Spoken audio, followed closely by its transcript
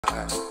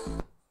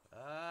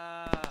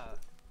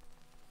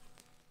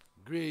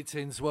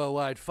Greetings,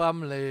 worldwide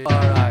family.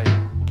 Alright.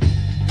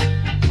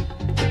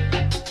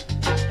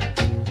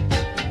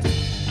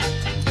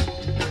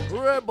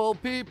 Rebel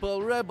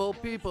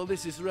people,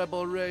 this is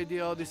Rebel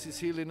Radio, this is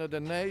Healing of the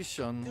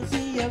Nations. To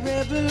be a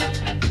rebel,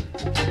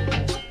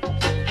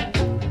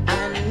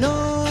 and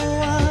no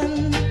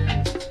one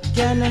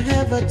can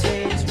ever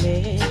change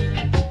me,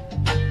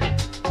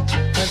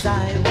 'cause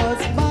I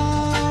was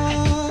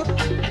born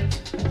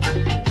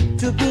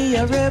to be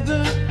a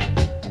rebel.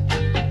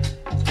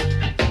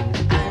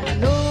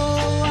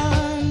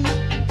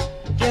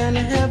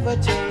 Never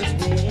change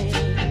me.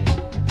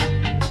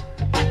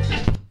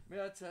 May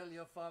I tell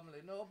your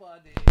family,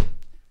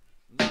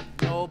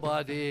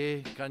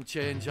 nobody can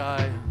change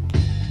I.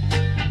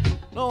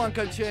 No one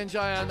can change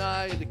I and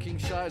I, the King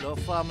Shiloh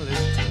family.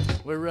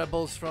 We're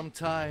rebels from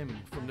time,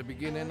 from the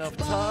beginning of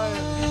time.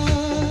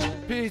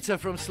 Peter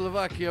from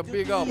Slovakia,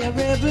 big up. My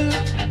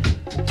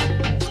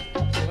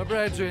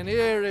brethren,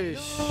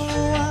 Irish,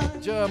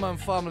 German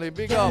family,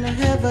 big up.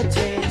 Never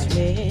change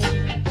me.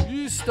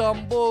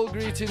 Istanbul,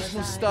 greetings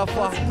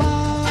Mustafa.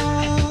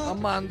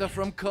 Amanda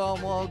from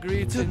Cornwall,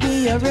 greetings. To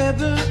be a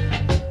rebel.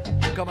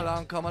 Come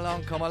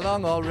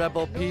along, all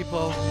rebel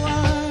people. No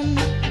one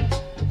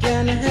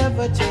can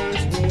ever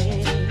change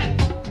me.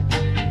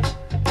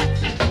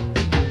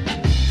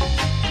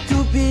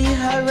 To be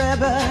a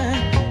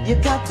rebel, you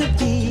got to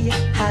be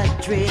a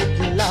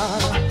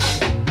dreadlock.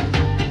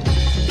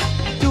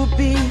 To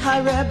be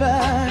a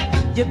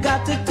rebel, you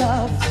got to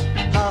tough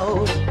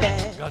out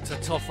there. Got to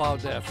tough out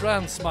there.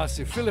 France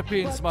massive,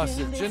 Philippines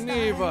massive,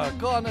 Geneva,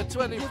 corner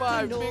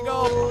 25, big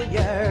up.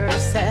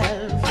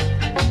 Yourself,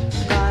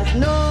 'cause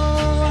no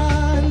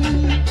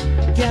one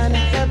can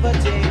ever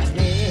change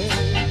me.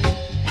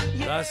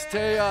 Las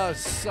Tejas,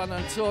 San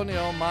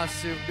Antonio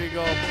massive, big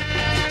up.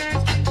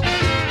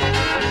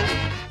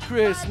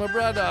 Chris, my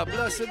brother,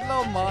 blessed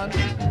love, man.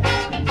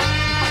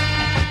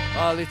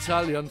 All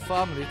Italian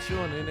family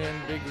tuning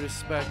in, big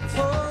respect.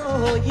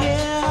 Oh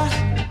yeah.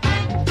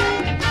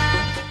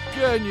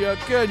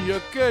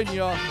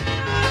 Kenya.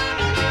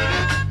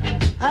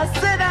 I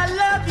said I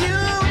love you.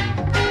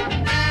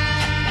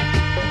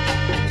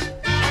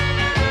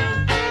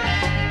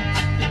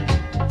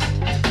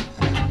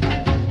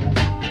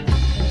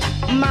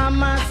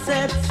 Mama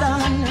said,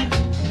 son,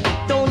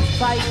 don't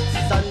fight,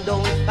 son,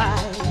 don't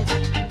fight.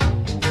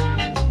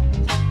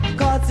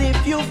 'Cause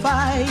if you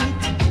fight,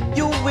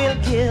 you will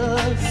kill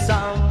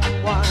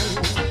someone.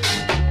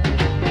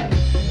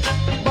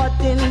 But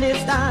in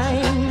this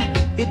time,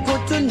 it's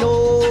good to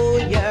know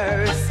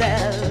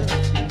yourself,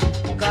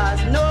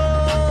 'cause no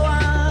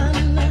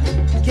one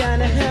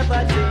can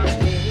ever change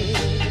me.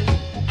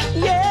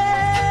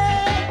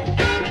 Yeah,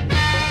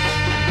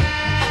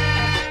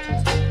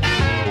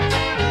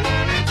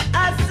 I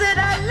said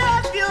I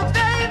love you,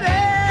 baby.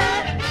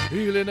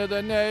 Healing of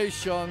the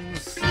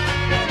Nations.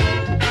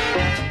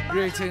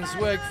 Greetings,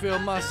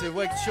 Wakefield massive,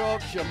 Wake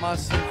Yorkshire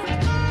massive.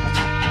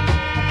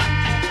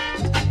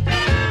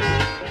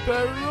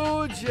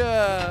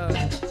 Perugia.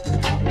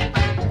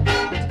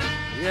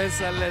 Yes,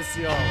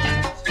 Alessio.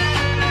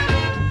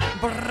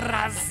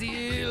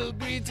 Brazil,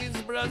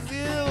 greetings,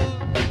 Brazil.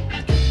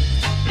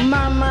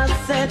 Mama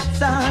said,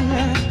 son,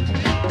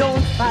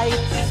 don't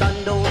fight, son,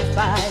 don't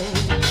fight.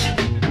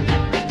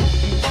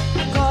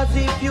 'Cause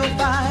if you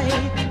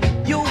fight,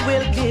 you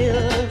will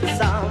kill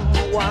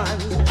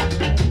someone.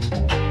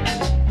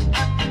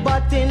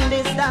 But in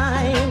this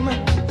time,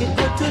 it's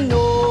good to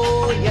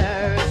know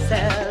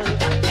yourself,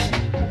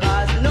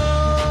 'cause no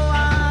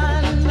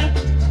one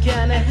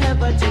can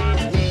ever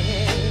change me.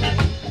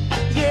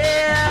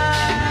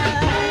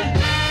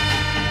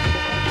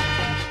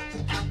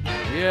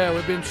 Yeah,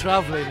 we've been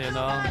traveling, you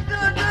know.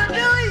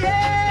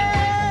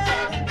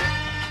 Yeah.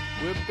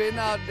 We've been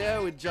out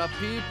there with your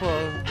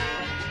people.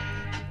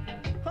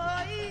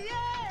 Oh,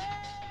 yeah.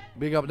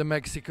 Big up the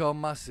Mexico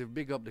massive,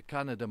 big up the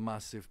Canada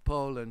massive,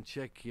 Poland,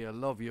 Czechia,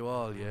 love you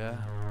all, yeah.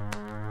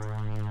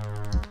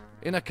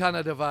 In a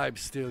Canada vibe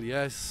still,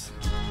 yes.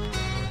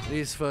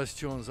 These first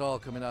tunes all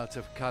coming out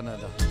of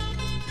Canada.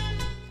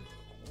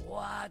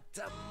 What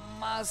a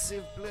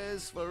massive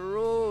place for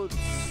roots.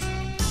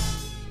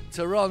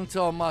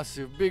 Toronto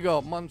massive, big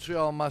up.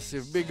 Montreal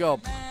massive, big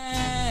up.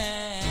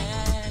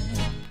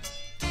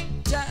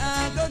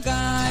 Jah go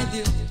guide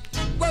you,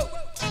 whoa,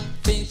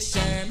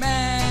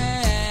 fisherman.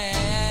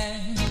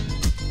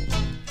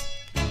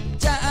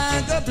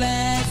 Jah go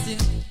bless you,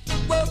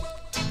 whoa.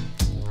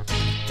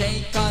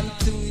 Take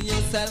unto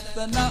yourself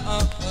the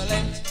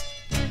knowledge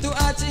to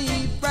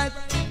achieve bread.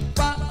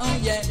 Oh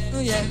yeah,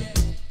 oh yeah.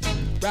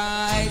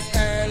 Rise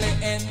early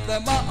in the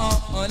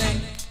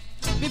morning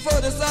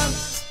before the sun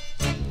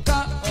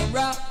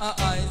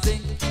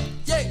rising.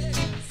 Yeah,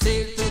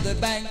 sail to the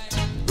bank,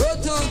 row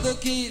to the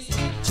keys,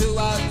 throw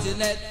out the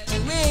net,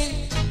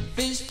 we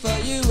fish for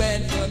you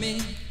and for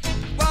me.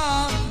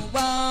 Wow,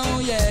 wow,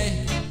 yeah.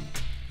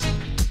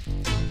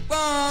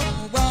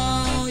 Wow,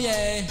 wow,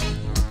 yeah.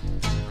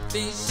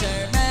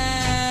 Fisherman.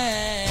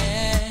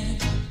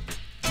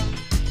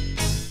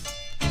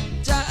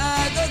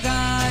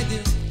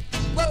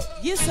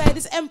 This side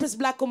is Empress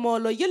Black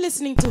Omolo. You're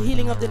listening to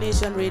Healing of the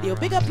Nation Radio.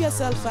 Big up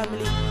yourself,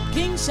 family.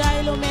 King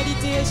Shiloh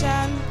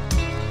meditation.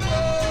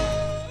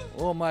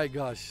 Oh my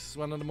gosh, it's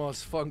one of the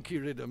most funky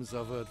rhythms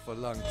I've heard for a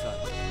long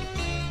time.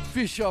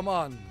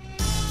 Fisherman,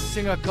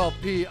 singer called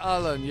P.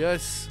 Allen,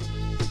 yes?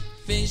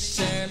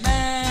 Fisherman.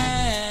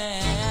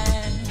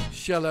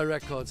 Shiloh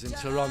Records in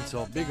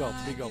Toronto. Big up,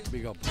 big up,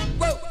 big up.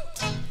 Whoa.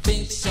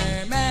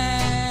 Fisherman.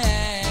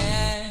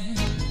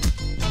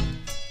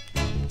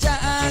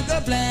 Jah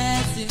God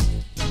bless you.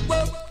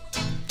 Whoa.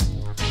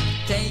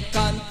 Take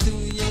unto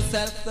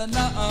yourself the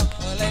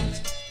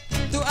knowledge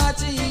to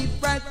achieve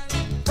bread.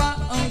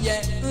 Oh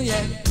yeah, oh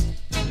yeah.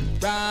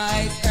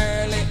 Rise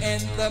early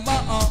in the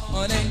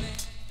morning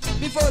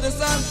before the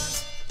sun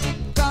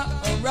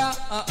comes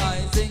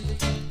rising.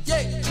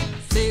 Yeah,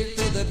 sail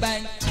to the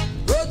bank,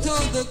 go to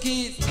the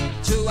keys,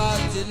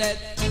 throughout the net,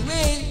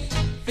 we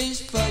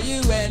fish for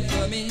you and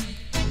for me.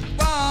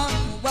 Wow,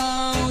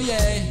 wow,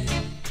 yeah.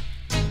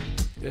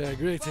 Yeah,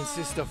 greetings,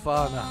 Sister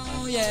Fauna.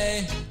 Oh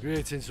yeah.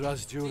 Greetings,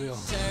 Ras Julio.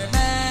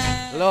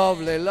 Fisherman.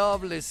 Lovely,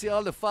 lovely. See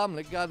all the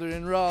family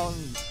gathering round.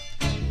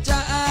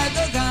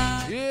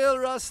 Hail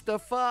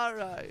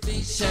Rastafari.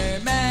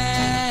 Fisherman.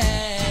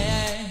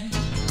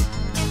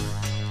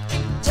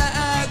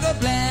 Jah God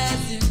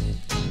bless you.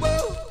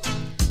 Whoa.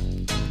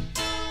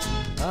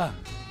 Ah,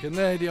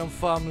 Canadian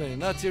family.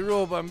 Natty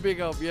Roban, big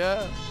up,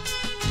 yeah?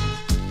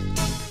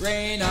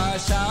 Rain or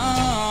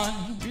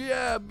shine.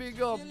 Yeah,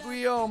 big up,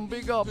 Guillaume,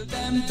 big up.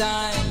 Them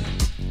time.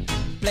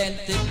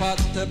 Plenty pot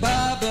to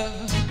bubble.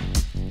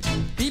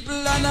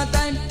 People are not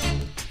time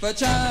for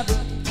trouble.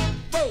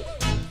 Whoa.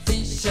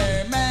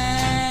 Fisherman.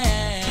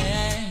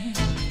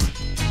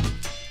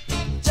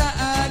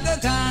 Jah go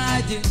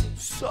guide you.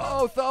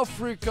 South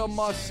Africa,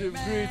 massive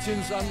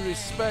greetings and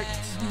respect.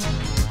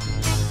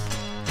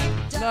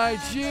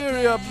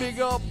 Nigeria, big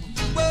up.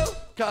 Whoa.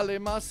 Cali,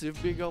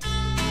 massive, big up.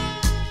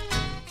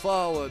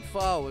 Forward,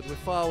 forward, we're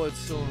forward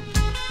soon.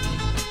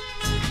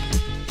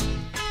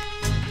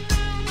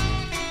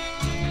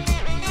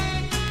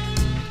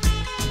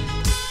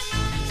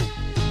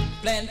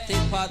 Plenty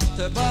pot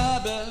to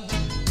bubble.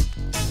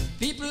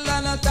 People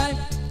are not time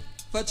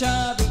for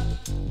trouble.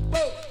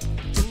 Whoa.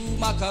 Two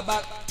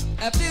macabac,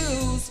 a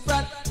few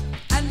sprat,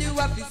 and you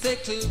have to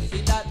settle for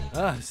that.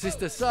 Ah,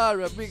 Sister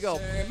Sarah, big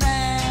up.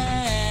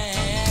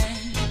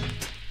 Man,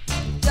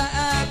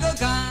 Jah go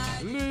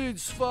guide.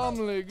 Leeds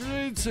family,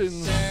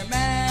 greetings.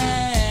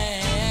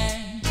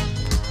 Man,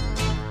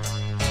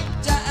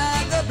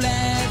 Jah go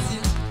bless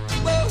you.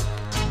 Whoa.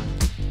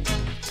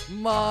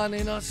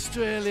 Morning,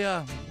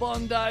 Australia.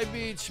 Bondi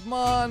Beach,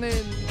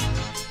 morning.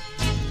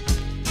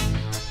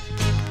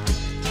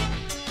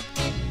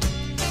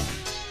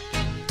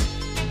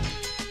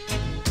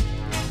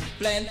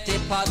 Plenty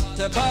pot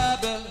to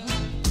bubble.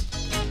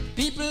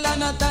 People are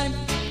not time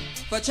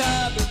for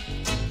trouble.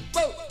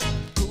 Whoa.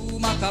 Two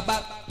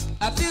macabac,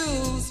 a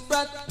few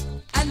sprat,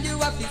 and you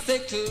have to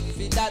settle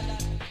for that.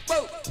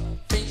 Whoa.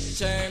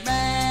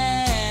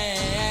 Fisherman.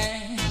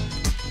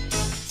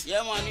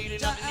 Yeah, man,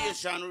 Healing of the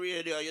Nation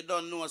Radio. You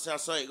don't know, sir,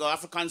 so you go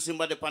African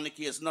symbol upon the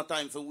case, no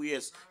time for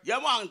waste. Yeah,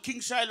 man, King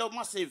Shiloh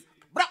massive.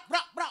 Bra, bra,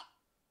 bra.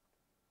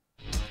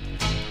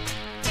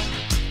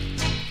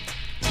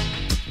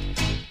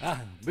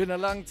 Ah, been a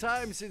long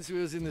time since we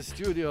was in the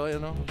studio, you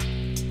know.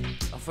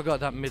 I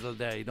forgot that middle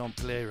day, don't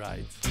play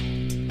right.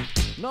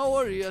 No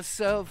worry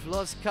yourself,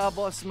 Los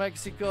Cabos,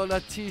 Mexico,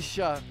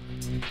 Leticia.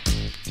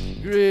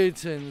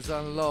 Greetings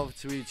and love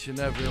to each and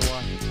every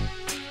one.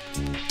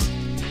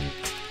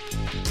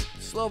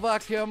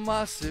 Slovakia,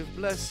 massive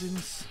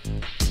blessings.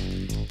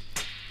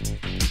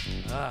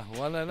 Ah,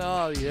 one and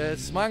all,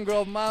 yes.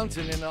 Mangrove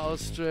Mountain in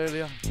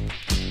Australia.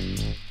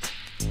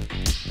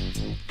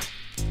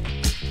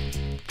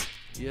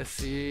 You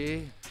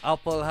see,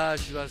 apple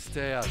hash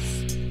rasteas.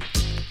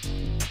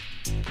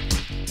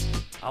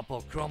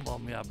 Apple crumble,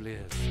 me a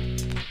blaze.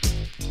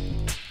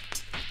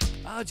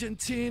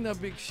 Argentina,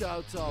 big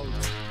shout out.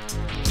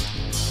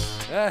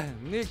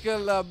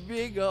 Nicola,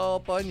 big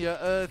up on your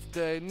Earth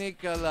Day.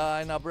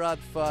 Nicola in a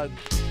Bradford.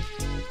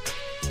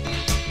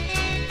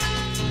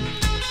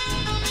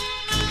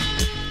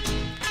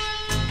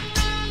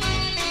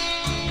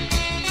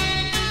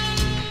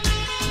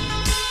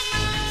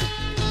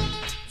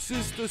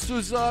 Sister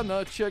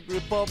Susanna, Czech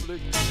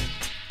Republic.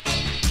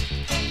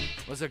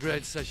 Was a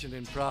great session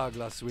in Prague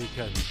last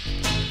weekend.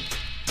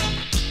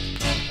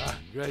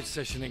 Great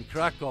session in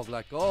Krakow,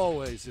 like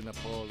always in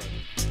Poland.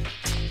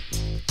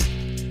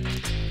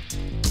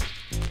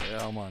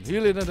 Yeah, man.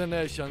 Healing of the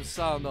Nation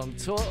sound on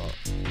tour.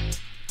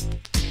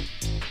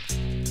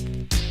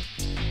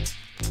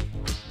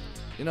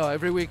 You know,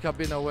 every week I've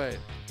been away,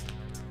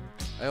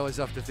 I always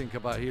have to think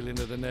about Healing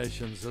of the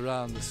Nations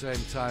around the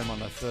same time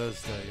on a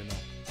Thursday, you know.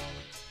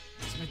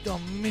 I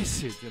don't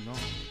miss it, you know.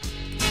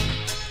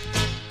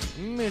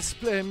 Miss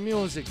playing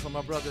music for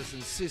my brothers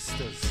and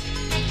sisters.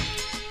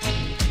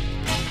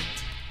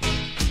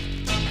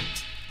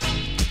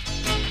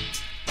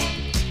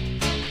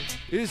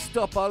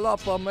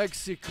 Iztapalapa,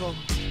 Mexico.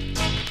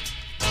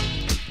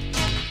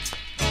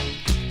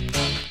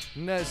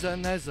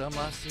 Neza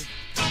massive.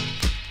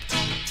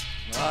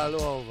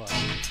 All over.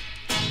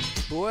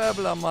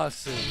 Puebla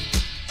massive.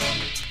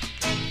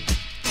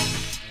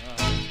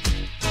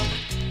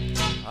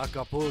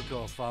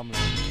 Acapulco family.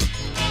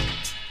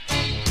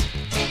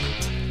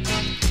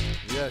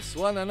 Yes,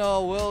 one and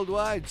all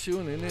worldwide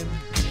tuning in.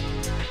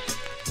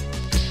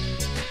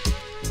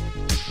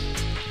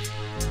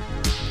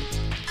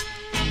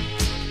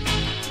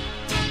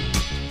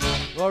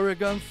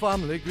 Oregon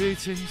family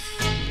greetings.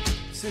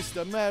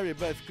 Sister Mary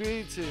Beth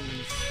greetings.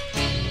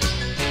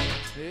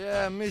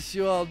 Yeah, miss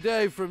you all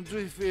day from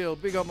Driffield.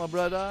 Big up my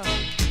brother.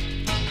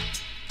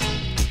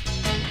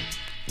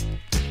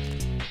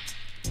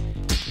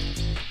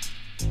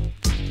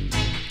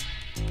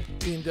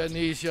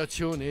 Indonesia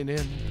tuning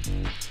in.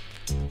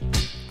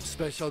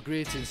 Special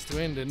greetings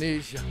to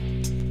Indonesia.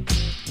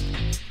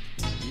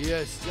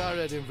 Yes,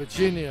 Jared in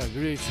Virginia,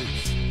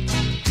 greetings.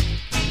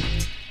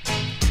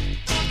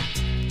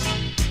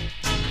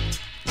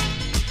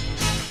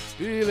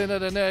 Healing of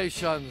the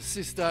nation,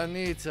 Sister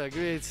Anita,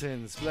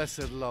 greetings,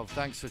 blessed love,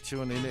 thanks for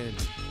tuning in.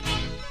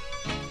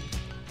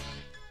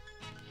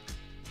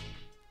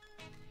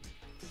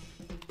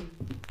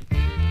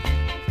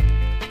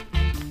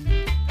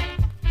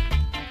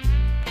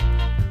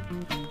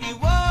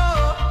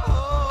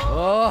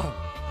 Oh,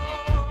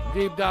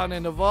 deep down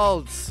in the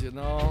vaults, you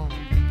know.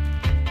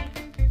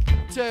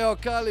 Teo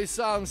Kali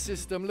sound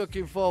system,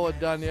 looking forward,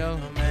 Daniel.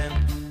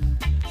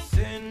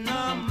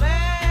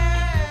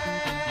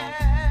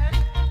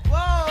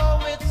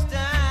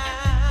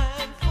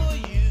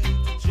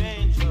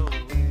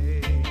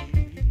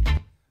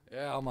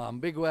 Yeah, man,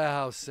 big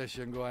warehouse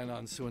session going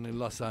on soon in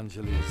Los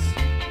Angeles.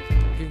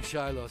 King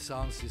Shiloh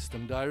sound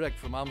system, direct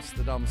from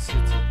Amsterdam City.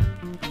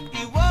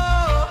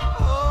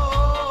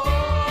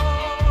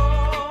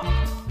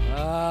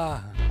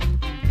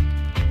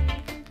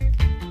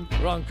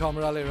 Run,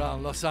 rally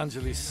around Los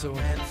Angeles soon.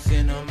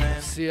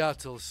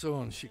 Seattle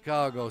soon,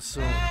 Chicago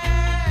soon.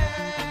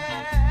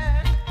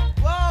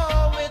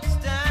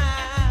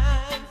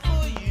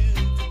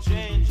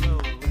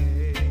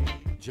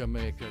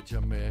 Jamaica.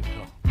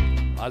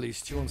 All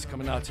these tunes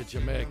coming out to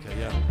Jamaica,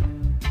 yeah.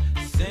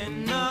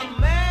 Cinnamon,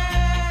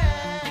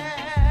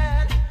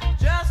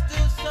 just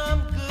do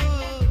some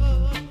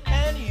good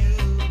and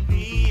you'll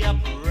be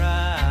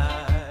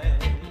upright.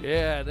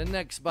 Yeah, the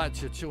next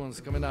batch of tunes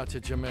coming out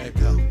to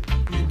Jamaica.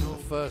 The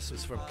first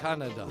was from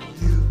Canada.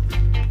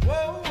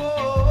 Whoa,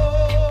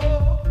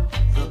 whoa,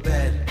 the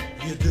better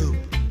you do,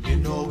 you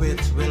know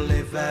it will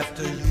live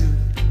after you.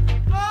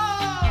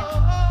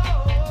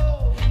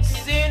 Oh,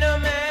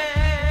 cinnamon.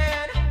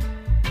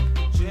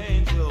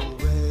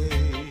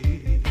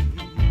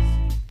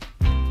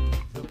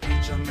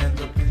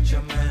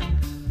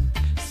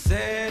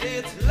 Said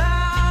it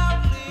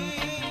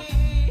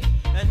loudly,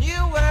 a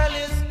new world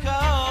is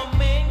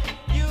coming,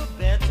 you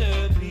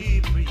better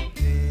be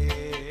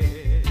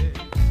prepared.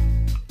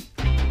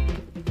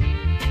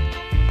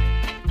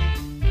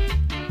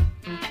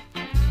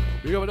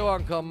 We got the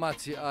one called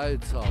Matty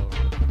Ital.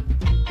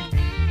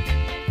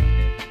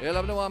 You'll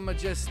have the one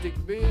Majestic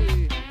B,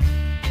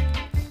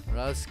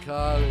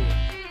 Rascali,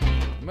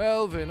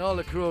 Melvin, all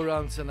the crew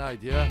around tonight,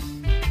 yeah?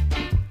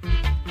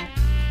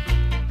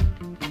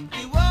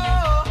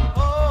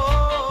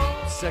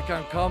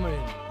 Second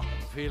coming,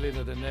 feeling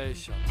of the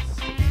nations.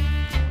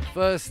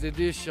 First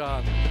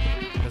edition,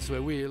 that's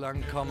where we'll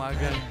and come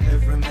again.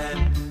 Every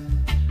man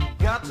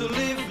got to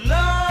live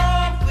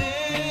loving,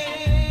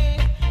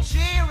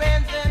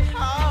 cheering and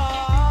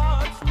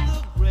hearts.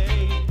 The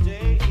great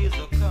day is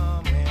a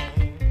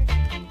coming.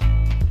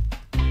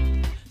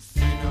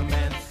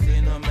 Cinnamon,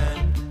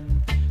 cinnamon,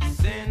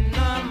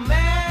 cinnamon.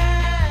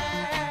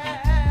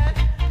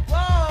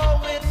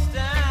 Whoa, it's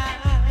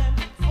time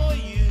for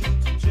you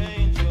to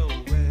change your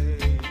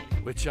way.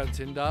 We're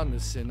chanting down the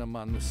sinner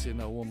man, the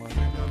sinner woman.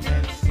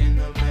 Cinnamon,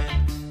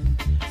 cinnamon,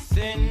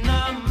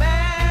 cinnamon.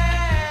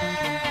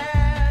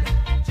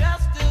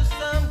 Just do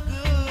some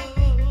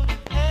good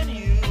and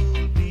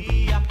you'll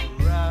be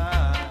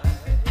upright.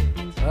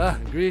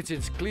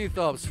 Greetings,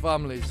 Cleethorpes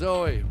family,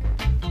 Zoe.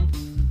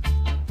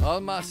 All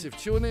massive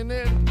tuning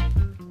in,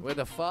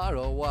 whether far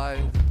or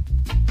wide.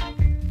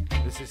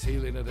 This is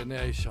Healing of the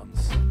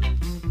Nations.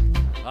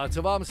 Out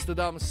of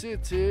Amsterdam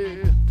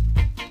City.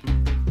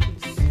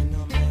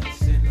 Cinnamon,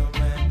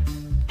 cinnamon,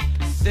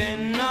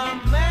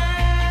 cinnamon.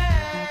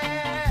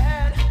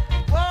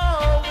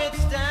 Whoa,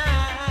 it's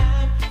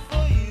time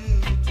for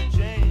you to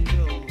change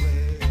your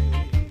ways.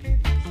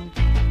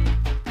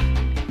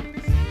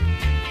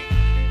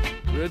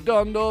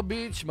 Redondo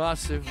Beach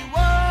massive.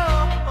 Whoa,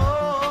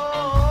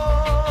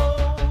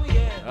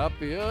 yeah.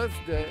 Happy Earth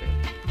Day.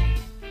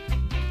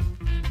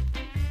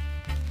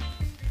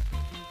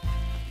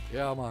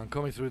 Yeah, man,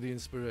 coming through the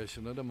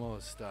inspiration of the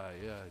Most High.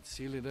 Yeah, it's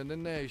Healing in the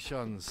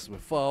Nations. We're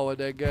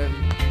forward again.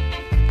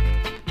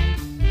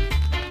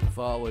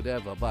 Forward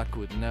ever,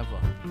 backward never.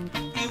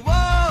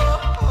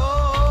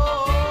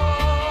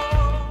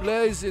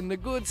 Blazing the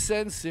good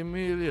sense,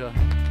 Emilia.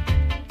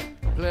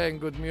 Playing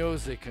good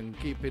music and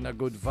keeping a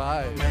good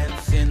vibe.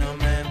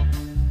 Cinnamon,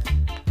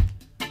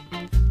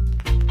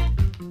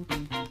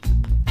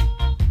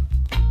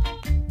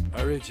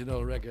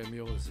 original reggae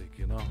music,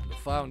 you know, the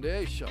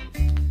foundation.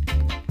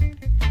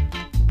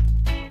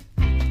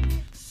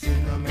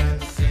 Cinnamon,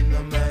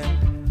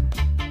 cinnamon.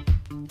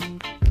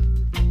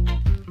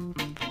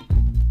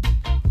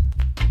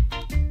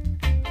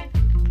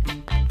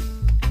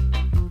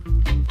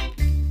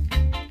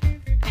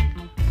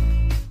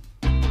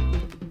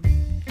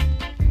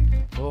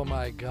 Oh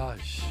my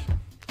gosh.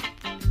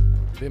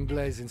 Been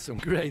blazing some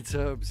great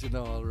herbs, you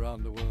know, all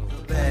around the world.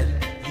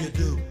 You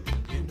do.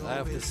 You know I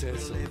have to say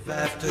so. live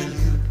after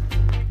you.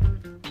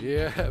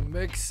 Yeah,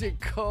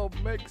 Mexico,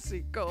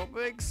 Mexico,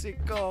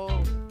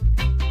 Mexico.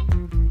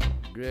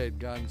 Great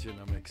ganja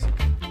in Mexico.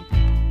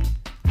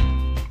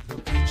 The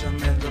preacher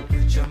man, the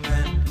preacher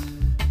man.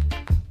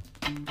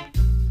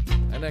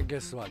 And then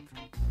guess what?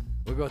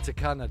 We go to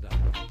Canada.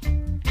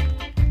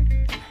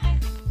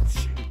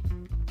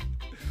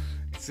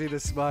 See the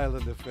smile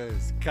on the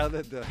face.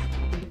 Canada.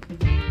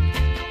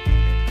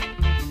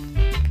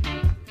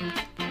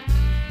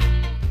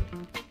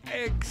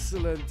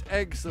 Excellent,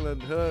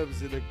 excellent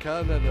herbs in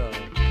Canada.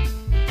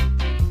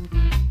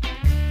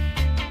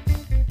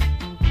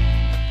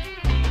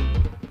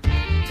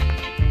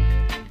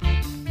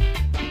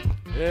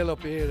 Hail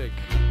up, Eric.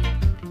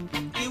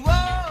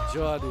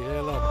 Jordy,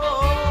 hail up.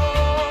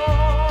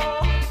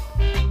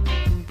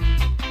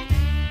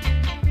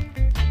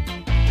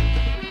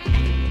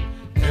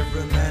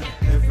 Every man,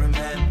 every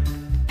man.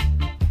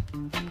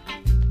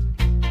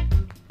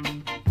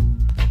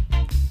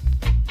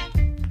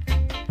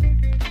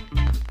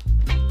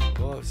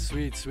 Oh,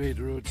 sweet, sweet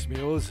roots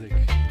music.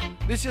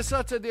 This is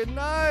Saturday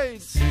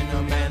night.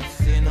 Cinnamon,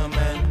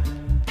 cinnamon.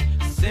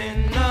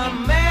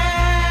 Cinnamon.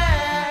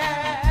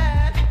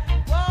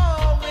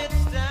 Whoa,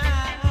 it's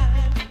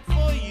time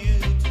for you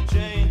to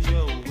change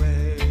your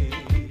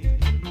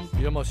ways.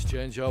 You must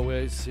change your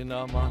ways,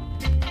 cinnamon.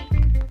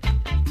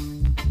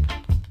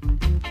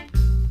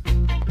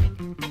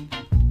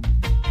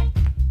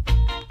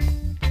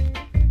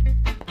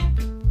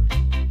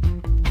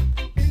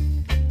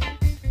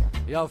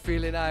 Y'all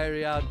feeling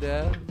irie out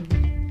there?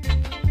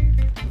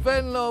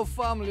 Venlo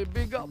family,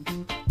 big up.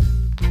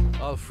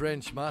 All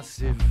French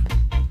massive.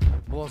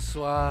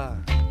 Bonsoir.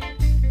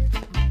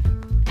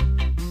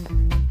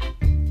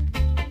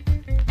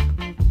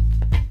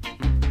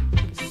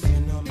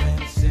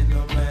 Cinnamon,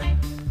 cinnamon.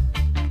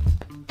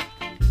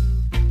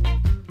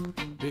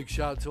 Big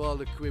shout to all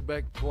the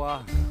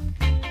Quebecois.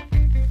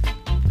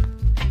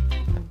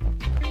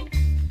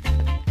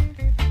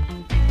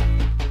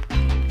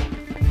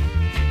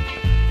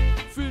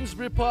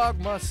 Finsbury Park,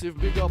 massive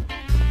big up.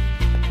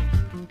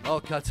 All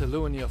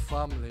Catalonia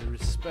family,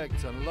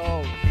 respect and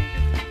love.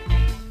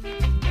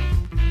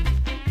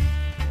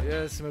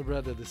 Yes, my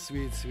brother, the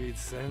sweet, sweet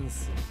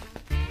sense.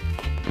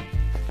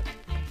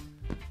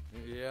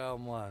 Yeah,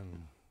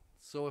 man.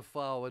 So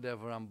forward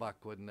ever and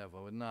backward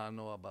never. We now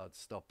know about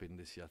stopping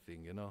this here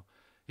thing, you know.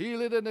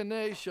 Healing in the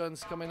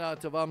nations coming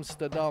out of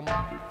Amsterdam.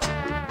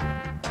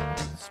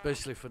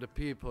 Especially for the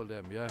people,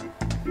 them, yeah.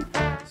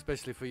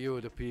 Especially for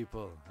you, the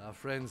people, our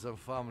friends and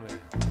family.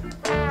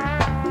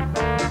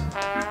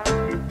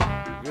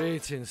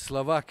 Greetings,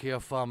 Slovakia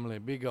family.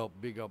 Big up,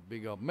 big up,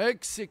 big up.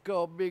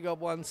 Mexico, big up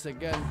once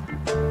again.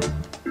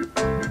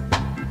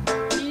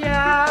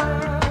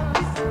 Yeah.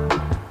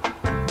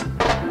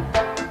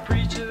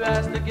 Preacher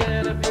has to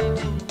get a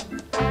beating.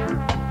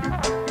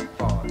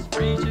 False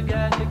preacher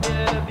got to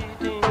get a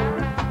beating.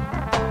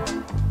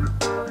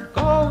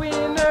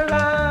 Going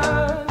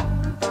around,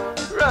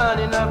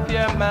 running up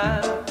your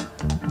mouth,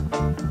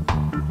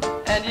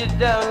 and you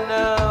don't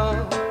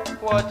know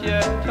what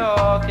you're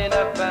talking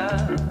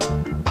about.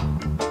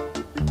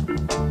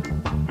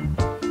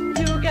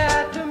 You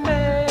got to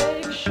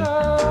make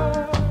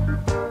sure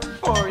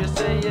before you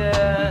say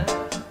yeah.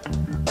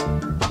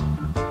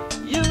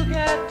 You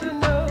got to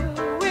know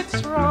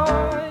it's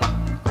right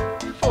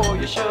before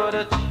you show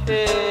the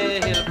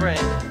tail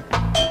brain.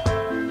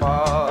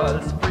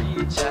 False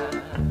preacher,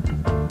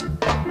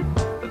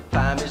 the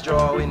time is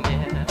drawing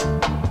near,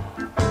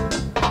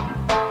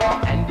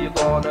 and you're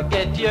gonna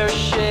get your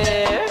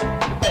share.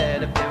 You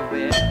better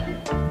beware.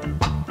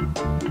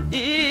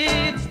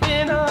 It's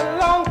been a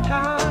long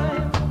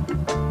time.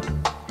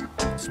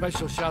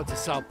 Special shout to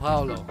Sao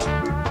Paulo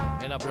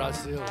in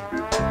Brazil.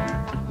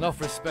 Enough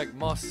respect,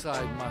 Moss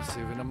Side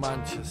massive in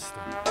Manchester.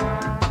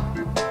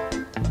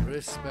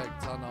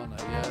 Respect and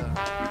honor, yeah.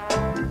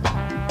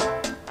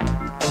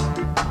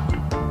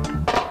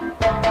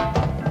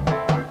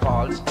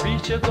 False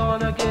preacher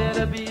gonna get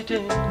a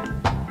beating.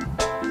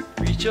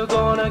 Preacher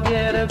gonna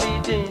get a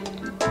beating.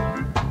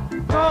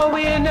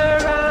 Going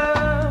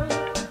around,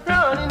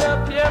 running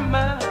up your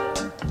mouth,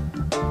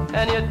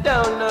 and you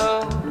don't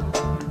know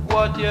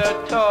what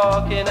you're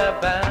talking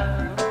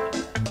about.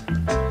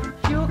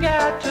 You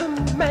got to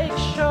make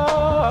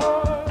sure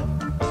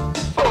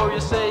before you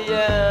say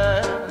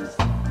yes.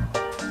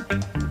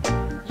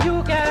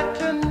 You got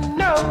to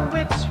know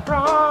it's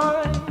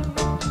right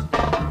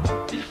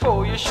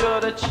before you show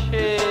the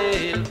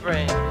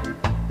children.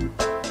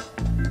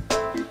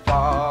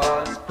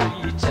 False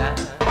preacher,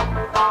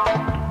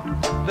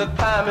 the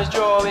time is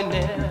drawing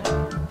near,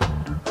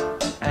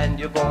 and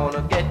you're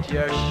gonna get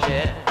your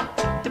share.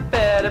 You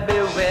better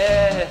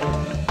beware.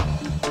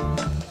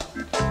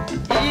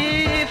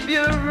 If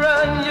you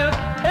run, you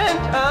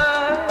can't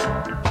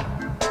hide,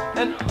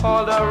 and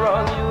all the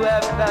wrong you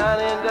have done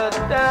in the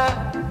dark,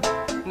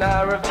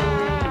 now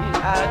reveal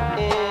out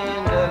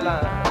in the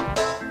light.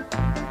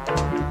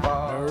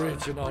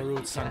 Original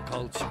roots and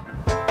culture.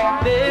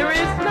 There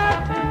is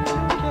nothing you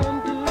can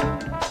do.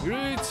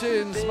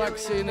 Greetings,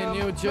 Maxine in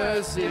New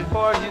Jersey.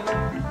 For you.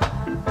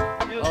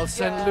 All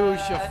St.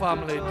 Lucia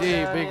family,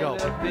 D, big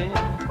up.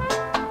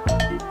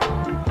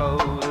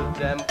 Hold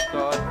them,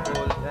 God,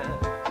 hold them,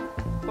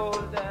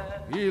 hold them.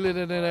 Healing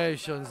in the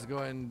nations,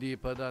 going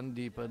deeper than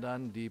deeper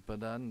than deeper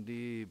than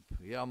deep.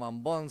 Yeah, man,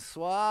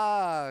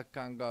 bonsoir,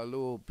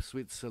 Kangaloo,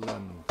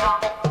 Switzerland.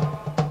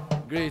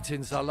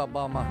 Greetings,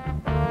 Alabama.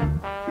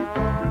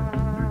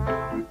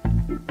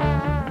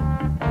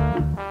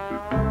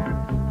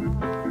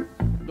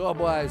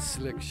 Double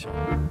selection.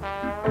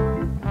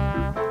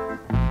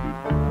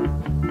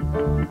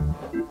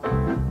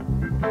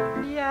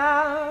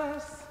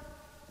 Yes.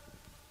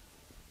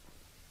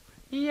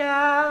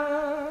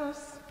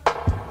 Yes.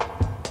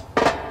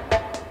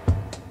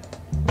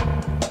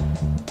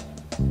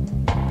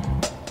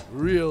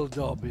 Real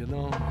dub, you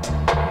know.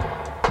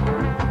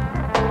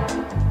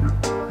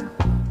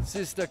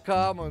 Sister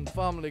Carmen,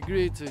 family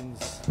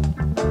greetings.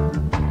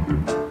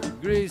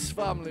 Greece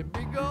family,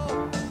 big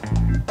up.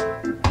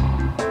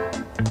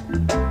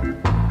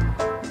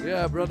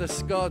 Yeah, brother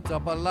Scott,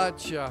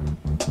 Appalachia.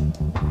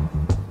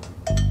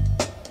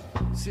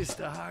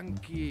 Sister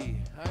Hanky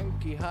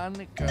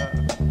Hanukkah.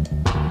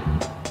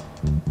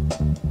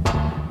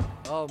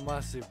 All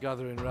massive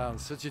gathering round.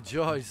 Such a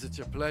joy, such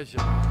a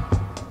pleasure.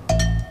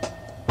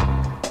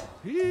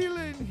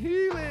 Healing,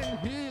 healing,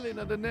 healing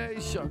of the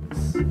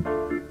nations.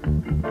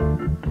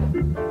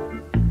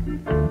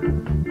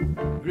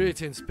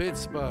 Greetings,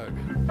 Pittsburgh.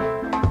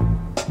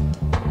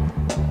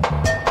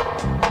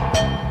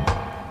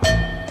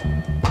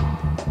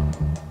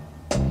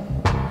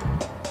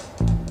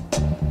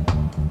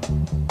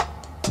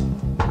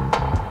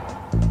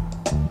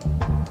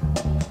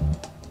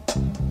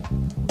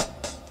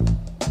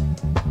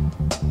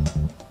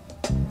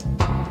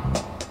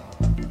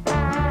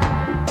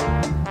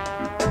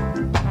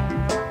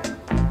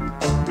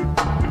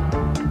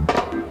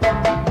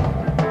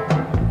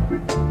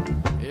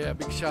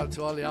 Shout out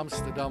to all the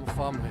Amsterdam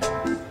family,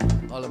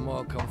 all the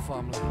Morecambe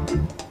family.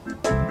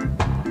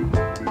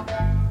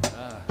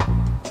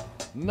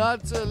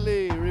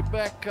 Natalie,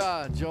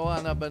 Rebecca,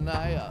 Joanna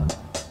Benaya.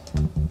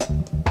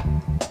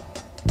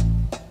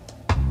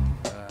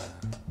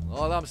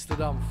 All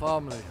Amsterdam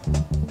family.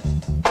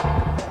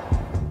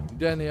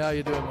 Denny, how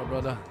you doing, my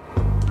brother?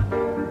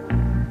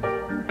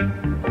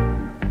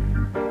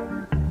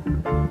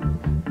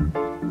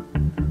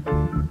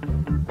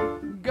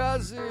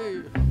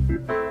 Gazi.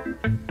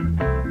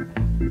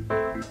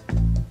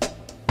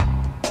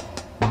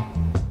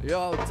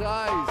 Yo,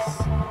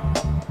 Dice.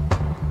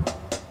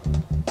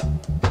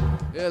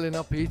 Hailing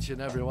up each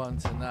and every one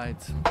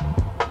tonight.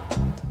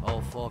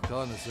 All four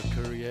corners of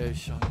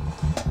creation.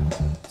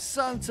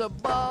 Santa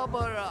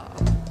Barbara.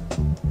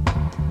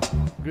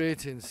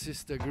 Greetings,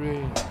 Sister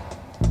Green.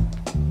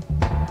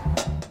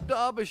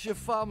 Derbyshire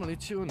family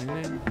tuning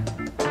in.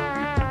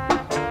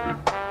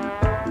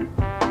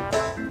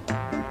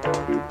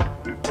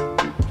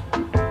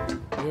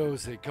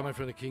 Music coming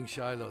from the King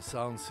Shiloh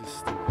sound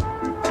system.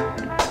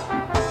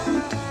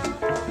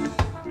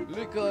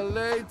 Little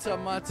later,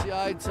 Matty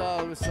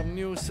Ital with some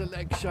new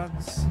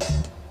selections.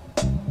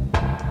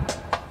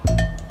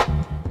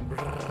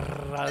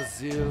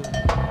 Brazil.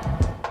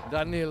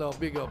 Danilo,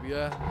 big up,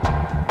 yeah?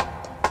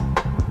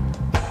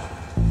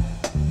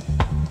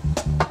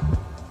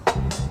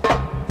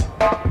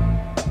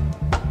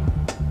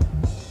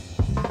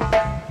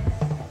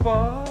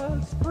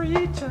 False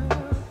preacher,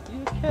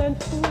 you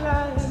can't fool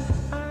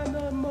I'm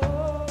a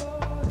more.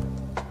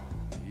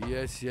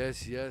 Yes,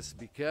 yes, yes.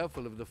 Be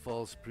careful of the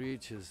false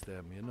preachers,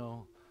 them, you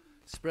know.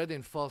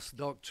 Spreading false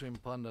doctrine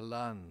upon the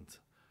land.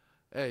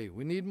 Hey,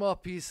 we need more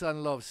peace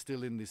and love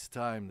still in this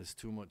time. There's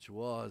too much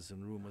wars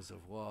and rumors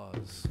of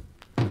wars.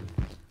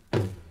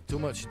 Too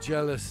much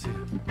jealousy.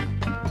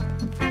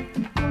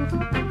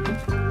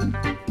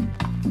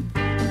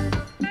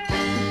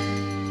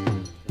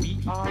 We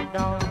are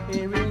down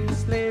here in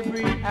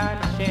slavery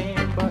and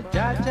shame, but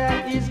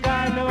Jaja is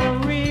gonna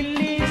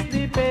release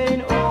the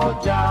pain. Oh,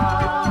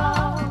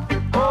 Jah,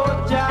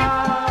 oh,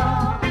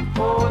 Jah,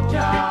 oh,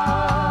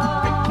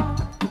 Jah.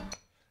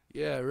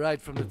 Yeah,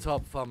 right from the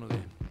top,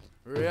 family.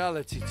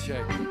 Reality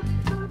check.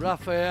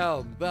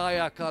 Rafael,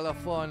 Bahia,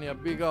 California,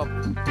 big up.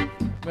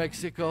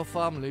 Mexico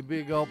family,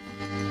 big up.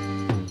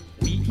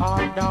 We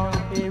are down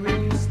here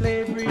in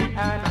slavery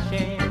and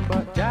shame,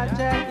 but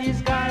Jaja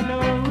is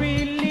gonna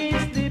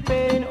release the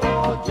pain.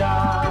 Oh,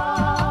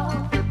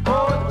 Jah,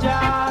 oh,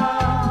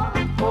 Jah,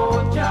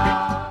 oh,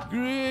 Jah.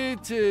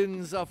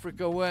 Greetings,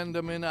 Africa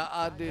Wendamina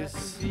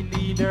Addis. The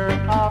leader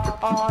of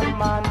all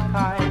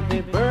mankind,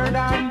 the bird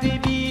and the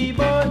bee,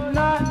 but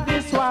not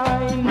the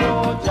swine.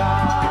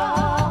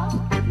 Jah,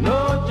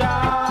 no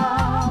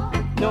Jah,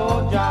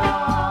 no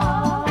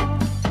Jah.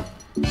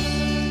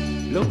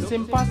 Looks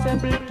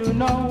impossible to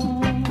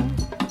know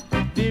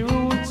the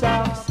roots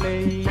of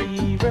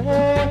slavery.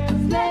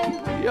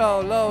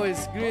 Yo,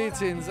 Lois,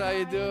 greetings, how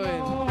you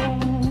doing?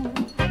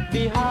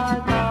 The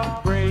heart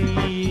of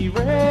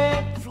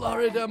bravery.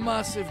 Florida,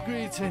 massive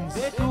greetings.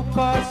 They took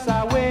us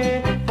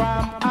away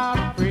from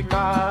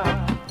Africa,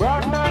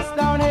 brought us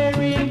down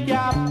here in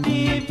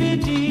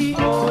captivity.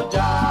 Oh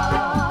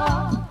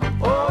Jah,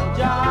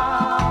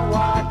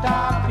 what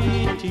a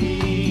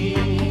pity.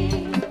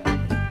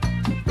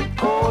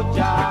 Oh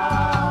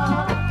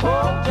Jah,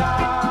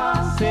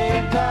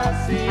 save the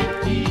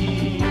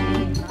city.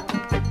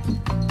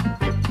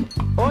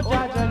 Oh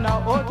Jah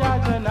now, oh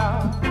Jah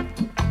now.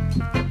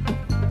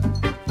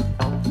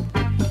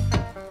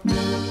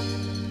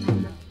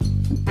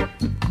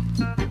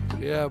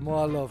 Yeah,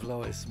 more love,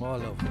 Lois, more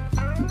love.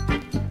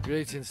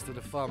 Greetings to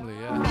the family,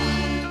 yeah.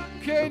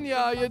 Kenya,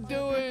 how you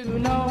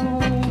doing?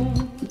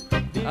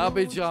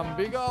 Abidjan,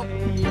 big up.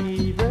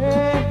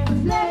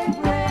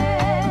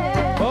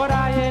 But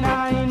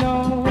I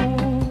know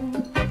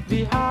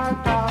the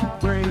heart of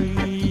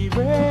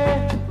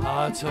bravery.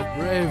 Heart of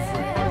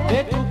bravery.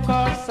 They took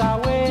us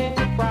away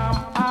from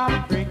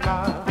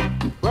Africa,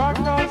 brought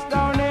us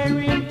down here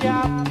in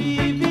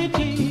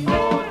captivity.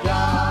 Oh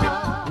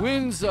Jah,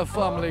 Windsor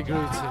family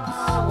greetings.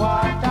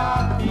 what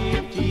a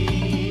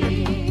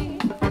pity.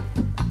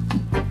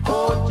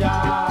 Oh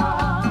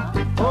Jah,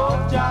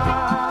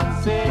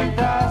 save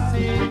the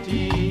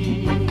city.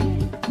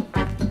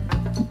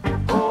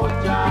 Oh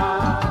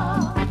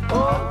Jah,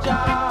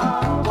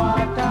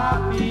 what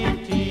a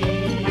pity.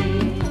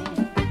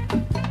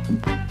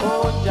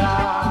 Oh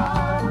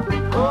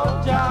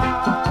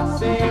Jah,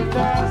 save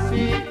the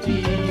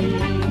city.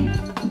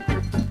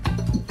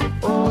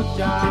 Oh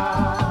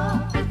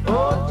Jah,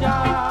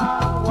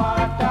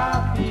 what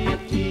a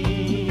pity.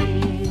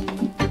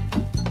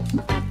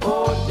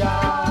 Oh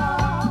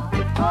Jah,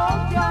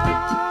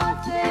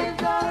 save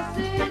the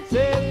city.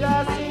 Save the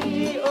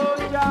city, oh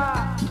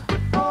Jah.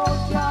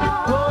 Oh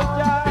Jah,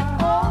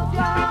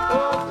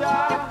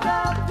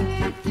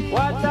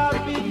 what a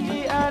pity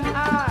and I.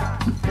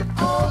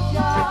 Oh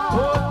Jah,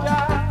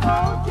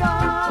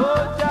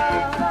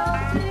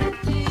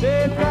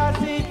 save the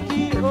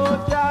city, oh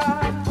Jah.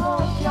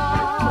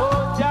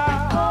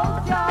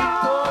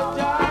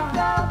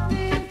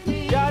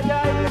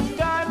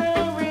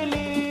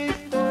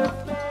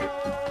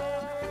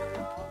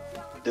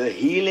 The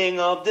healing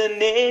of the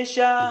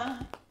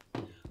nation,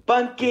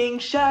 on King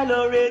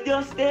Shiloh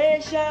radio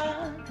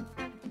station.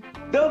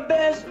 The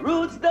best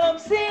roots dub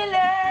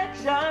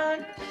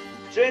selection,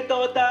 straight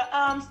out of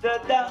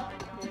Amsterdam.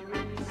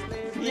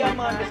 Yeah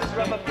man, this is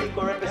Rapper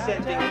Pico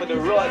representing for the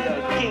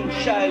Royal King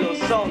Shiloh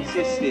sound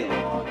system.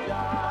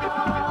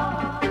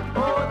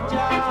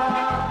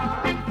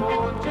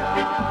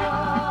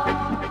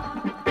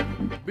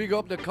 Big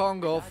up the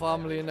Congo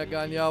family in the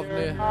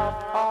Ganyavne.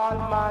 All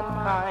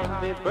mankind,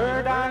 the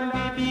bird and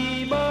the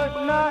bee,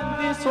 but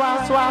not this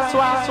one.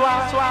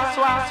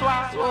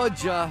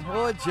 Oja,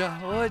 oja,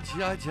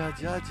 oja, ja,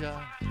 ja, ja.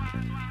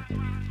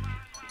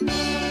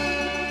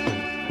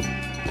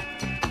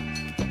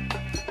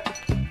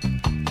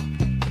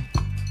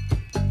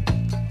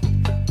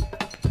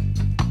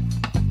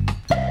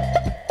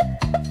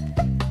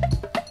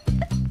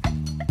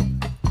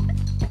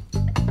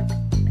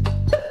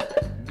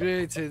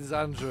 Greetings,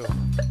 Andrew.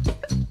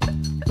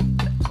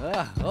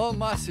 All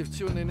massive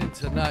tuning in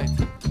tonight.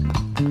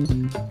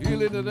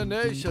 Healing of the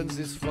Nations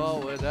is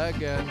forward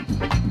again.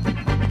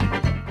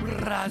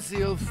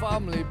 Brazil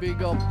family,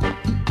 big up.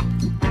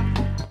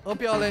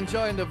 Hope y'all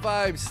enjoying the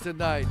vibes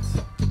tonight.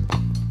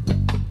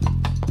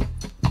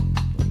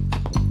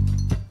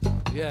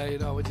 Yeah, you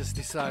know, we just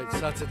decide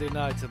Saturday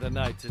night of the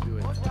night to do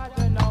it.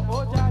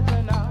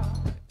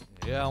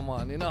 Yeah,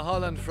 man, in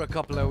Holland for a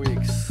couple of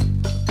weeks.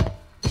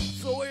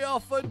 So we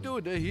often do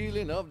the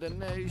healing of the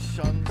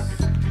nations.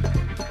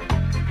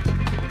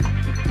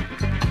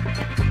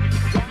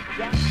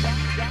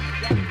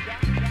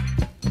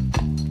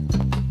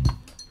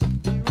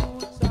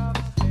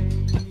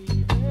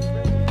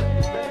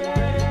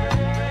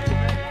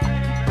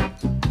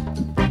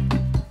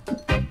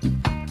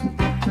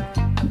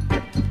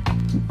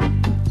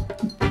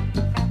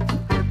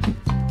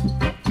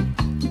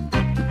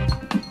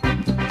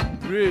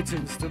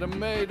 Greetings to the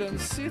Maiden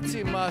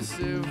City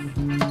Massive.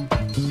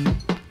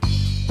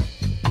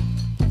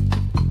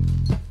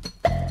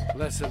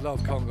 Blessed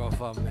love, Congo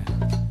family.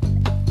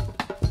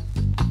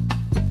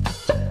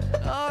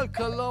 All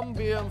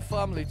Colombian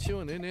family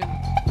tuning in.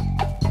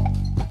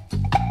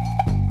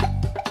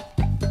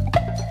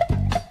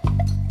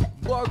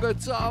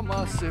 Bogota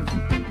Massive.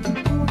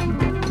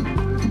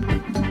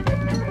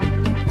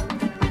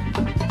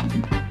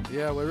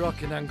 Yeah, we're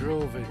rocking and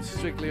grooving.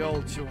 Strictly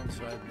old tunes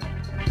right now.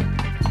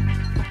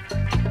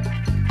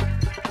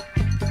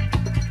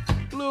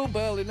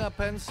 Bluebell in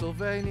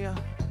Pennsylvania.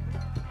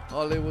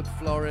 Hollywood,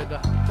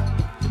 Florida.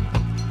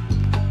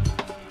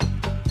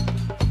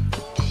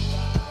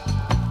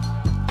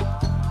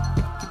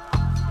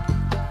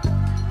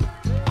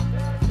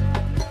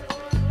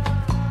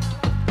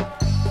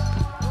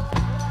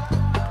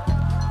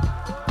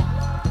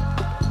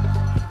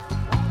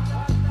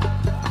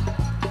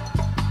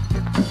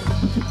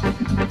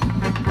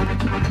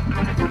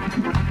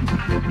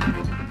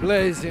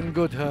 blazing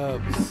good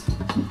herbs.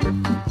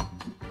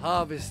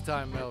 Harvest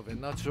time, Melvin,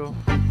 not true?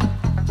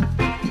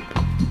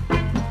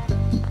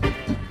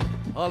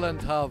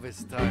 Holland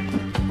harvest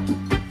time.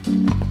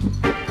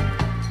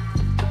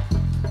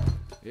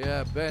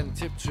 Yeah, Ben,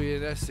 Tiptree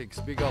in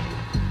Essex, big up.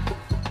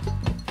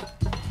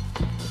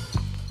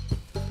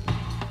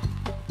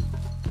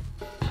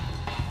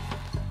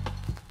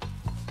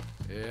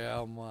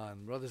 Yeah,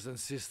 man, brothers and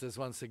sisters,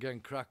 once again,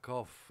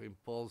 Krakow in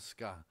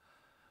Polska.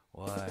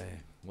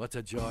 Why, what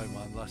a joy,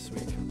 man, last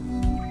week.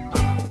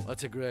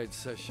 What a great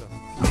session.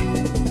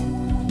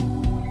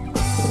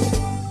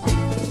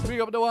 Big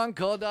up the one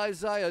called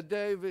Isaiah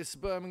Davis,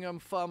 Birmingham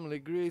family,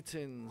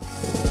 greetings.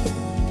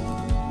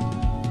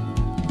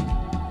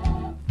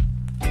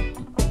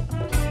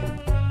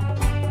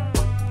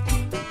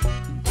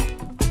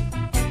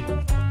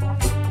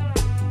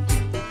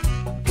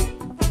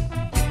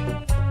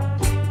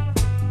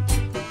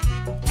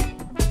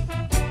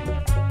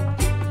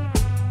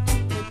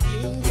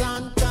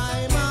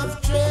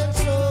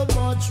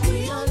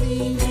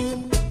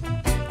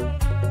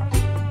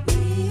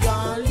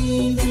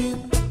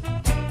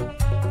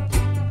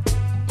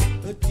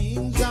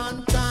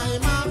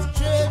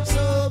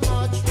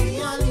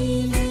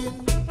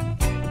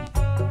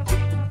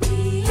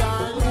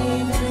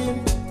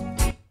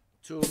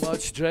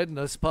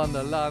 Dreadness upon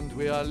the land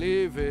we are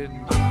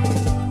leaving.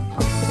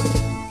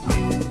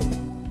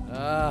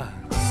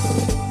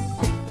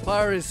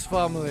 Paris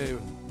family,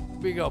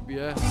 big up,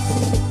 yeah.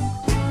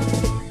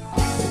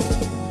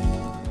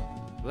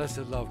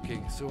 Blessed love,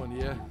 King, soon,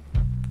 yeah.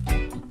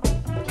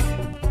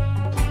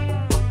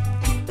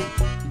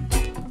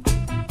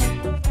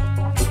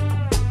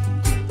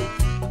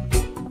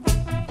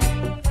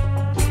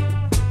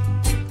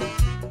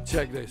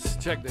 Check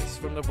this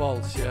from the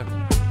vaults, yeah.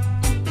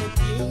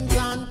 Things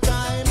and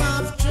time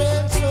have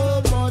changed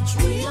so much,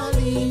 we are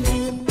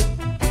leaving.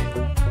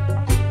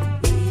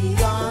 We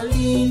are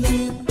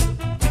leaving.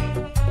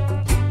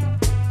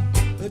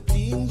 The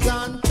things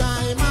and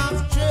time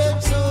have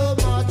changed so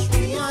much,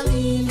 we are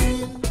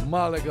leaving.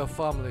 Malaga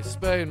family,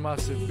 Spain,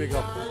 massive, big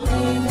up.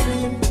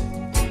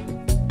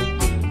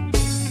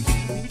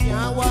 We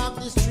can't walk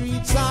the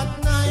streets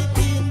at night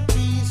in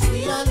peace,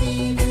 we are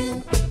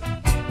leaving.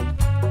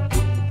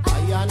 I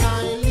and I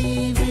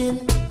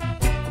leaving.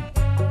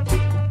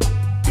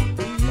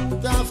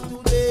 Of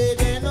today,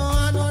 they know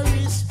I no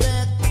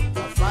respect. I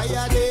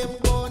fire them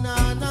gun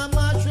and I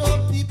mash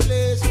up the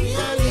place. We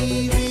are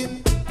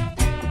leaving.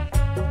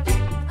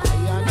 I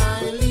and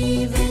I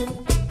leaving.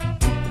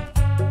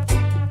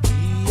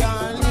 We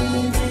are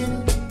leaving.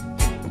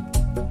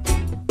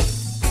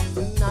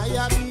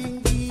 Naya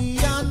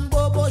Bingi and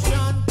Bobo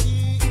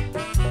Shanti.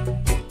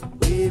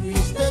 Where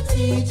is the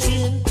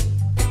teaching?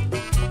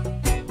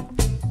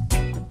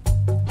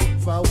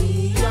 For we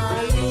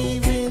are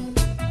leaving.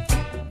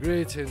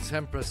 Greetings,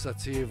 Empress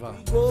Sativa.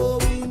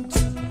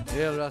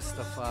 Hail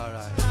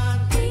Rastafari.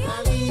 We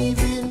are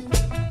leaving.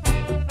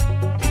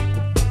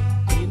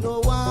 We no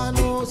want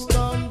no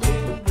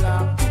stumbling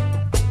block.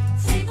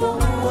 We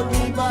gon' hold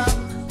me back.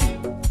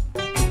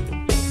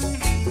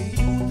 The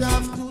youth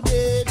of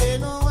today, they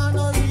no want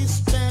no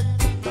respect.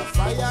 The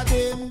fire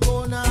them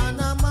gun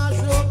and I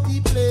mash up the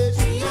place.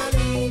 We are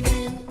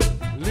leaving.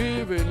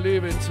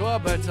 Leaving to a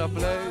better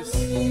place.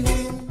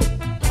 Leaving.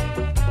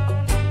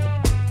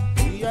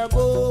 We are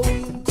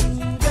going to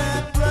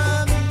that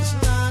promised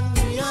land.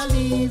 We are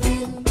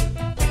leaving.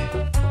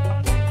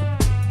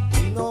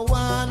 We no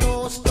want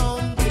no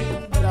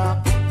stumbling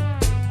block.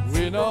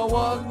 We no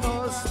want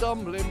no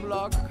stumbling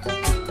block.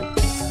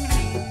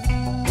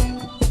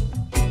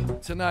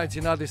 Tonight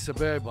in Addis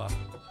Ababa.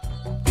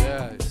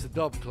 Yeah, it's the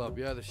Dub Club,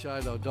 yeah, the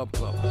Shiloh Dub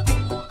Club.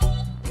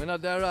 We're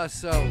not there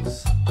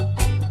ourselves.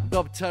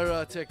 Dub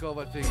Terror take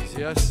over things,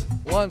 yes?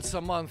 Once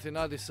a month in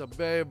Addis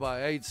Ababa,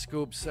 8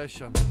 scoop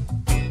session.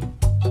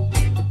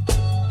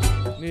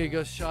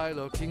 Nigga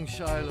Shiloh, King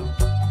Shiloh,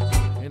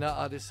 in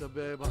Addis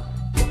Ababa.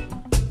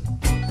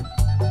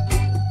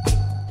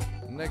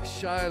 Next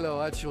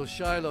Shiloh, actual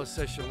Shiloh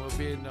session will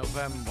be in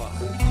November.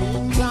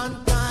 Things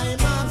and time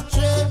have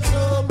changed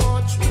so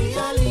much, we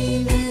are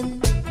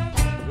leaving.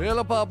 Real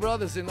up our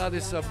brothers in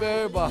Addis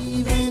Ababa.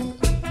 Leaving.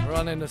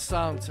 Running the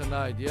sound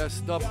tonight,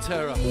 yes, Dub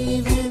Terror.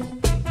 Leaving.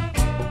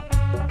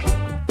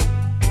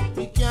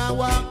 We can't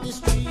walk the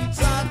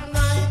streets at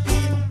night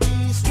in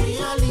peace, we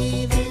are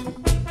leaving.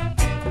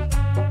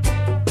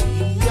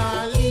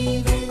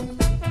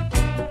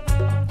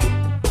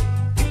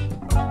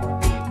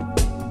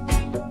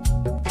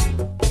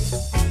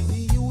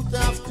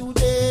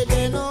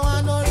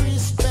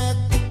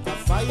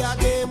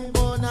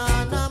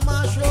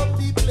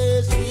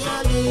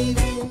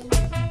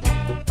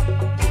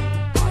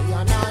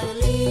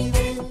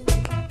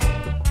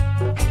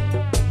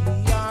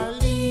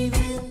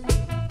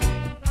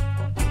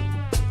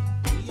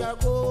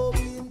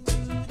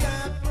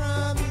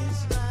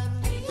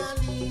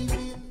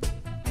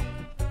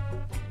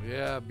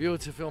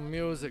 Beautiful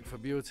music for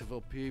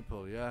beautiful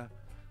people, yeah.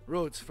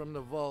 Roots from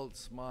the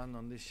vaults, man,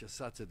 on this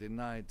Saturday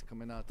night,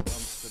 coming out of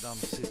Amsterdam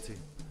City.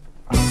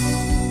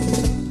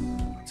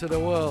 to the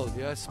world,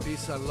 yes?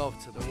 Peace and love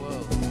to the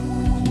world.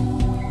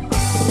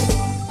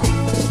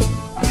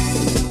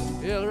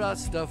 Il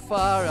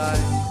Rastafari,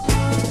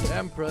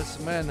 Empress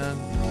Menon.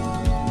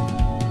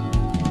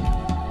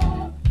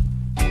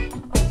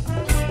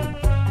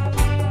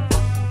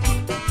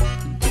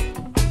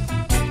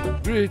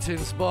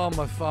 Greetings,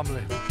 Bomber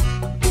family.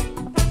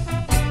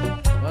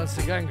 Once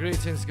again,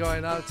 greetings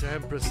going out to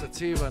Empress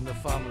Sativa and the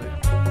family.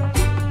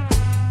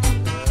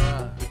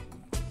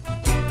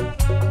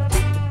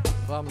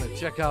 Family,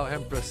 check out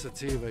Empress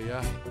Sativa,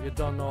 yeah? You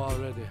don't know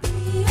already.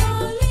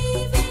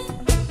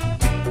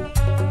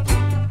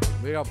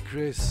 Big up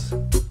Chris.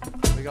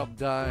 Big up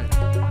Di.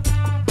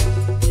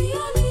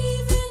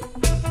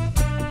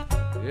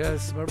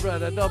 Yes, my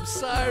brother Dub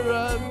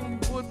Siren.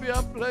 Would be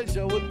a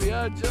pleasure, would be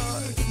a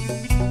joy.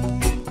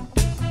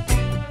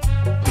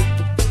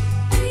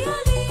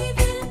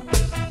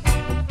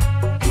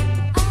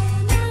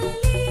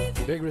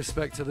 Big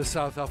respect to the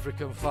South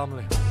African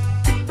family.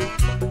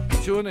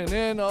 Tuning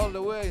in all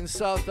the way in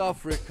South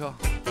Africa.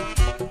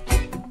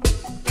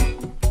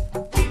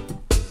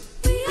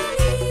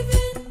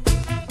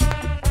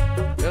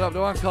 You'll have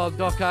the one called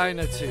Doc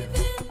Einety.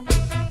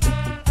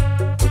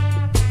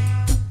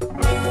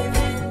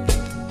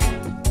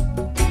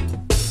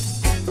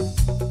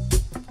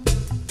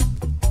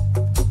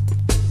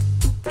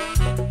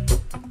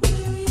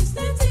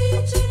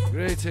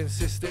 Greetings,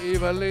 Sister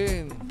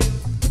Evelyn.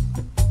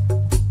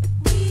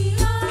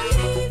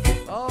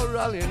 All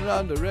rallying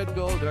round the red,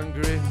 gold and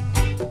green.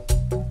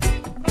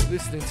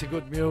 Listening to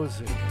good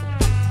music.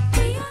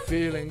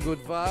 Feeling good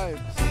vibes.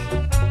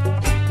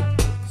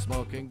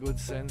 Smoking good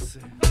sense.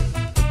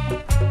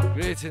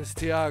 Greetings,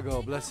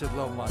 Tiago. Blessed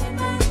love, man.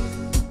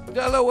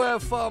 Delaware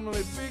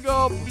family, big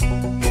up.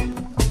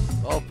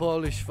 All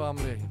Polish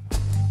family.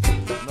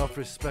 Enough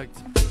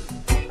respect.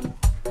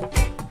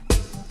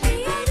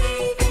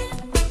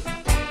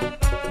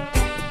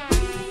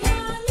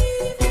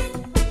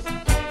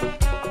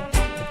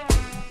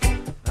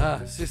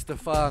 Sister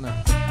Fana.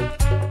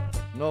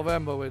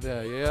 November we're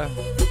there, yeah?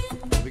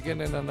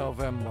 Beginning of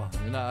November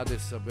in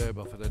Addis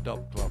Ababa for the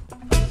Dub Club.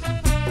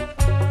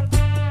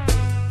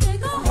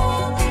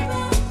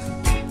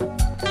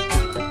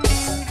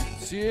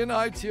 See you in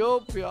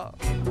Ethiopia.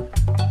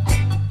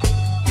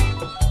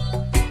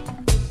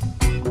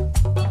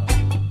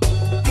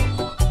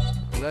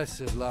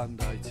 Blessed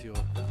land,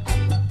 Ethiopia.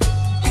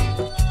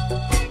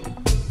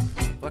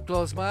 If I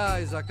close my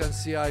eyes, I can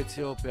see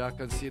Ethiopia. I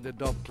can see the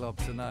Dub Club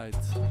tonight.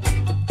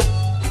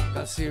 I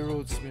can see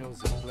roots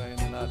music playing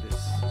in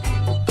Addis.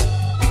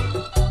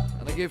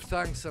 And I give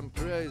thanks and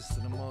praise to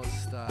the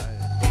Most High.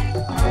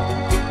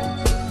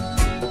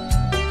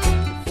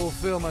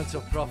 Fulfillment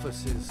of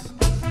prophecies.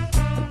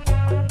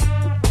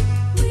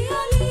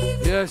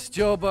 Yes,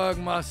 Joburg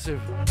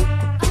Massive.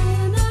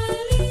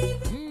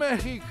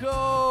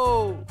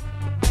 Mexico!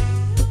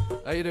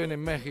 How you doing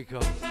in Mexico?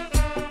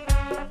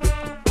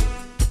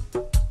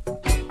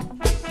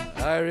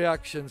 High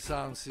Reaction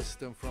Sound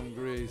System from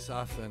Greece,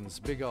 Athens.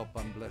 Big up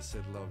and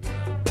blessed love,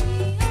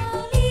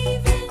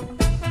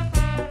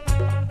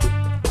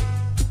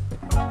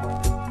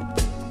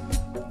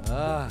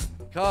 yeah.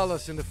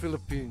 Carlos in the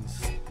Philippines.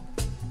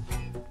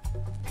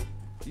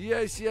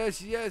 Yes,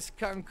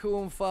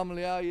 Cancun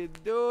family, how you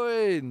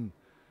doing?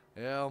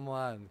 Yeah,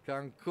 man,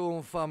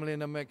 Cancun family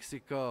in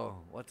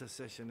Mexico. What a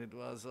session it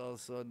was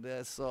also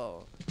there,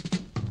 so.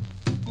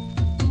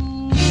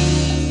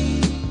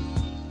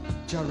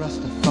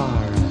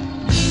 Rastafari.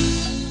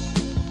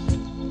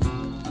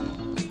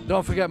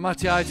 Don't forget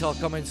Matty Ital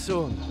coming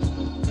soon.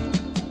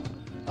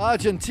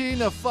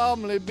 Argentina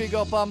family, big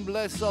up and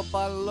bless up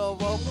and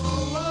love up.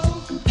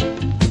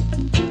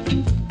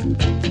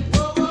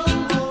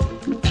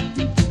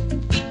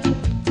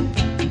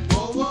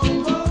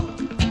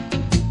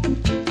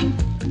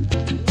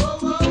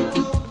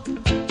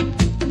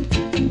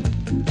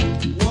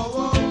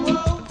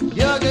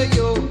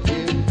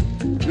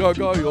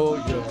 Yo.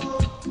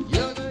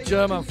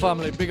 German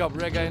family, big up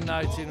reggae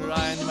night in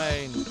Rhine,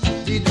 Maine.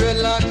 The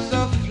dreadlocks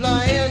are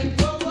flying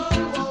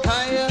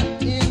higher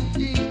in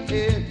the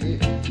air.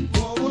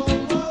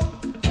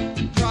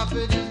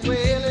 Prophet is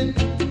wailing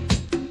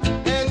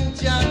and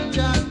Jah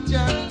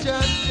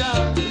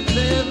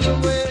live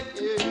away.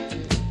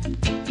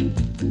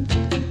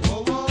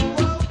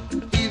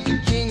 He's the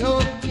King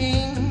of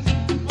Kings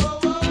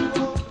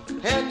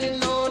and the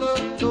Lord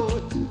of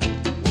Lords,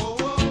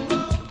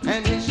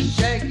 and his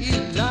shaggy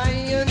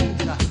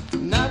lions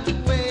not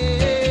waiting.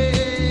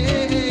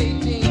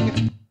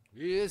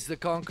 He is the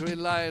conquering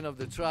lion of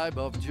the tribe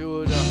of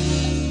Judah.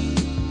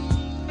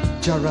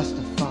 Jah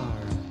Rastafari.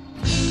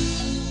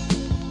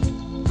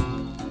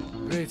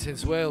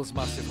 Greetings, Wales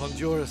massive,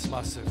 Honduras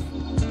massive.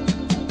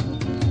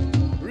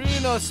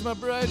 Renos, my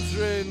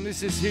brethren,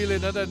 this is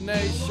Healing of the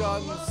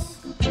Nations.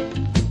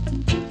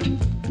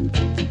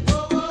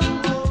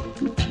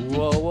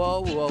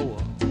 Whoa.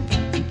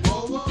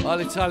 All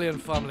Italian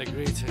family,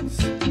 greetings.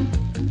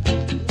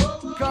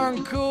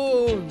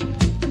 Cancun.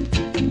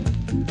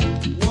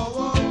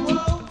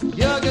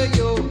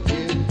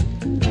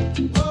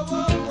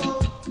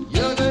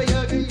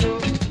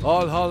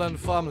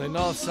 family,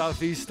 north,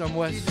 south, east and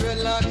west.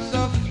 Dreadlocks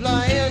are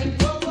flying.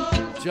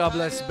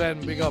 Jobless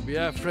Ben, big up,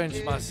 yeah,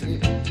 French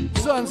massive.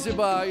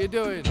 Zanzibar, how you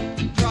doing?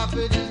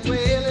 Prophet is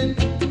wailing.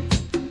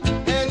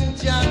 And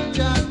Jah,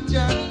 Jah,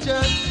 Jah,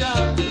 Jah,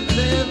 Jah is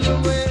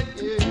everywhere.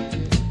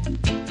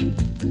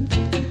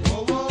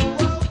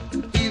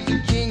 He's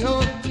the King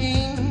of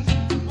Kings.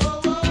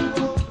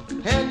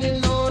 And the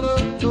Lord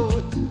of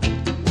Lords.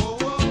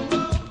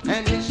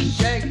 And his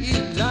shaggy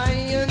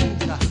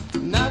lions are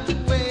not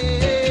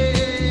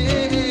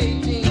waiting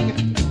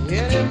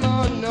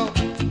anymore, no.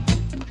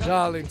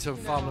 Darlington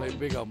family,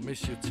 big up,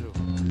 miss you too.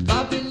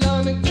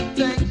 Babylon,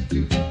 thanks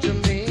to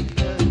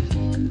Jamaica.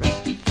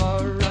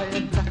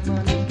 Rastafari, black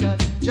man is God.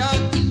 Jah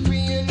is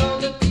free and all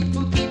the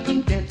people keep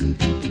on dancing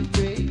to the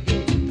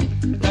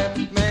reggae. Black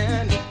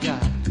man is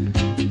God.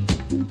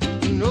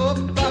 No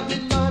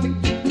Babylon,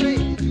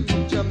 praise to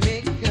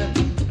Jamaica.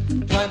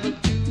 Tribal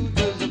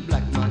Judas, a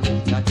black man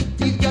is God.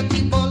 He's got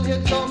the bald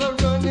heads all a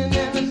running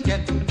and a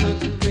scatting to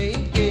the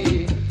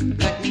reggae.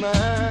 Black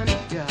man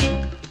is God.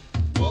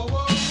 Whoa,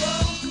 whoa, whoa.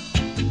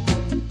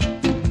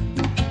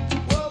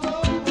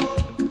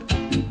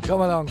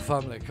 Come along,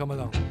 family, come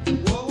along.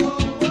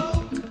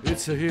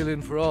 It's a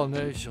healing for all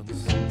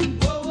nations.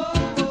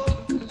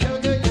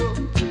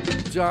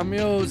 Jam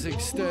Music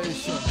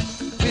Station.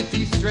 With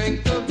the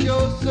strength of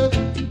Joseph,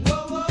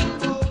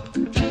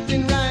 truth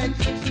and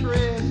rights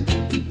expressed.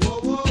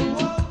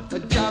 A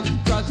job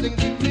crossing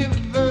the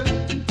rivers.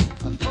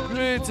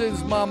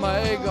 Greetings,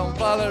 Mama Egon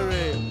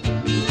Valerie.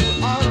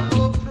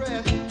 All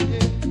oppressed.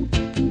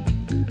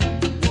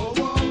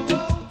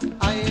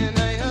 I and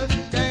I are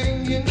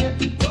standing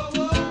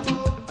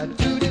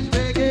to this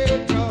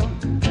reggae drum.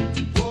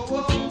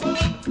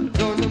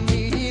 Gonna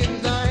meet in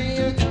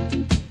Zion.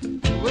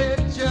 Where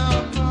Jah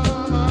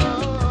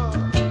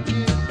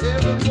is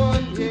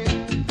everyone,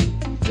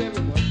 yeah,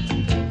 everyone.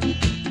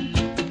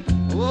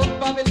 Oh,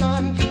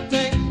 Babylon, give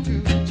thanks to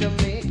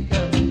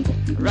Jamaica.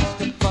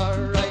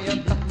 Rastafari, a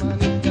black man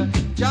is God.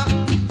 Jah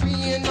is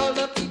free and all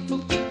the people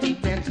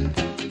dancing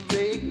to the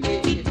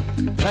reggae.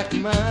 Black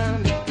man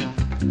is God.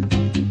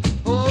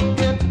 Oh,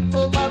 yeah,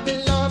 oh,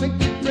 Babylon,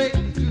 give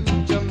praise to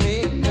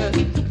Jamaica.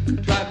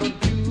 Tribal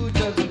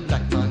Judas, a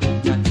black man is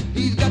God.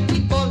 He's got the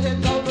bald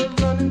heads all a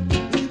running.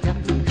 He's got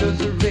the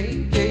cause of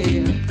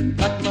reggae.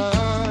 Black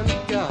man is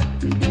God.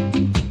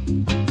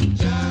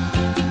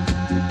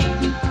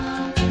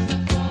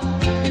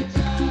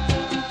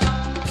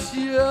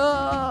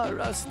 Yeah,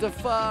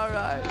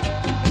 Rastafari.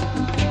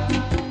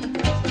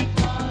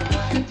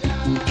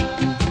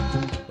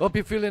 Hope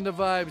you're feeling the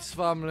vibes,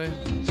 family.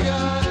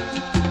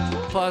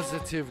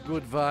 Positive,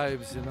 good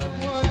vibes, you know.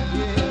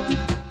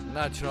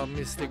 Natural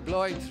mystic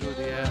blowing through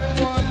the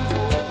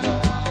air.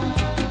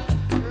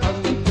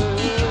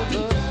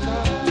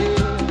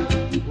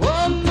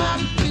 Oh, my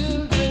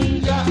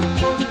children, Jah,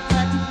 oh,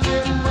 black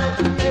men, white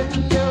men,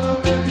 yellow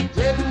men,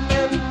 red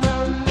men,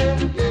 brown men,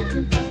 yeah.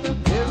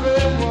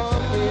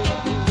 Everyone,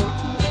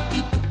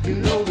 yeah. You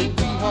know we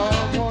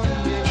are one,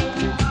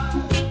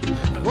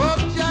 yeah.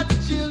 Watch your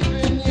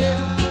children, yeah.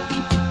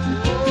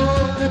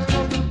 Oh, let's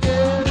come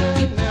together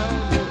now,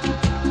 yeah.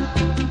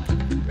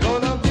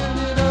 Gonna build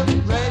it up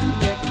right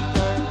next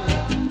time.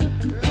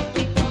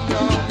 We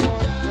are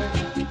one,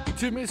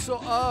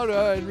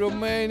 Timisoara in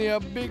Romania,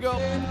 big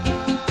up.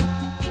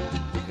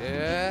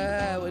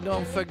 Yeah, we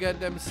don't forget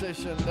them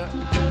session there.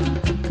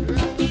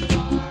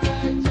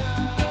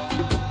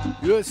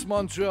 US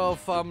Montreal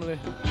family.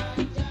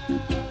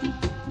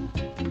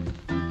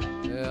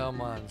 Yeah,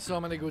 man. So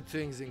many good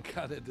things in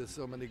Canada,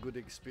 so many good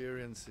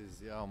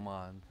experiences. Yeah,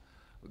 man.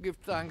 We give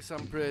thanks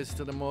and praise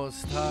to the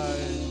Most High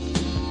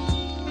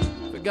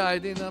for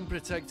guiding and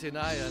protecting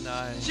I and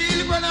I.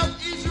 Children of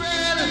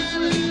Israel,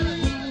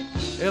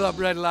 Ella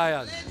Bread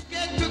Lion.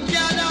 get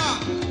together.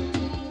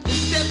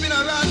 Stepping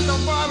around the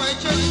farm and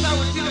church now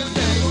we see the same.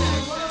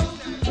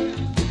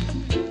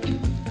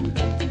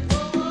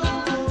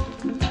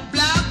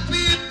 Black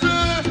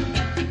people,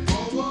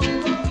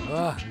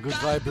 Ah, good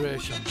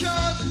vibration.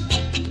 church,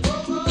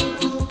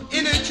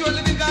 in the true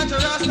living God to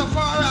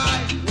Rastafari.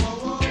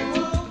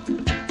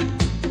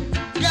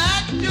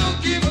 Got to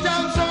give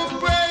them some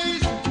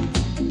praise.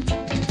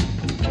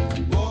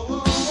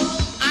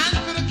 And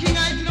to the King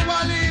out in the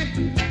valley,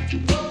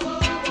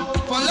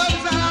 for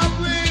love's an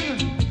offering.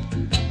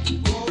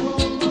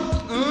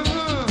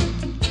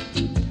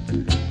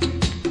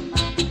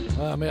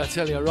 May I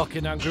tell you,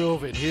 rocking and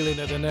grooving, healing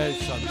of the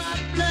nations.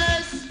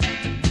 Bless,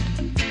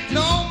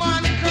 no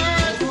man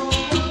curse.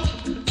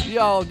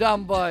 Yo,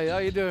 damn boy, how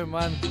you doing,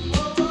 man?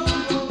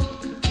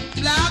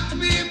 Black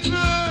people,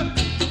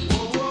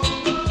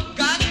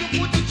 got to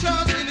put the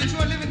trust in the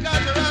true living God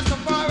to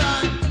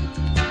Rastafari.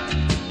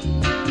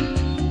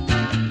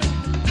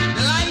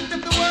 The light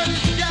of the world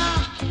is Jah.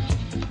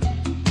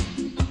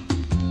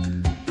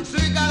 So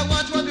you gotta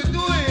watch what you're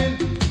doing.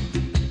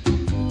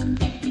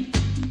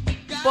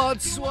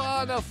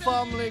 Botswana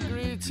family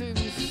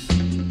greetings.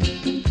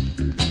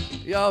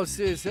 Yo,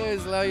 sis,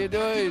 Hazel, how you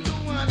doing?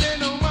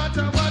 No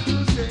matter what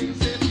you say,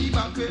 be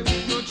back with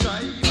no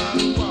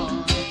tribal war.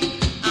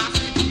 I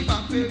say be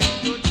back with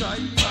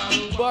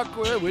Back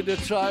way with the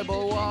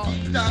tribal war.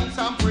 Thanks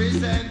and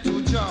praise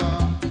to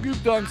Jah. Give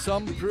thanks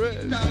and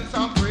praise. Thanks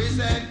and praise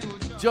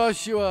to Jah.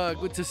 Joshua,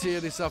 good to see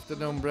you this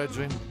afternoon,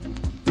 brethren.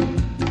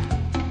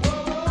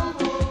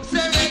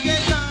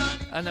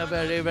 And a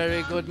very,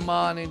 very good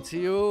morning to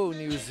you,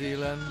 New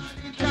Zealand.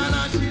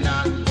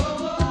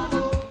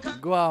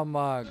 Go on,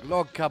 Mark,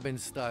 log cabin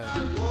style.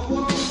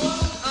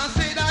 I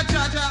say that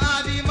Jaja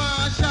are the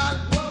marshal.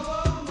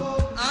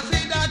 I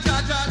say that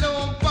Jaja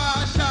don't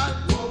partial.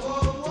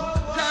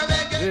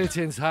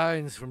 Greetings,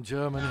 Heinz from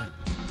Germany.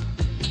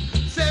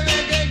 Say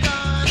reggae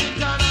gone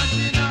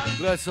international.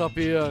 Bless up,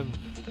 Ian.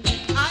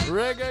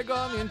 Reggae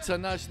gone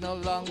international,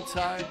 long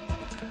time.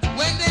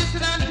 When they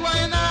stand to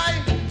and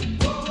I.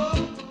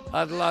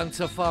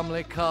 Atlanta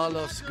family,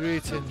 Carlos,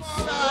 greetings.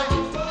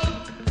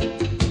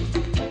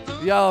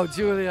 Yo,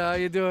 Julia, how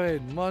you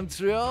doing?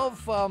 Montreal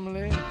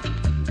family.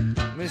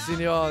 Missing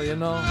you all, you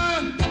know.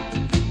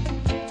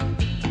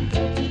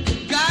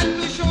 God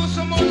to show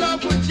some more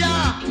love for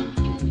Jah.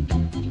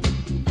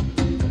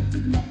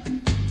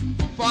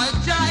 For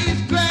Jah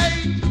is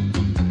great.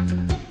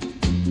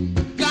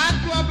 God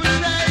to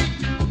appreciate.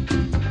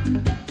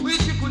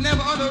 Wish you could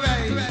never underrate.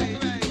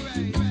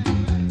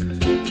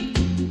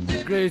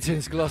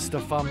 Greetings, Gloucester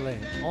family.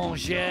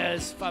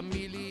 Angers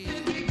family.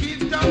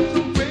 Give thanks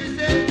and praise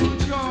to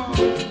Jah.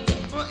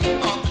 For He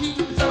are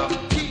King of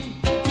Kings,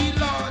 He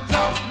Lord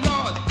of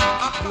Lords.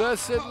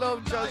 Blessed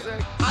love,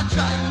 Joseph. I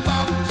try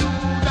about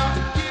Judah.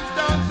 Give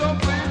thanks and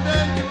praise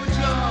to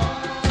Jah.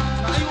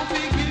 I hope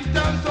He give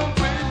thanks and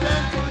praise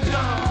to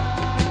Jah.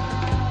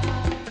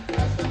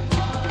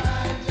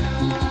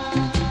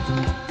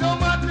 No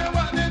matter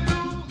what they do.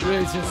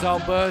 Greetings,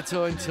 Alberto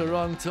in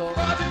Toronto.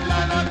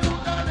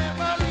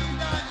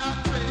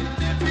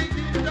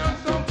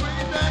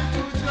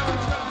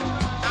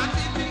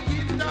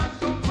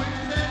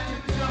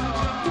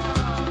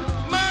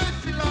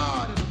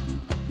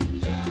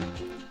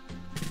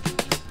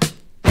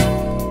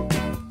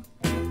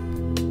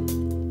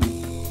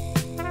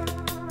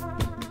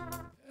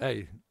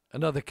 Hey,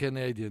 another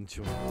Canadian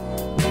tune.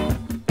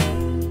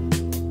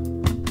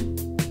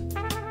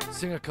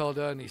 Singer called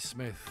Ernie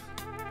Smith.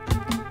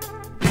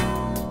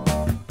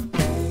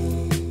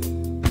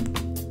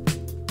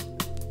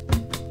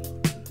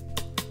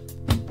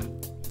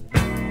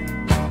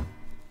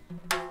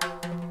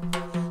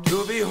 To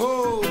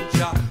behold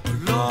Jah,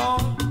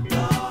 Lord,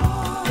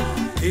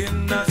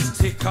 in the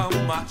stick of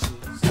matches.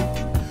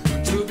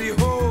 To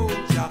behold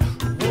Jah,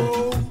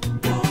 whoa,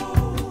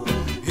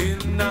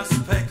 in the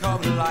speck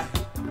of light.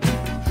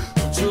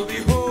 To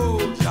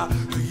behold Jah,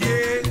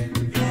 yeah,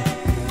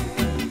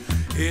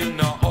 in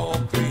the all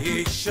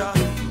creation.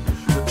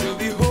 To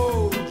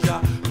behold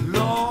Jah,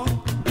 Lord,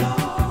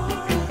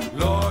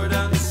 Lord,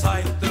 and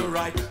sight the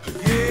right,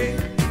 yeah,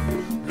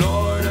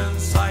 Lord, and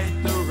sight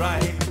the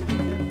right.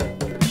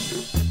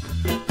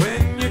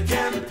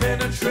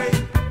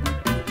 Penetrate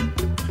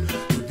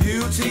the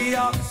beauty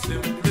of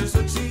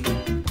simplicity.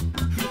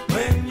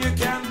 When you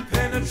can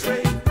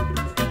penetrate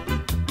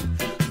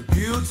the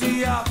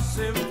beauty of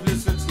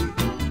simplicity.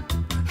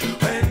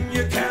 When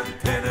you can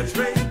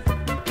penetrate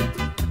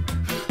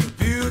the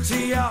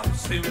beauty of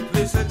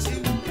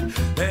simplicity.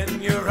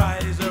 Then your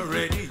eyes are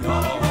ready,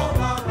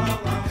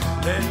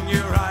 on. Then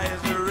your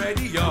eyes are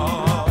ready,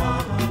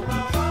 on.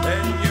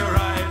 Then your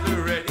eyes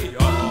are ready,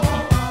 on.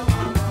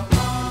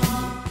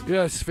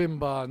 Yes,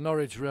 Finbar,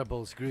 Norwich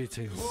Rebels,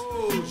 greetings.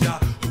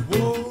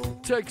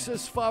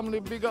 Texas family,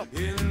 big up.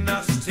 In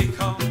the stick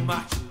of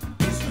matches,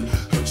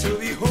 to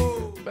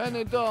behold.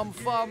 Benidorm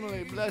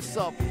family, bless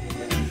up.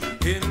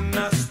 In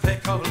the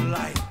speck of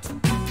light,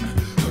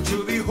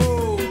 to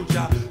behold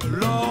Jah,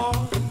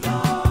 Lord,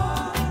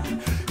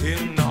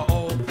 in the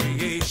all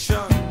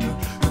creation.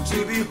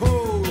 To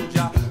behold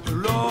Jah,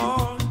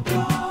 Lord,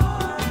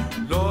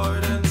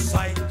 Lord, and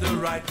sight the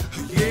right.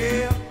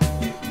 Yeah,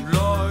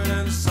 Lord,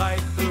 and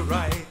sight the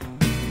right.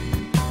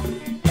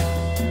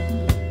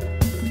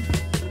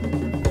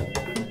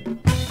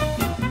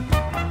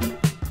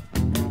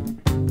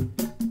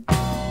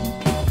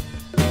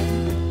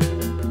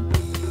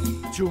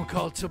 Tune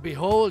called To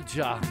Behold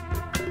Jah.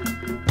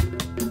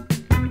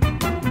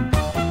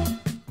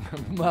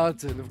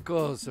 Martin, of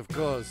course, of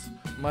course.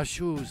 My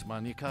shoes,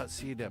 man, you can't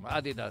see them.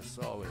 Adidas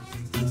always.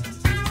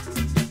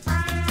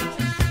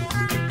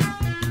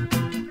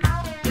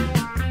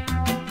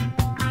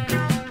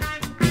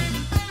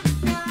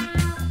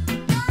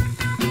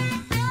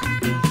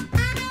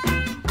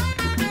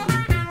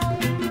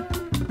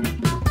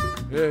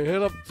 Hey,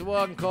 hit up to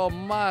one called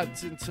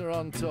Mads in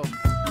Toronto.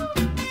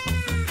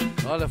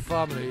 All the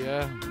family,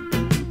 yeah.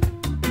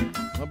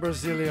 My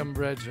Brazilian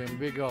brethren,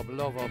 big up,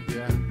 love up,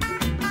 yeah.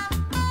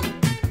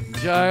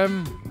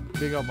 Jam,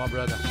 big up, my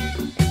brother.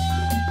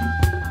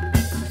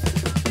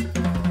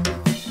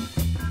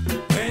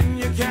 When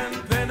you can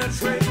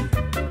penetrate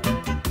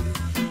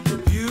the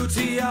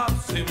beauty of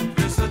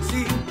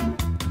simplicity.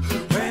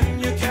 When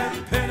you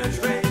can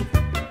penetrate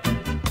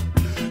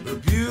the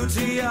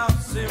beauty of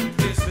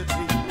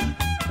simplicity.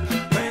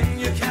 When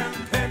you can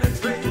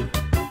penetrate.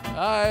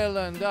 I'll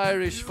Ireland,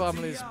 Irish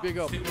families, big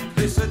up.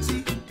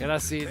 Can I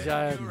see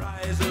Giant?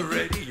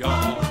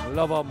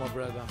 Love up, my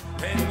brother.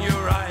 And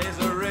your eyes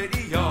are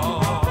ready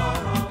on.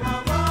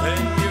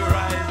 And your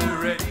eyes are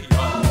ready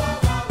on.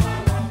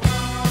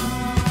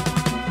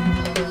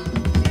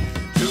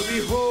 To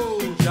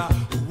behold ya,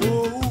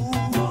 whoa,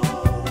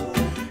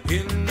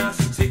 in a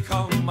stick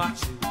of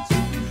matches.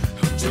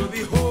 To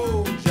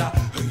behold ya,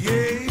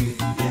 yeah,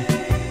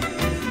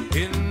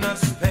 in a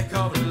speck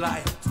of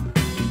light.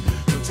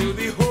 To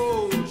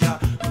behold ya,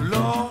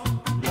 Lord,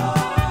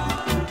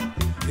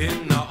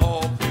 in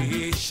all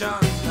creation.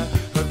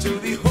 To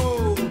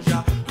behold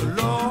ya,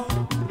 Lord,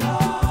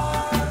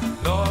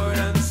 Lord,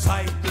 and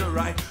sight the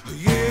right,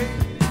 yeah,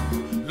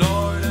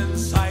 Lord, and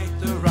sight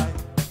the right.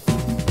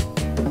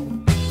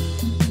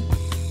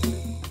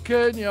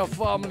 Kenya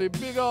family,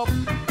 big up.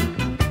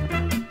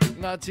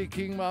 Natty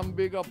Kingman,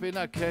 big up in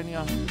a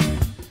Kenya.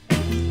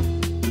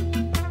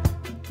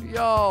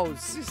 Yo,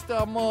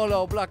 Sister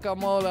Mola, Black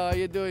Amola, how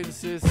you doing,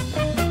 sis?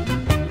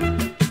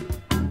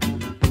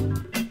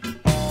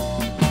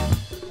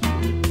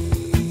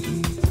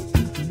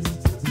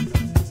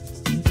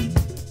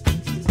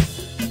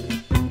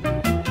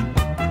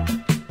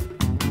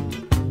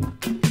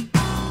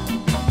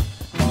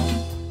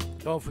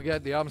 Don't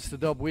forget the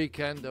Amsterdam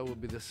weekend, that will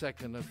be the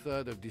 2nd and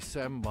 3rd of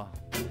December.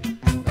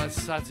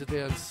 That's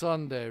Saturday and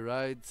Sunday,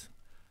 right?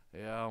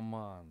 Yeah,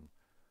 man.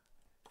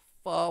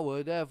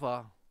 Forward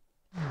ever.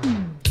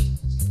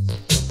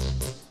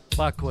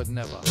 Backward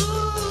never.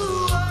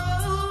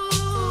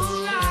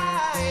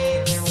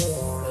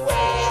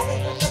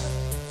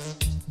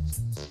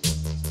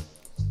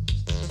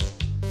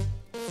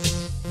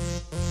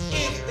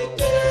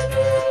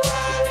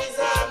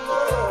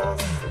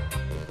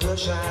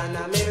 Russia and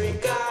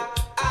America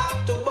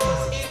have to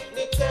bust if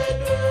the third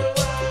world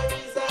war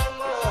is a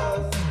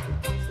must.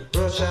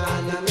 Russia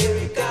and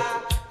America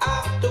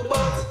have to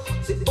bust.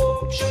 The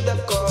Pope should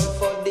have called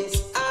for this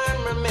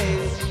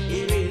armament. He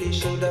really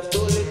should have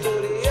told it to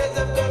the heads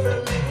of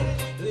government.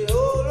 The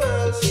whole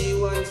world see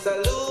one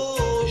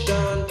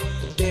solution.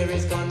 There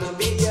is gonna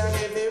be a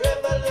heavy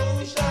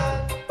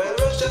revolution. But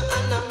Russia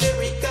and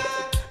America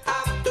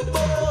have to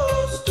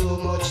boast too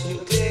much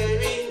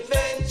nuclear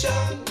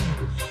invention.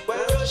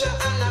 While Russia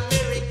and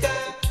America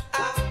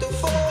have to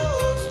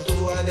force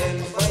two of them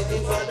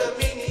fighting for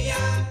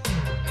dominion,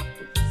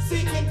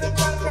 seeking to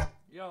conquer.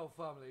 Yo,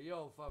 family.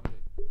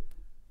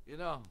 You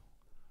know,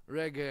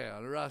 reggae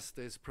and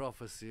Rasta is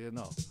prophecy, you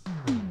know.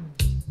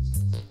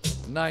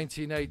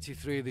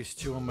 1983, this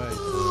tune made.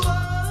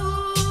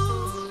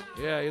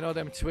 Yeah, you know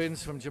them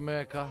twins from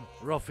Jamaica,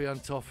 Ruffy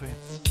and Toffee.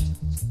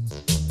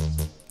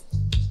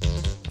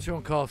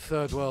 Tune called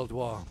Third World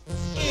War.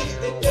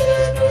 If the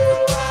third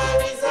world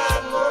war is a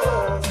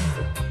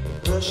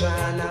must, Russia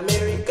and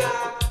America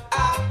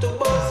have to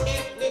bust.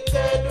 If the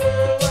third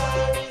world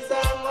war is a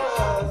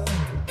must,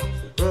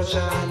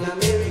 Russia and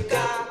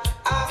America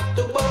have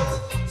to bust.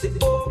 The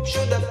Pope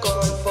should have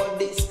called for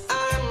this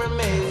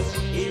armament.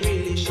 He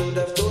really should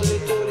have told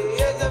it to the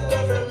heads of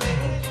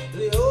government.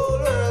 The whole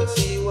world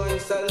see one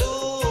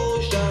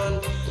solution.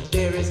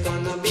 There is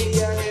gonna be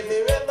a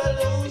heavy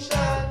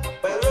revolution.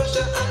 But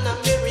Russia and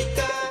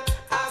America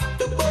have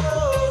to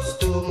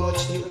boast too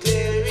much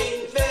nuclear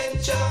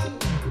invention.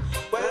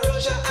 While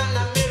Russia and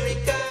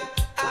America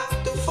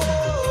have to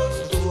force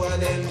two of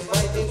them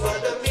fighting for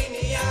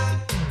dominion,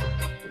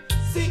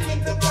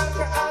 seeking to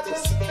conquer outer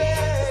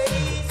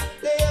space.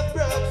 They have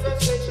brought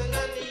frustration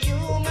on the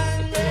human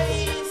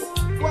race.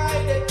 Why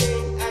they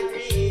can't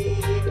agree?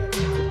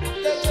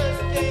 They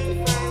just can't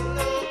find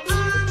no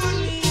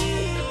harmony.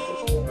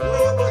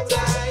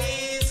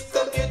 Robotized,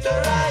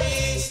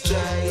 computerized,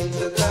 trying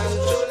to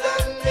control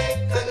and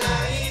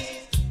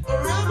mechanize.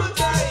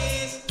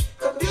 Robotized,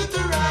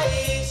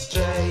 computerized,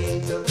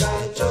 trying to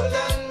control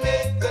and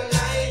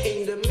mechanize. In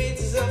the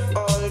midst of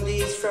all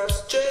these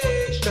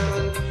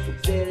frustrations,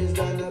 there is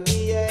gonna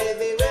be a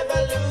heavy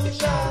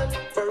revolution.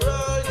 For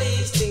all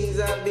these things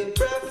have been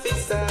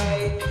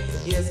prophesied.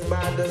 Yes,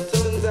 by the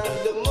sons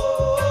of the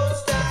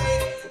Most High.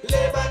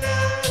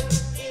 Lebanon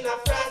in a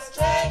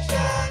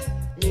frustration.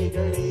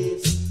 Middle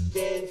East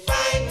can't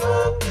find no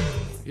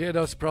peace. Yeah,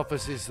 those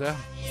prophecies there.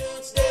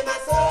 Youths them a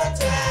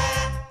soldier.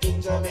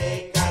 In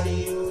Jamaica the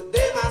youth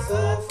them a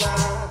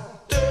suffer.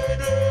 Third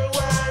world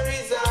war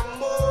is a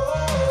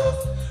must.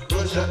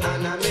 Russia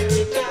and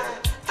America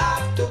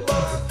have to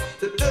bust.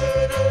 The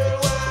third world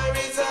war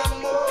is a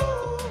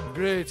must.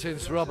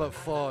 Greetings, Robert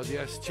Ford.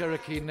 Yes,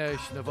 Cherokee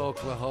Nation of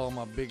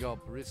Oklahoma. Big up,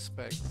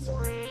 respect.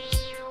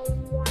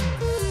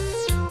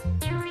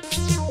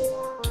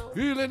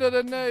 Healing of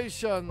the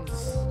nations.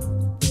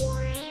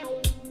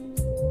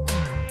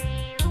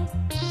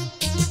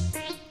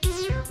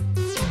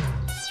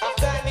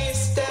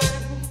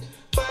 Afghanistan,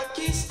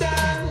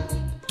 Pakistan,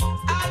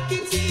 I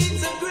can see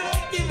it's a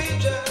great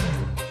division.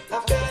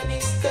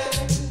 Afghanistan,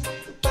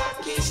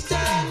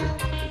 Pakistan,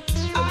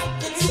 I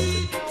can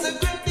see it's a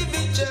great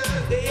division.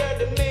 They are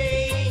the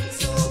main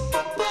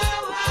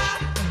superpower.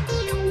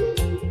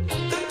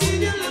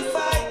 Continue to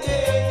fight.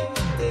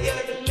 They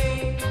are the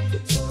main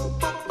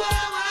superpower.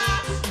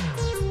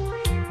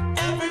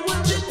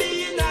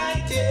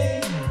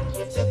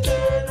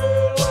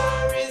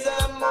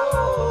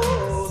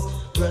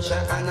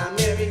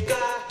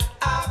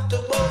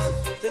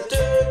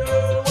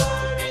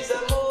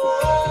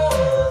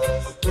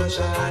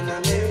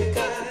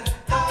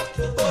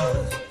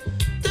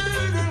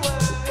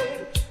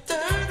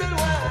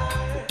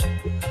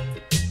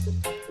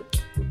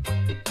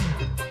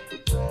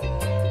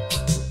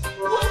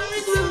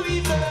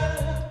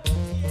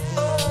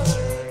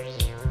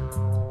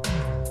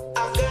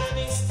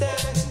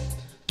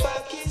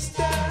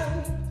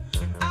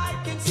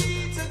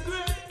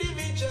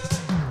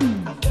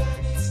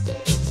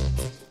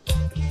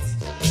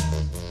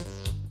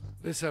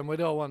 Listen, we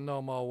don't want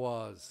no more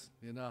wars,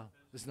 you know.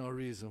 There's no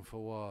reason for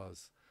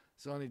wars.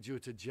 It's only due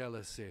to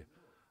jealousy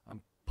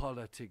and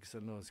politics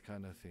and those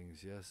kind of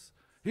things, yes.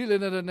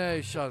 Healing of the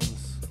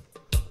nations.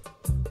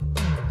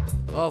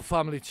 All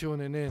family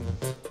tuning in.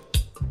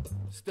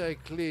 Stay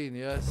clean,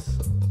 yes.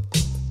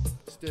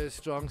 Stay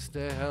strong,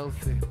 stay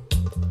healthy.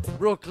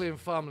 Brooklyn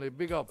family,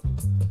 big up.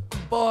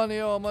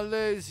 Borneo,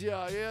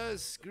 Malaysia,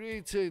 yes.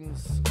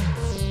 Greetings.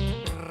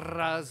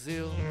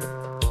 Brazil.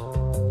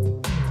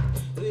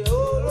 The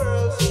whole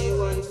world see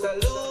one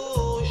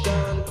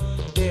solution.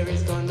 There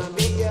is gonna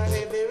be a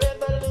heavy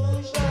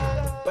revolution.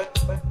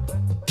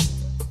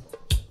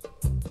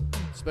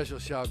 Special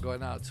shout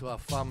going out to our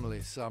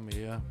family,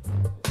 Sammy, yeah?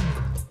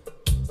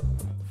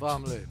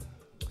 Family,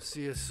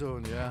 see you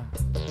soon, yeah?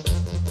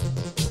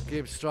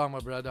 Keep strong, my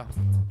brother.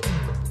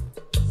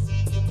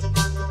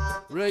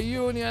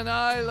 Reunion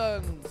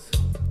Islands.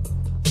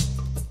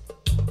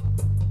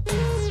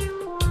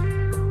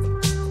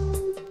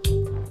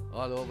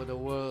 All over the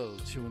world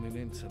tuning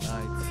in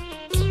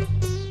tonight.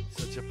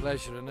 Such a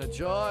pleasure and a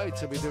joy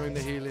to be doing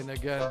the healing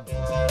again.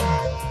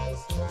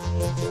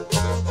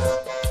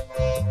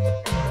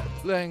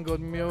 Playing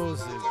good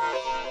music.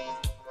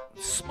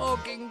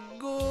 Smoking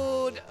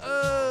good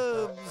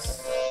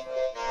herbs.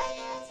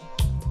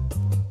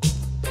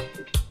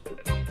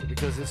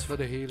 Because it's for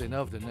the healing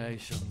of the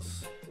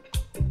nations.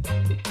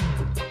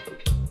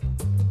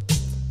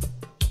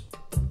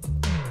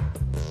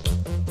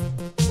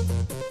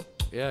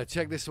 Yeah,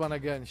 check this one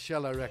again.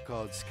 Shiloh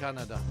Records,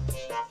 Canada.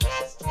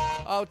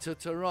 Out to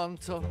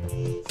Toronto.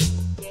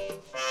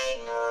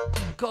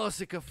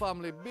 Corsica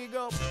family, big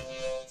up.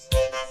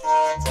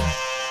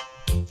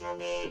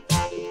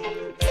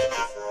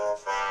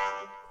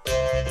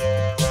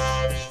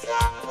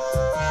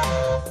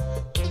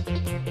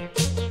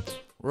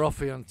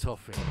 Ruffy and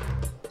Tuffy.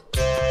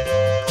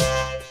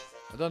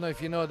 I don't know if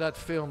you know that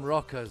film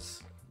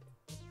Rockers.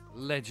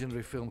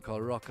 Legendary film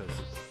called Rockers.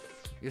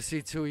 You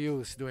see two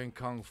youths doing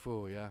kung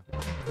fu, yeah?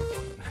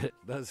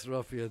 That's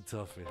Ruffy and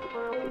Tuffy.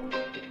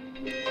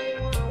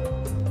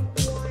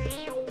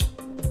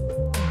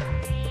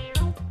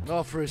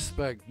 Enough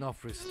respect,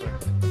 enough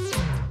respect.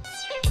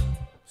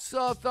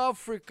 South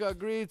Africa,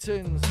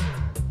 greetings.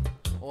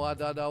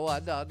 Wadada,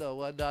 wadada,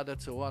 wadada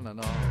to one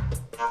and all.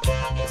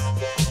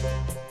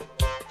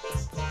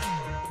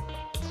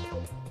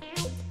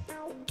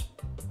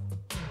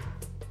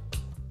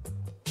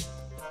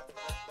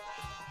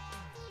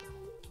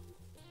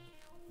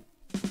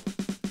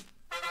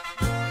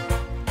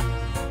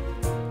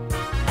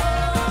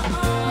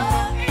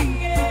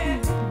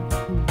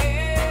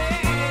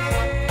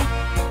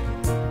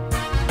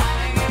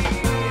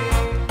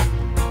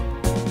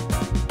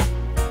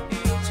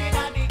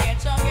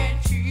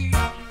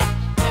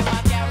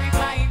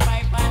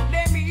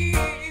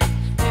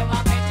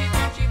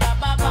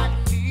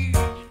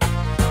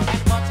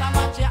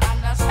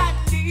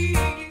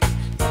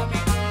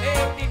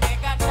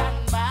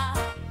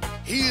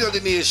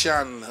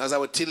 Nation, as I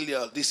would tell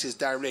you, this is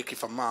directly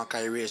from Mark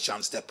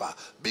Iration Stepper.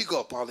 Big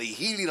up on the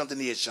Healing of the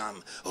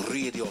Nation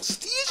radio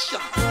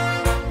station.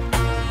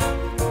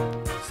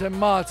 St.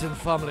 Martin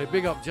family,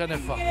 big up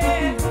Jennifer.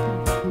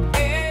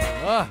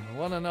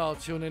 One and all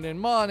tuning in.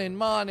 Morning,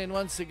 morning,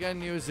 once again,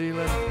 New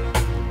Zealand.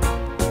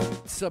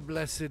 It's a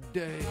blessed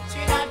day.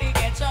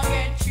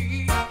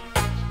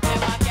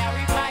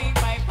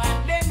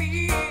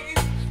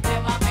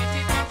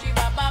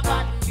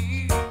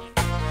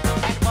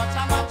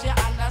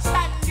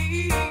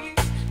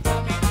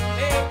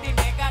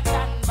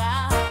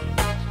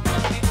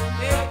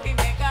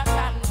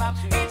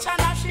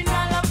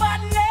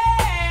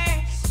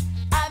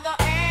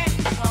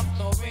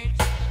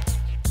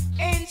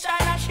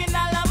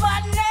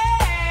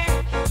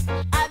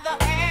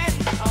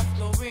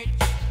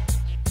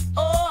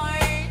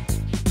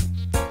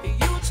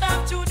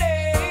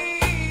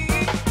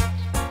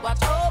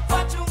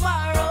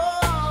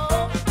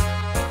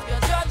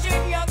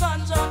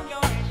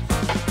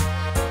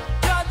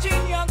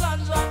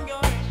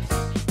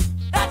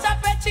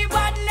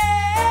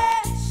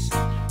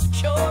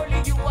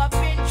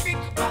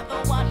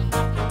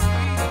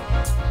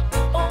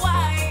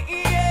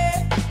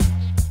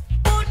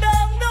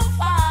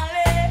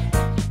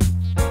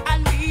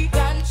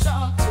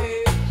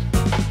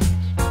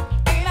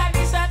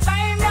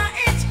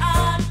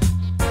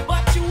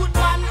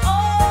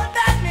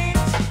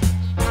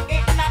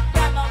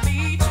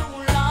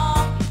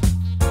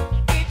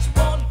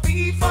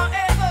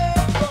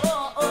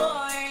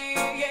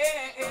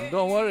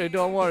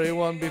 Don't worry, it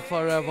won't be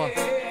forever.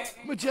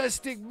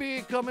 Majestic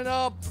B coming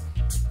up.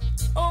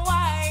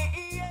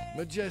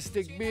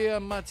 Majestic B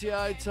and Matty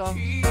Ital.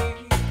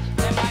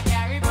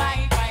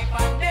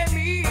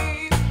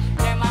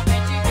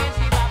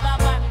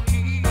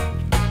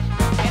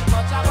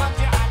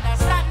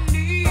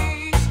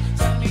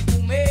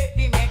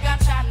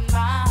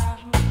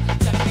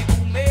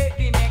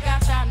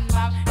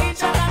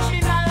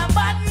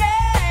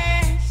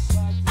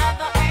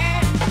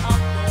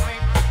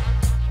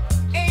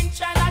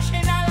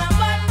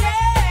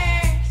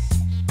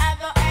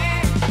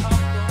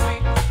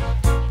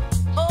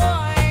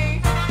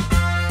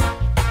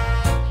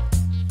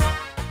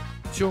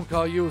 tune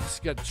called Youths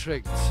Get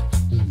Tricked.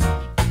 We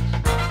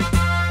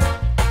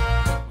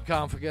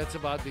can't forget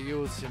about the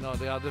youths, you know,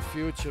 they are the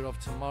future of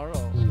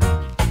tomorrow.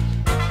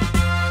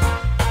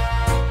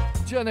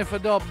 Jennifer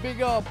Dobb,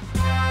 big up.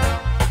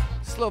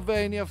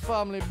 Slovenia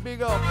family,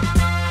 big up.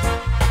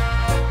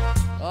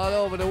 All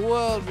over the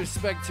world,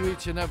 respect to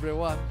each and every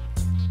one.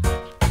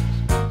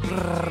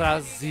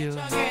 Brazil.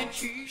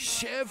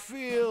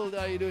 Sheffield,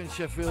 how you doing,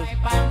 Sheffield?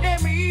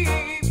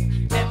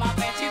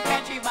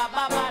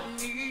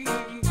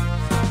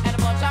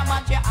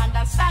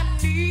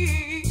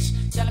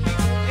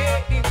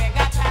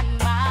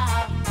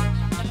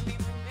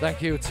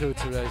 Thank you too,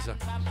 Teresa.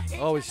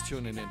 Always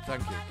tuning in.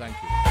 Thank you, thank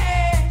you.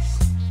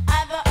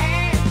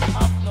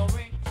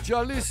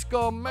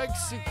 Jalisco,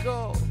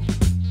 Mexico.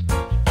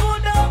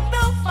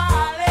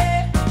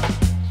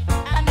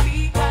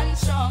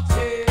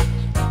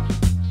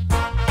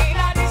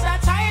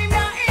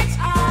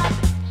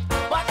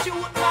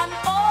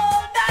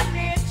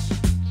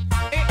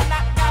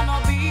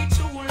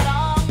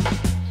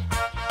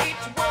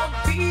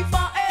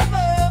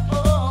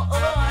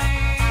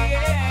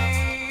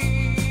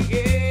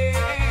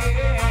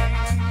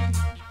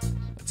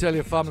 Tell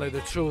your family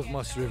the truth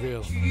must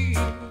reveal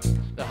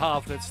the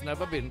half that's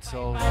never been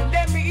told.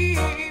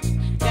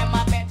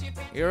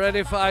 You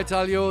ready for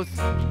Ital youth?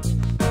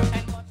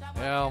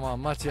 Yeah man,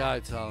 Matty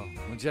Ital,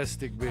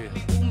 Majestic B.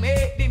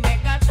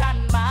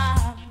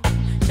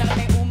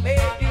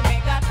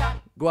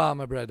 Go on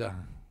my brother,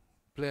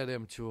 play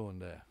them tune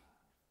there.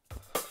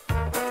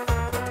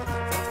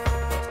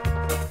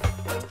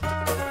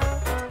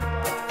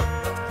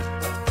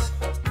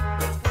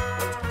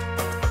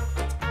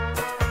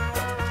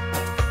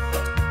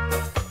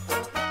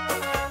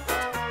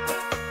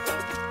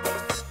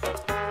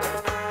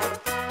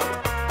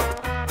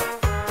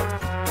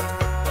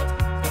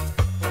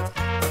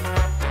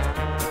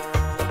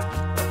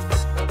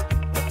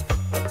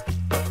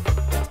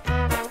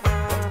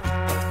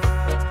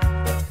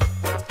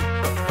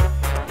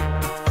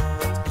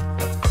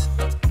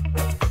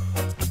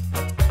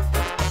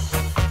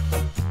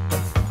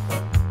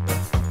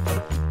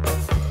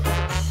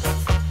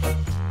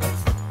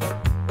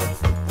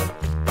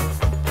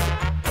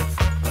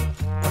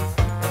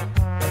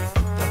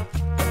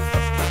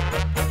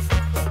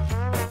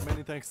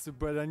 To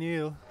Bredda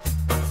Neil.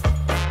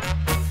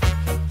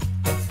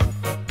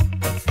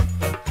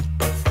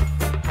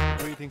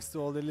 Greetings to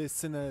all the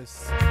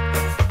listeners.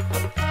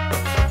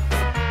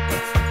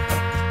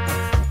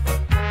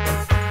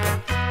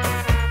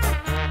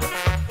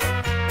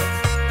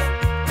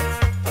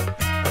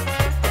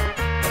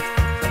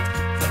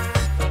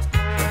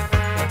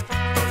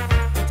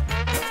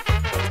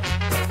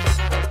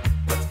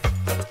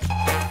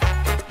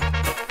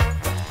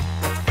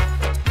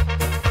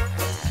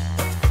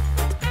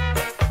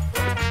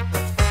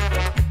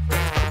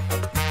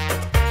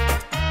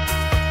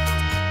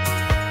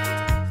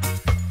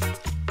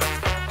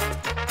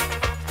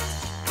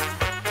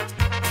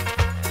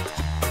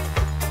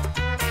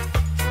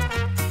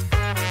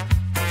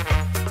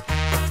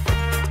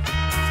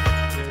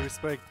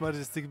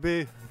 Majestic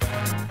B.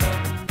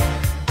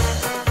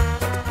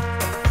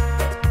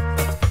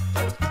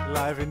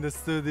 Live in the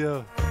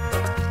studio.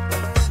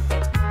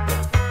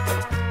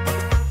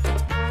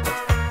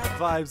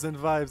 Vibes and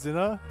vibes, you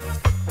know?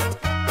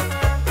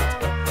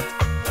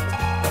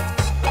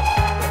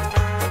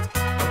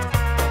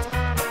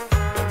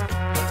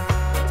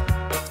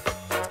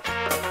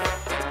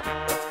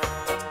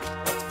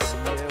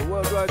 Yeah,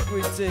 worldwide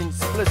greetings,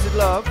 blessed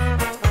love.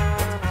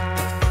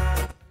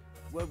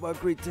 Worldwide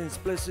greetings,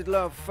 blessed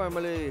love,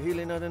 family,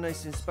 healing other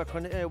nations back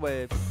on the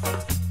airwaves.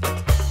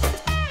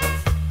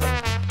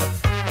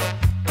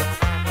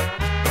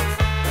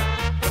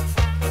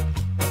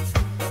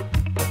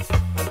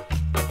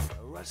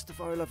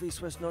 Rastafari love,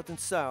 east, west, north and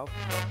south.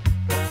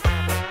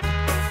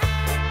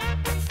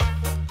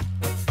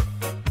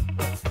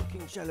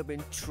 King Shiloh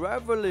been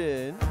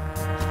traveling.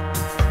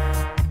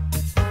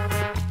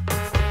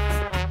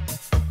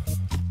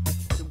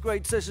 Some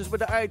great sessions with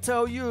the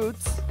Ital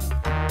youths.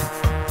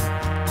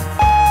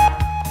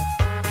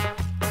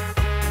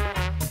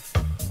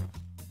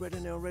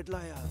 Bredda Red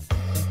Liar.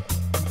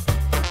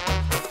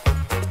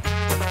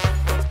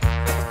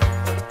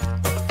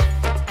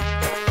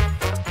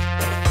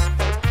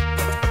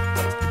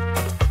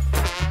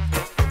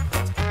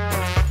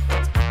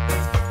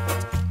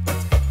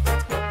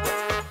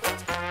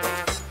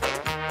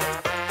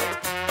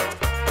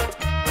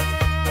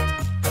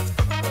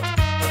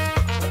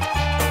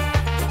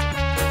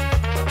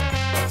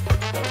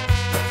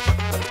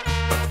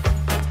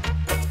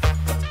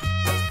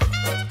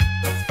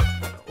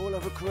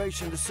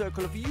 The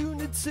circle of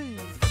unity.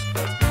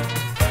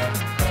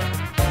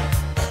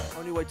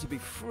 Only way to be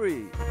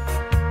free.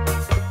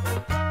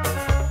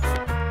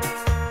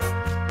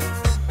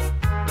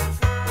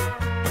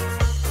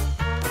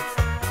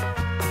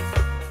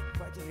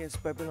 Fighting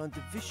against Babylon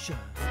division,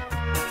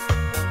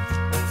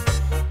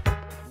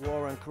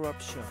 war and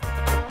corruption.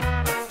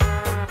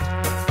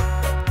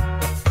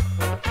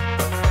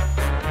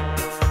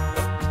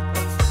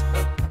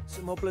 So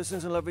Some more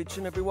blessings and love each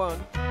and every one.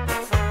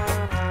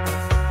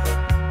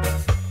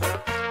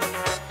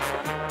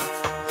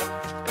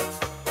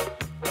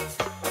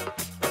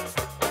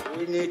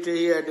 We need to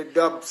hear the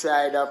dub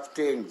side of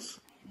things.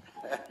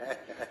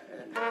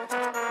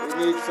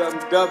 We need some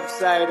dub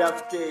side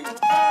of things.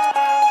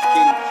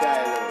 King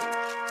Shiloh.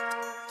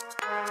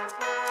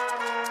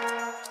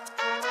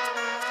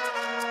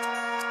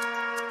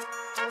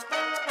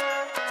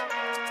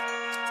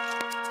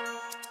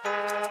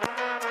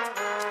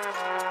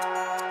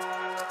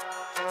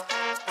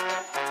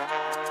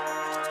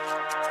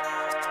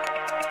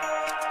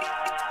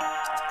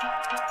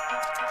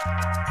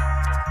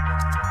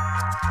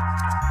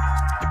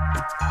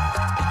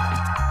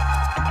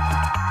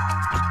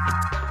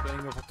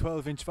 Playing of a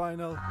 12-inch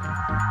vinyl.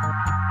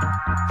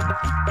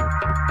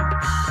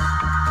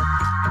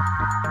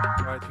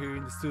 Right here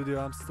in the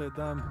studio,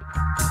 Amsterdam.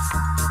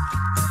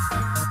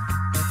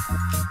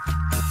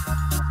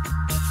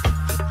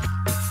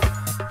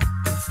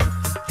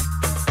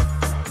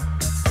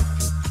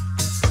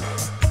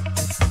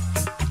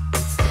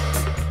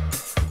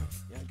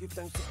 Yeah, give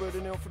thanks to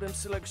Bredda now for them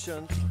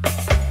selections.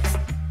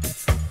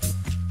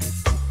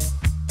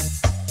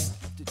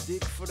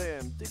 Dig for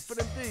them, dig for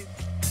them deep.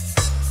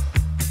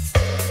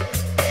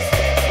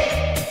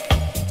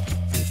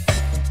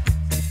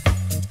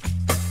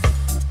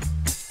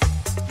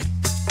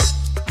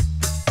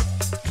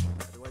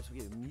 Otherwise we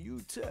get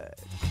muted.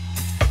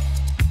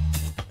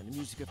 And the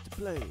music have to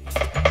play.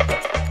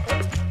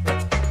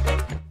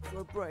 For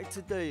a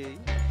brighter day.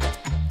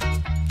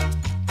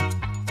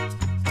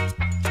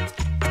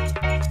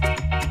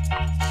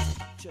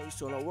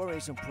 Chase all our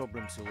worries and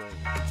problems away.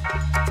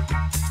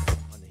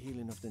 On the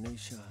healing of the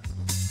nation.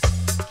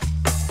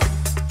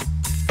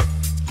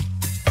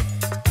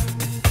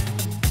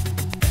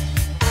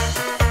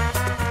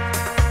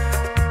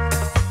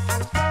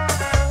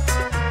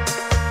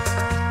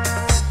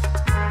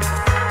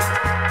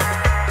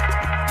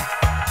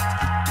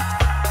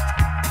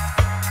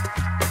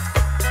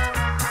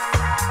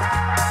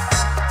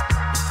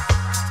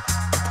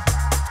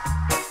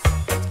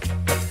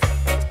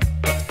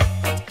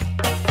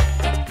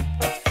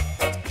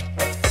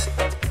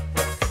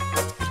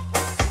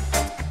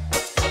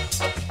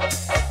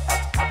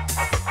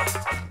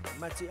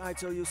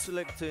 Ital, you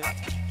selected.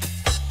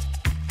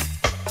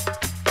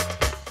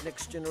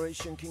 Next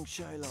generation, King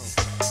Shiloh.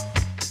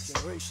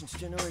 Generations,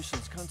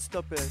 can't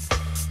stop it.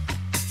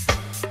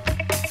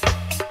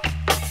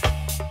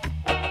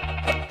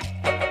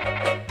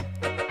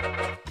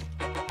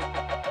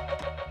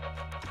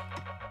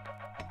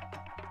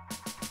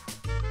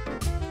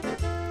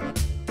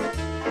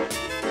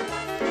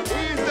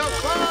 He's the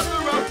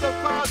father of the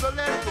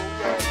fatherless, oh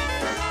yes.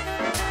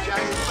 Jah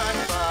is my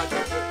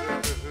father.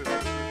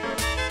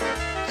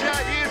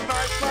 Jah is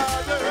my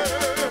father,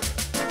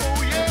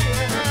 oh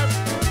yes.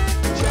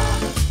 Jah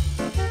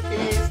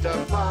is the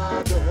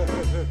father,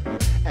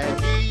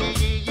 and he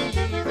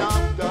is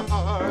of the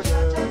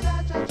order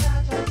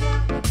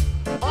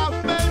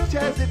of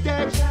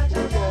Melchizedek,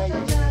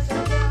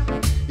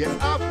 yes,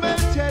 of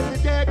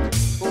Melchizedek,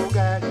 oh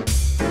gosh.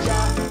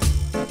 Jah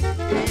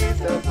is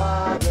the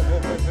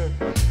father,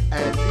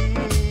 and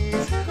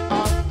he's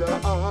of the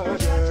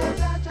order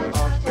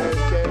of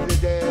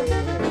Melchizedek.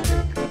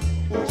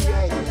 Oh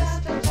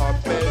yes,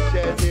 of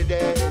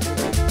Melchizedek.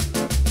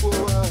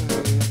 Oh,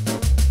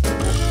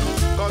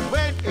 cause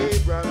when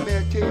Abraham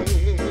met him,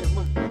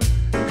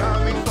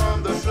 coming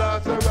from the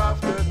slaughter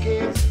of the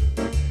kings,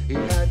 he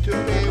had to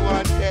pay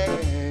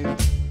 1/10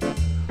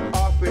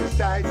 of his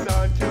tithes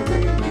unto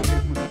him.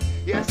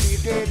 Yes, he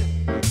did.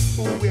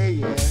 Oh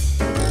yeah.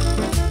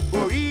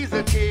 For he's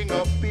the king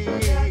of peace.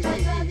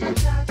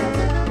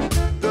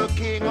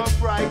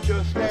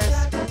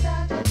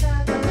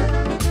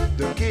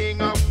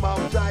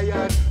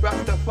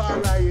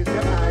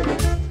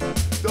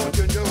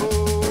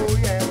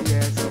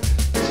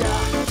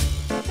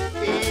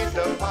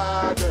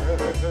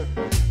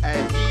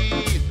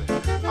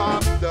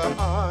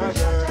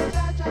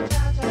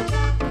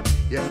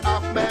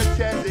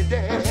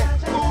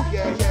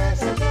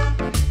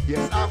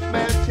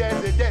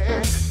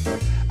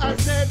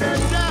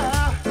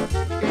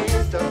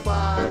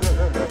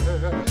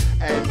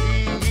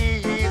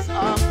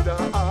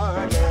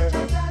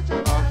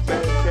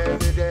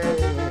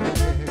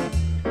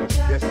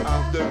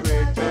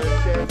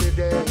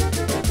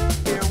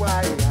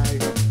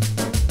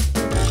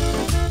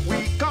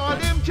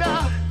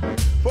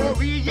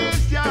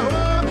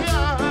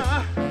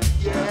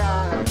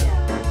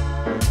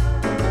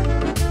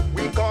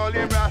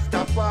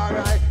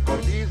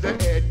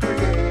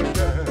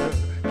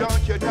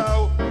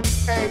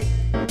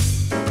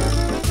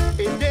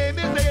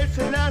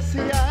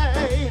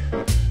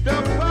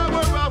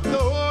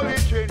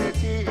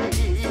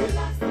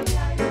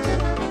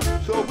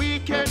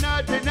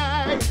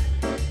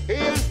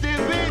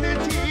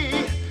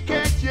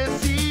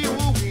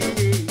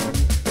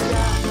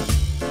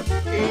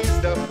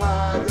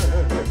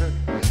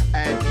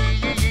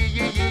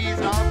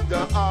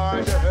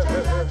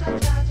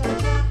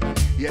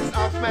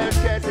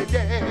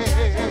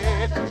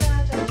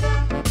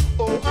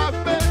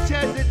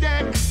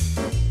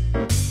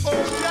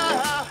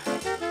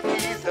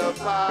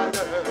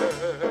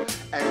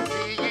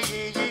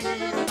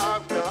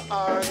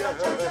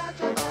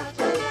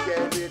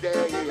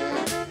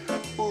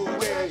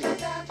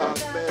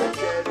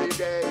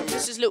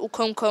 Little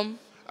Cum.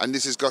 And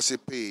this is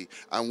Gossip P.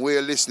 And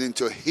we're listening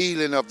to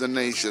Healing of the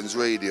Nations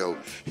Radio.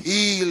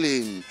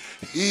 Healing,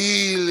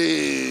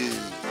 healing.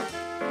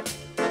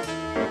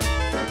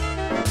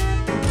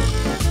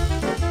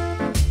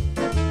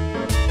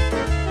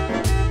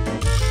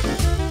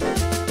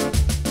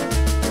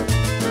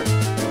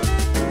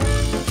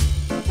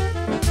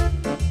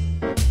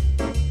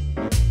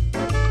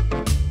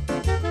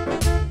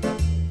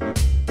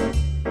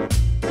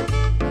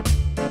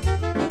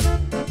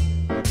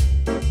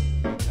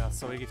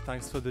 So we give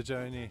thanks for the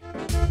journey.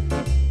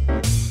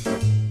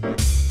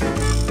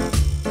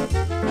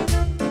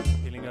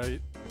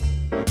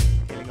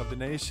 Healing of the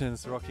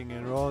nations, rocking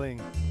and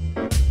rolling.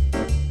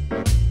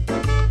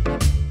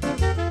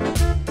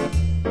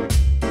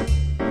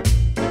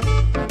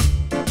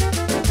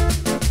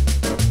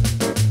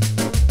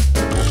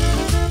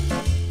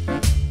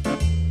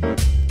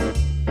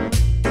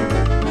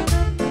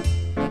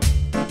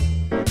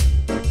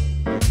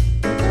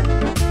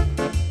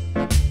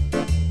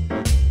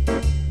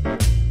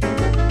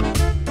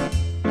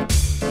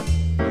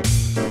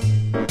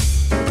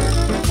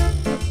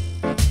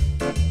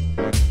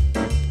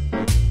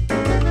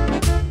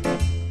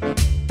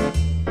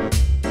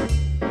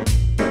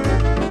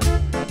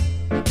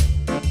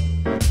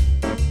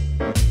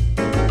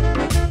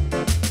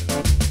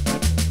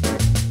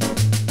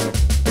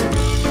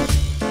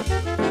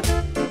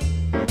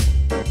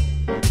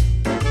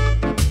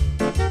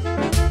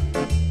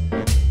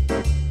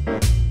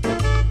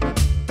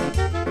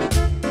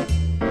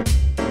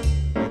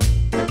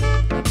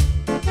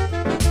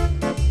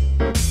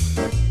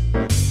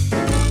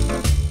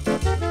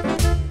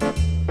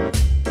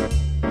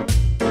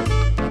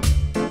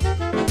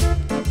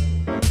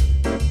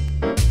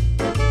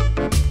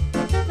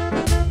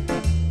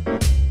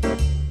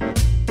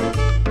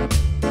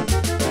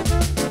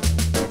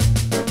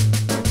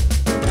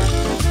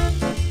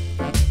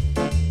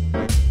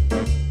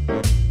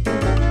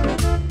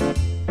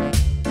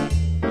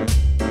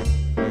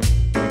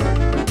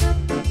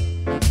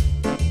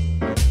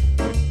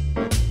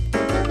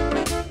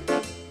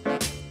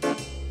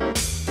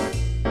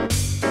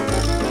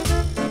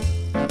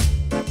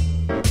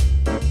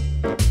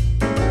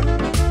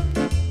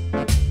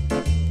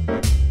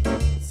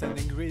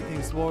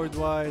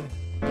 Worldwide.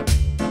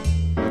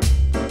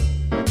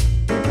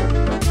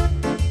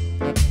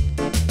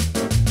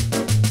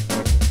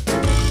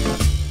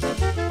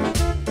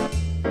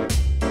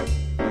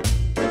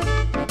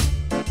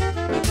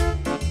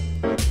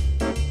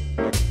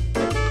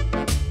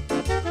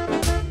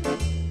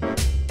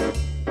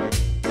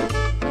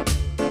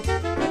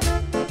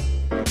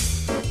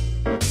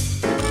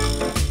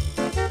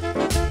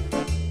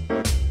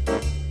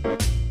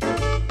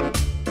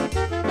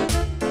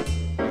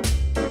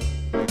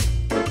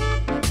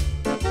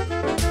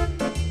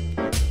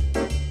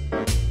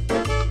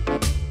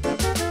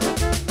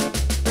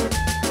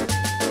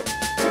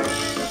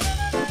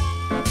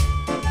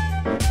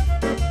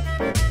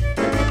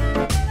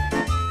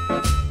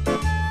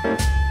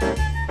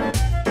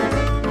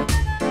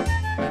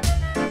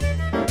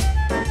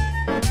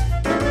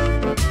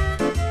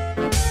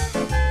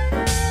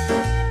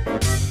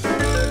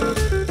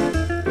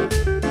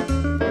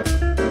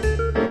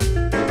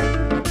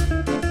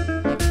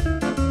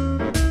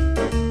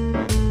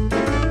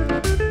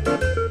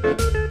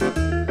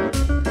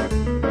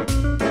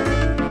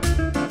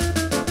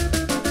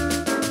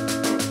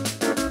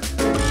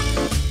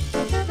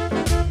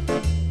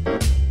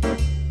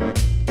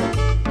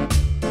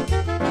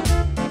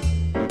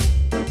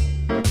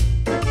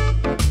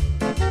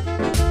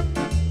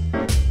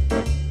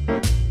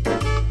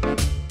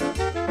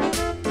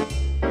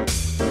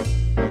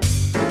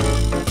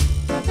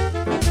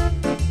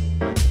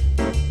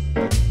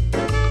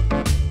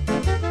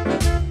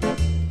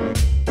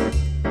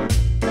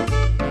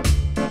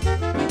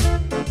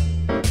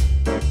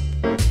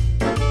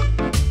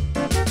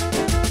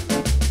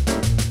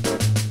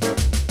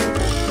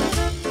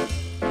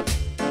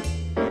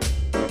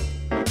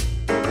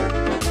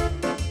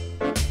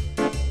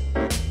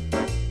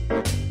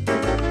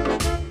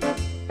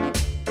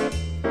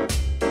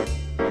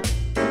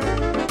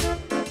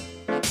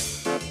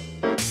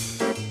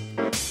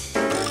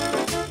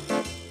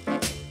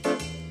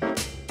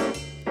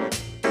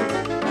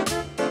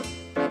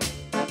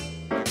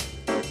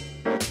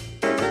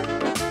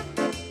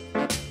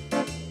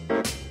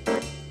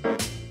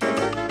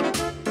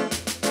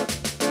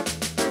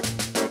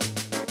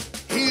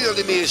 of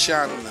the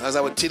nation, as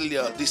I would tell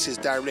you, this is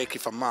directly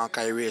from Mark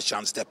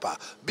Iration Stepper.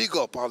 Big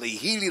up all the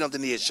Healing of the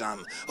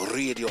Nation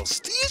radio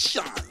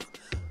station.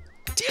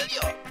 Tell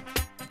you.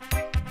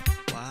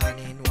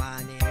 Warning,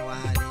 warning,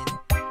 warning.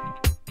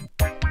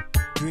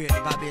 Great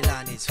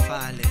Babylon is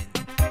falling.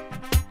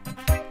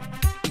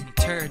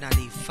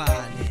 Internally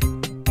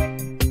falling.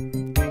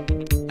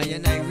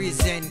 I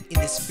risen in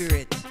the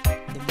spirit,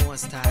 the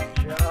Most High,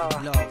 in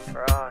love,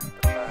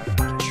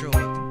 in truth,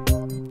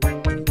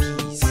 in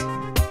peace.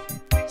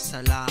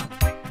 Salam,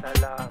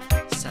 salam,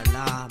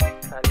 salam,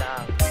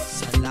 salam,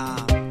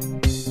 salam.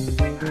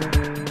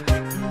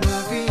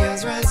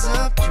 Warriors rise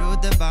up through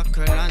the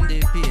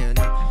pain.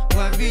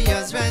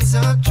 Warriors rise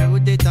up through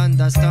the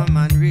thunderstorm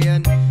and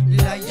rain.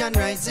 Lion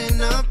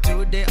rising up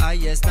to the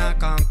highest, not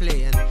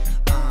complain.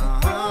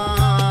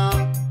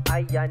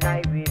 I and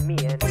I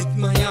remain. With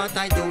my heart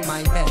I do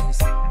my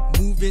best,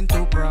 moving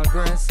to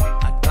progress,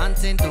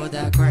 advancing to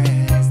the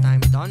crest.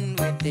 I'm done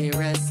with the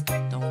rest,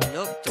 don't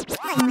look to...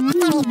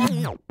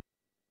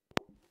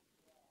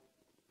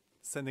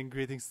 Sending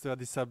greetings to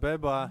Addis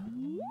Abeba,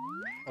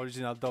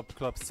 original Dub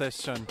Club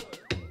session.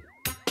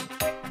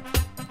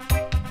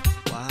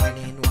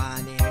 Warning,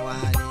 warning,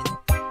 warning.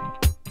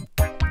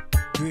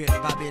 Great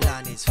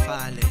Babylon is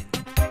falling,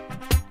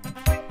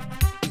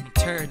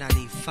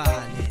 internally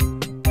falling.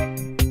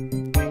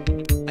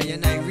 I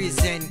and I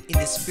risen in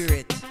the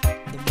spirit,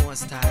 the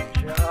Most High,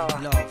 in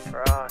love,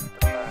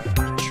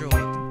 in truth,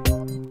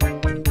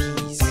 in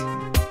peace.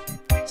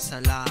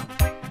 Salam,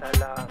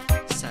 salam,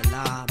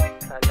 salam,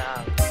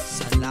 salam,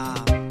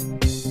 salam.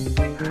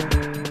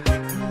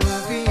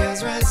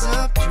 Warriors rise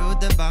up through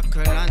the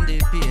buckle and the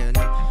pain.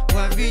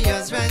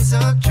 Warriors rise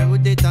up through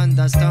the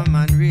thunderstorm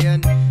and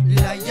rain.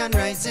 Lion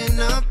rising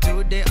up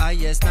to the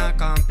highest, not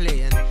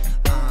complain.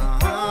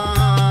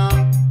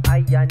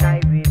 I and I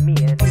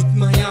remain. With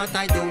my heart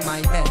I do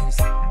my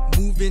best,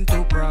 moving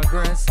to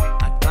progress,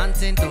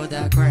 advancing to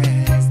the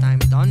crest. I'm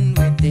done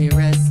with the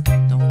rest,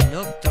 don't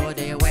look to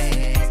the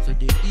west. To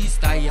the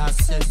east I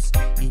assess,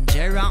 in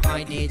Jera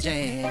I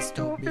digest.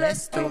 Too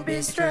blessed to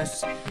be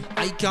stressed,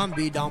 I can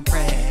be down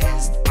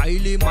pressed.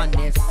 Highly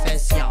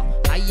manifest, yeah,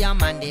 I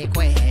am on the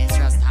quest.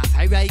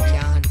 Rastafari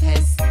can't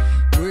test,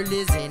 world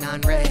is in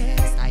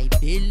unrest. I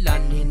build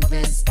and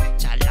invest,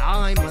 Chala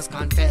I must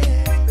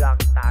confess.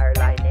 Black Star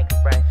Line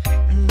Express.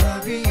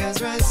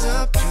 Warriors rise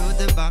up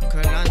through the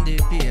buckle and the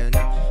pain.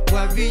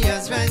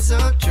 Warriors rise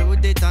up through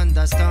the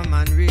thunderstorm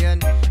and rain.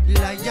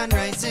 Lion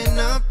rising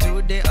up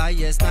to the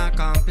highest, not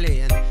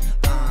complain.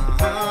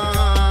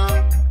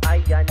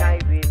 I and I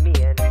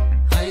remain.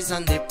 Eyes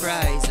on the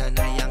prize, and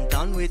I am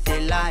done with the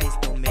lies.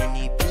 Too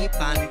many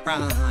people and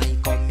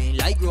pride coming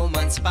like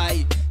Roman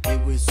spy. They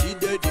will see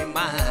the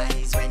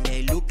demise when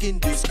they look in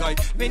the sky.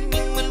 When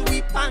will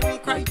weep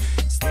and cry,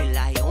 still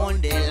I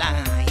own the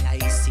line. I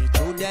see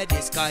through the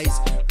disguise,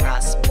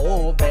 brass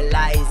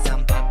mobilize,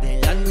 and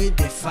Babylon will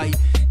defy.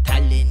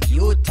 Talent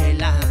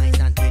utilize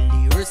until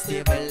the earth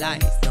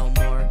stabilize. No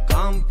more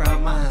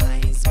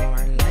compromise,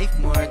 more life,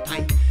 more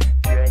time.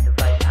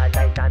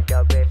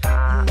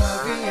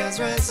 Warriors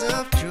rise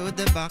up through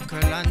the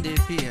buckle and the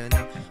pain.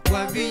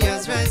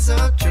 Warriors rise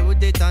up through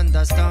the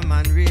thunderstorm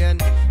and rain.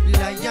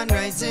 Lion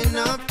rising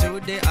up to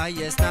the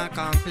highest, not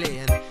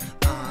complain.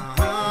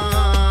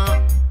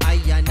 I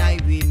and I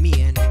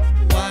remain.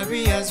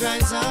 Warriors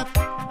rise up.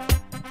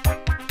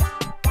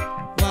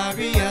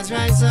 Warriors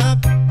rise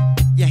up.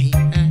 Yeah.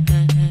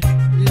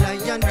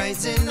 Lion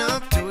rising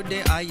up to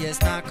the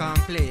highest, not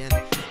complain.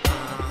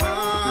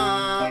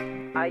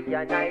 I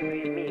and I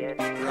remain.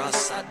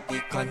 Cross at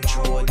the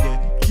control,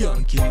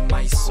 can't kill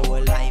my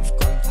soul. Life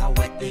come for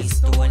what they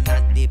stole,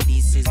 not the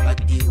pieces but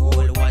the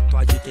whole. What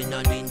was written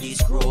on in this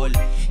scroll?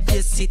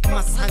 Yes, it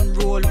must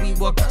unroll. We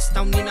walk us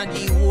down in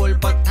the hole,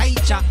 but I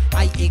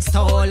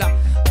extol.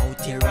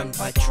 Out here on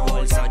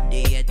patrol, so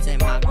the heads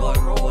them a go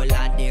roll.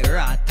 And the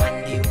rat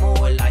and the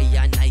mole, I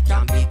and I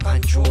can't be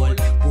controlled.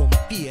 Won't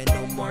pay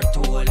no more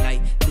toll. I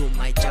do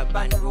my job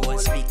and roll,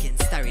 speaking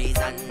stories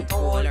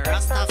untold.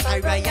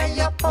 Rastafari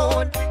I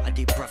uphold. And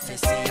the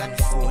prophecy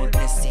unfold,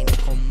 blessing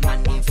come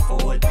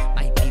manifold.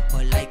 My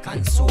people I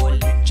console,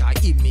 in your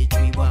image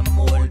we were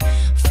mold.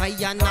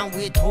 Fire now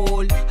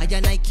withhold, I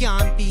and I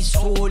can't be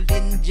sold.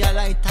 In your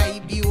light I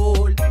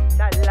behold,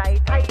 the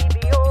light I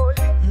behold.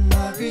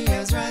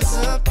 Warriors rise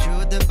up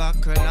through the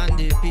buckle and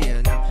the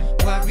pain.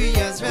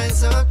 Warriors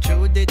rise up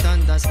through the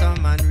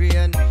thunderstorm and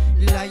rain.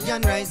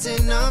 Lion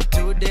rising up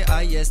to the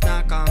highest,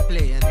 not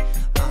complain.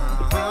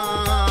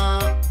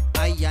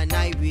 I and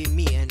I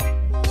remain.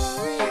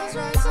 Warriors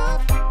rise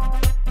up.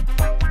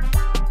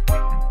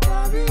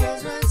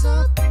 Warriors rise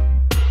up.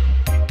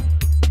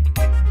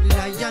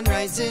 Lion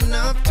rising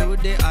up to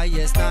the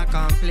highest, not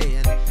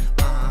complain.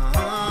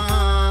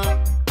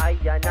 I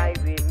and I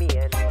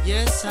remain.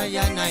 Yes, I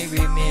and I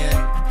remain.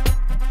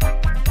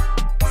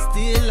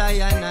 Still I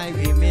and I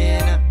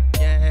remain.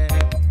 Yeah.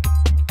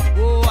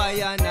 Oh, I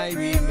and I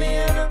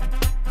remain.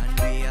 And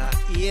we are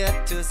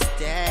here to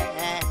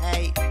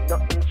stay.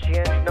 Nothing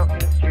changed,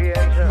 nothing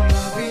strange.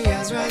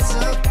 Warriors rise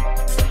up.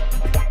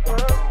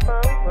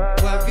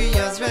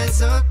 Warriors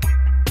rise up.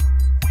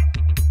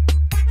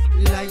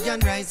 Lion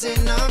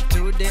rising up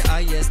to the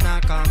highest,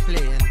 not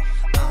complain.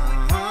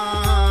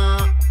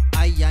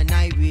 I and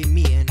I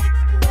remain.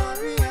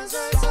 Warriors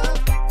rise up.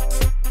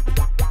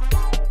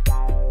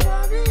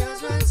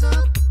 Warriors rise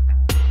up.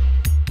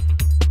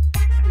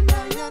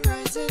 Lion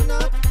rising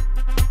up.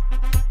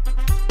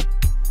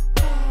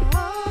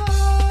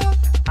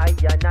 I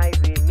and I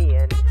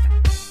remain.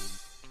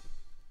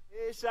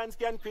 Nations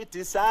can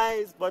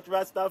criticize, but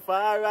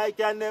Rastafari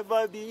can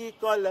never be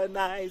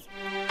colonized.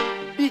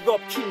 Big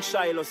up King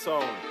Shiloh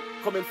sound,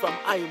 coming from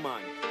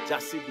Iman,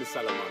 Jasidni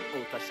Solomon,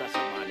 out of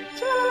Shashamani.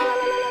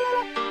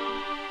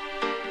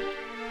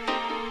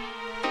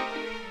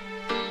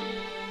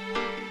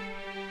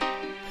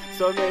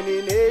 So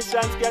many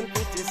nations can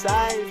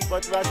criticize,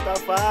 but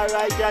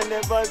Rastafari can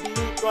never be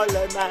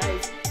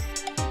colonized.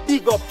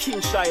 Big up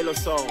King Shiloh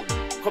sound,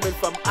 coming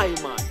from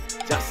Iman,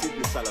 just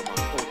Sidney Solomon,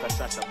 out of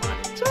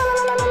Shashamane.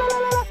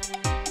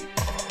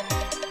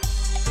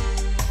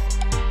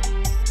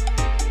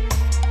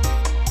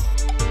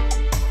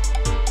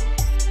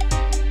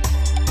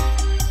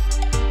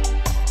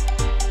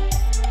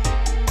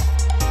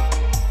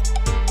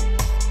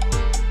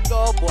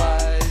 Go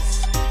boys.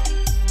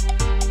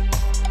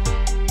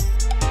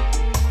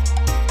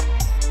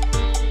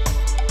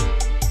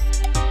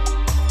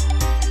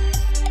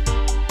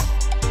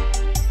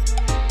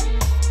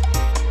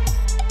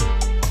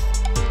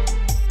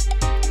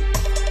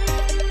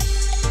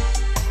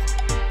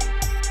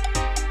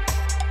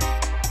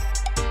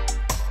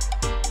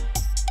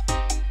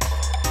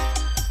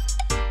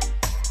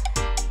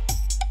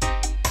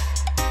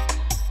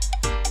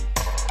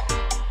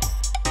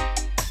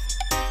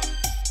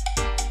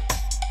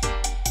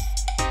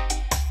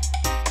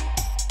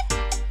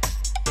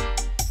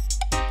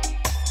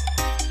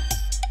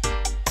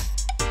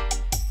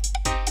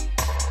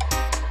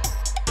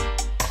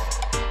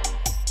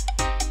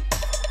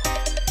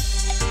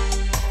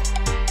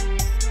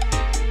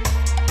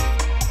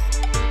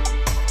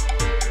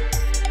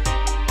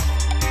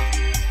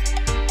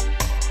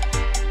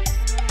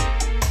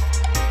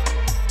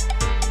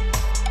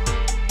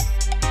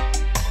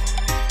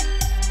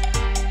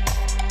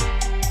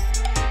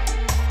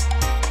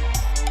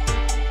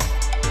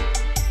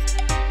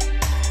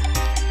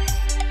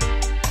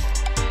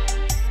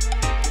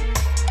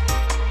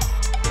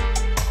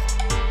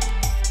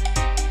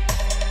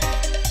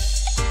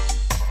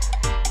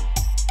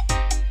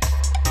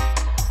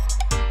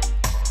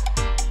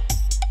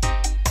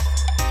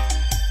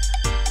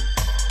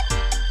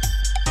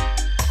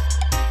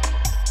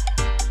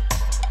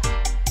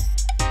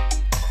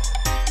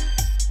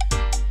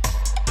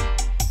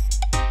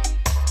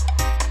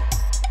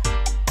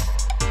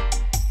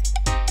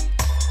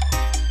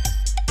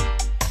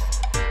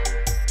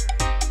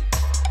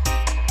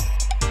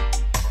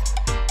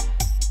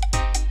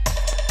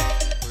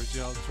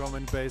 Drum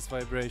and bass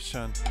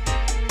vibration.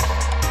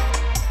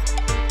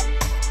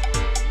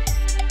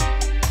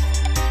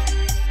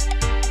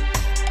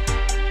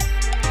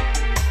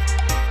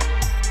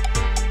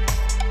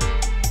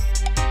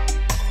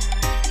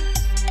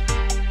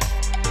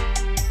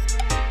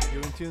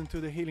 You're in tune to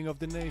the healing of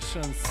the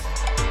nations.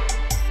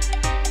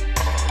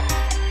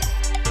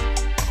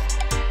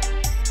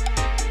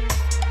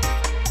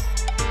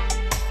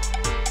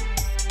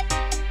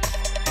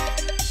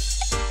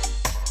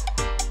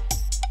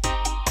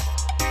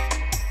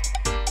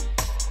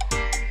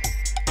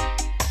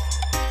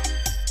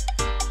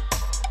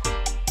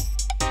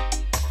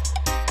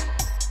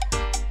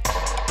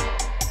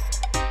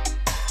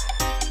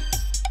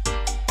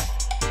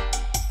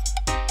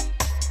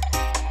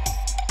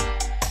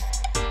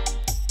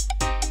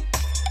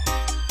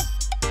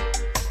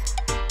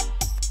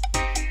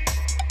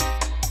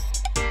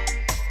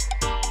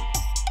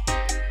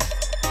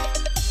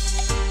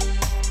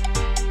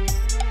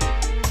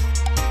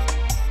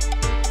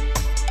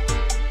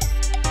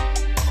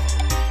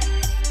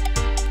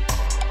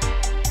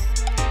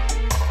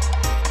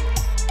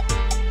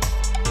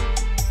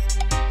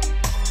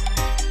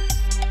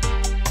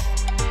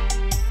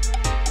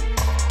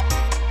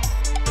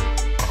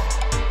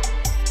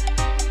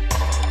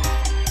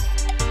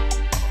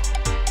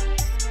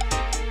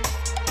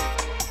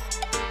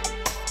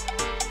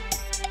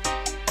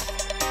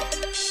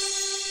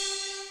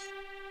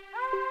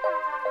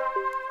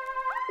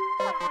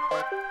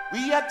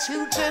 We are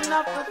children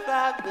of the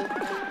Father,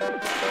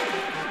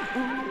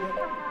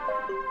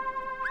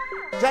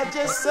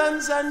 Judges,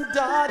 sons and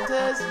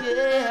daughters,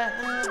 yeah.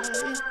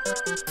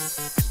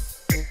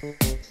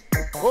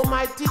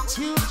 Almighty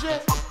children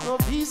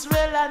of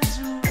Israel and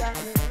Judah,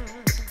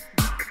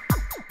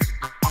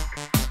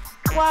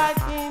 why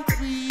can't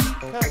we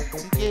come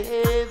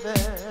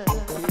together?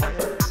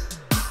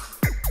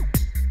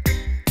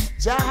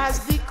 Jah has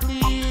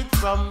declared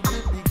from the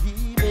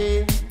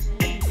beginning,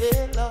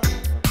 yeah, Lord,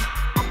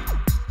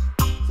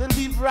 to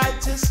live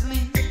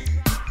righteously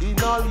in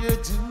all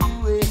you're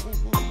doing.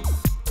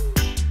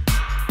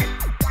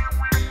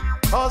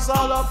 Cause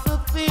all of the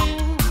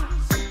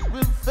things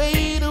will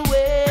fade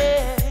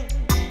away,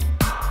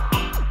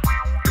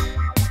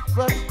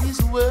 but His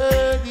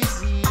word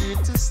is here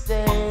to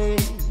stay.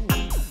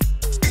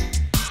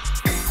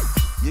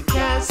 You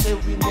can't say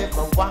we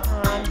never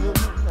wander,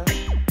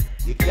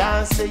 you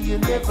can't say you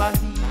never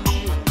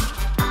hear,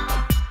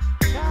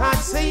 can't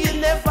say you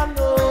never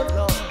know,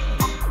 Lord.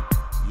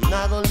 You're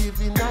not gonna live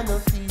in no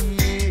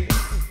fear.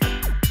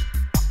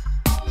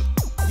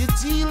 You're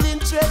dealing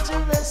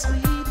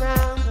treacherously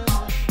now,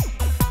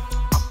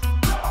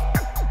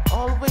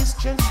 always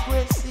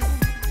transgressing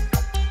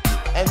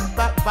and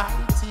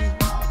backbiting.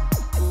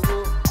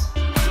 Oh.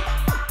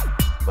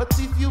 But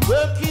if you're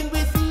working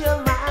with the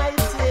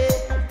Almighty,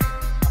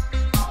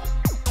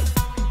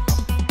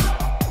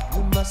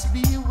 you must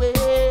be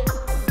aware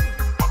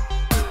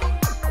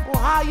of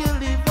how you're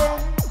living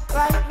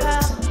right now.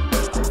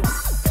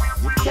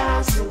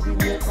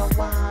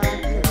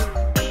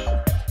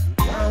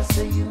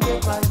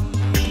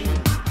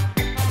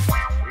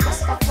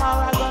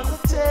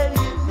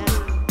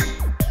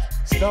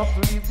 Stop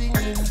living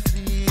in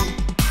fear.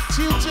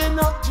 Children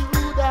of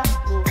Judah,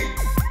 oh,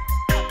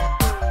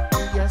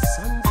 we are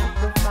sons of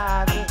the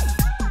Father.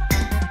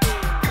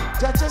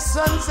 Judge your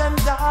sons and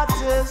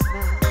daughters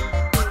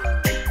now.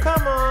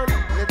 Come on,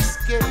 let's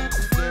get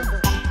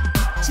together.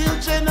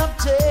 Children of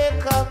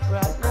Jacob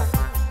right now.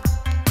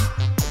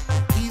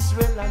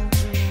 Israel and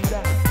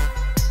Judah.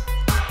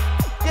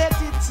 Get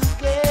it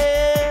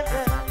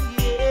together,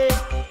 yeah.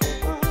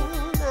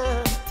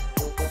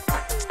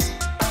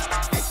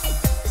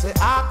 Say,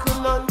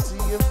 hearken unto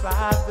your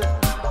Father,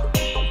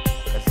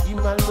 cause Him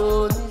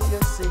alone is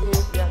your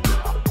Savior.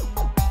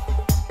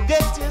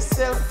 Get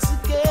yourself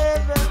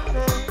together,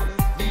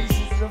 this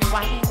is the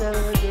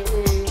final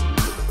day.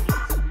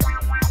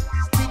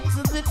 Stick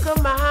to the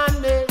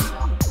commandments,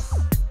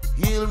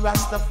 heal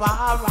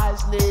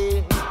Rastafari's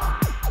name.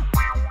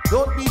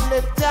 Don't be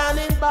left down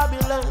in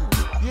Babylon.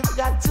 You've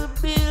got to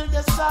build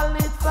a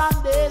solid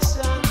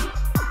foundation.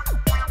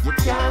 You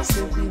can't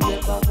say we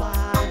never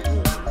want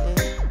it.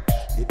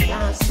 You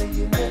can't say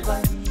you never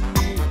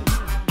hear.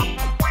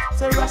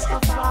 Say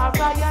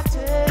Rastafari, I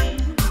tell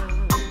you,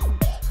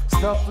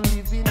 stop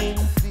living in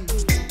fear.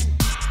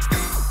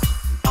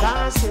 You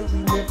can't say we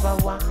never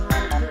want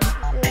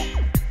it.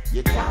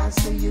 You can't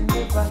say you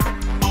never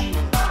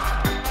hear.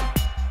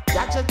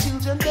 Got your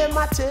children, them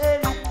I tell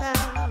you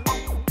now.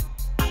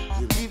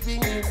 You're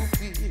living in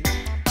fear.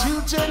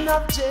 Children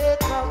of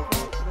Jacob,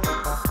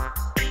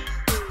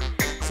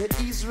 said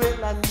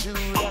Israel and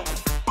Judah,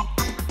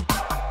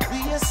 be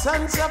your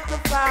sons of the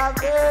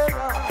Father.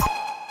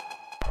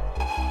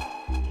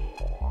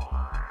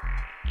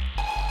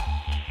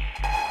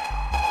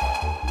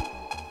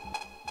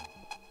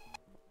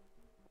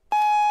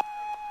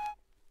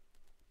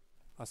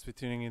 As we're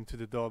tuning into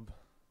the dub,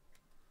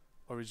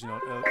 original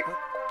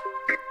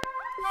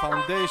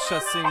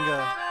Foundation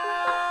singer,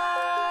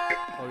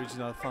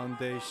 original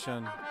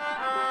Foundation.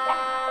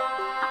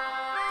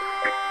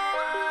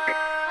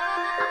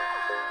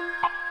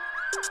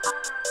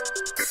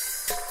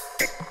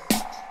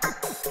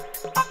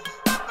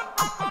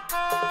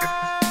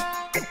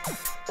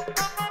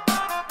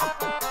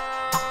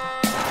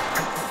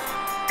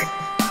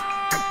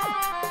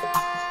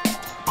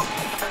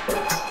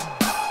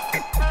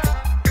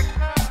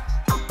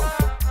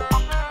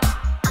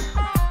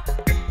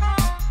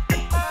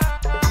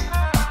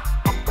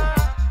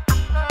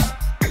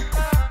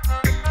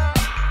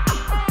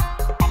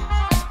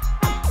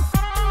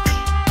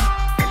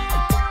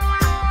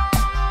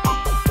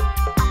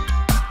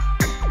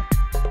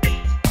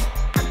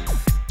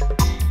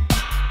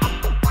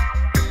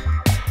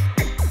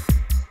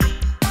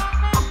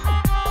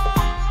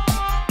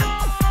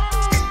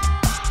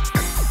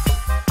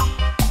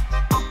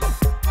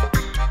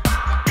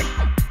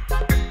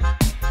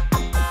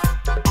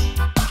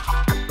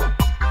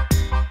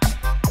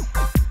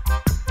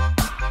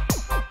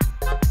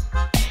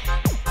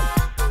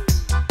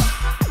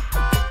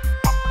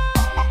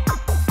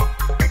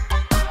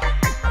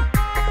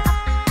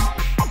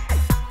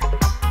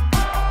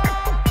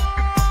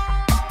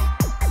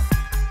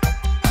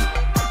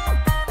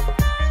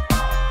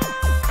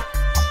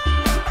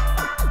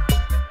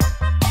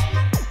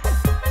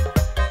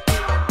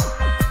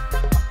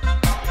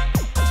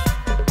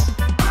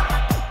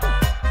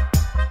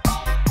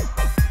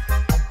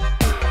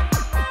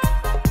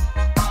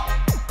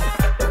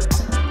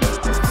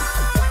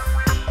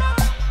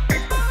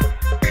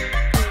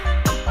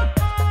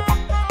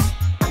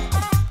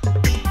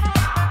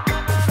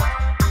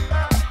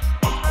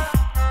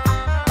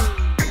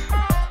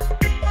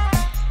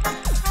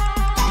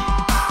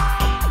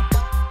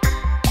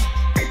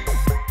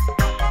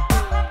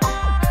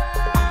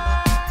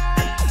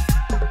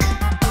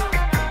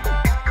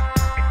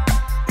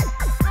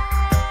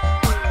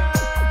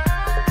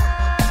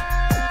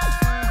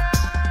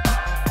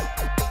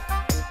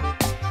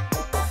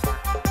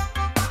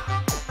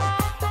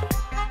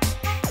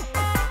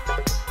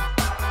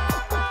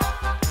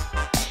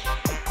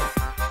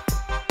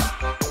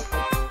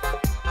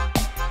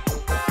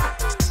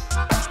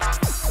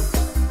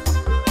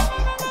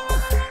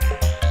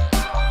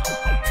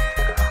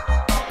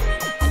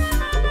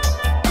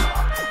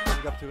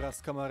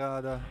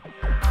 Camarada,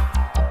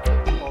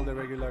 all the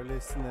regular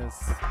listeners.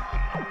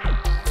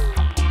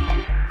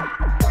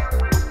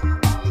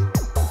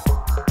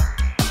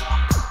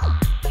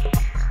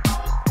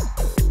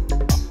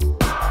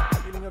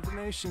 Healing of the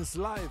Nations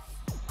live.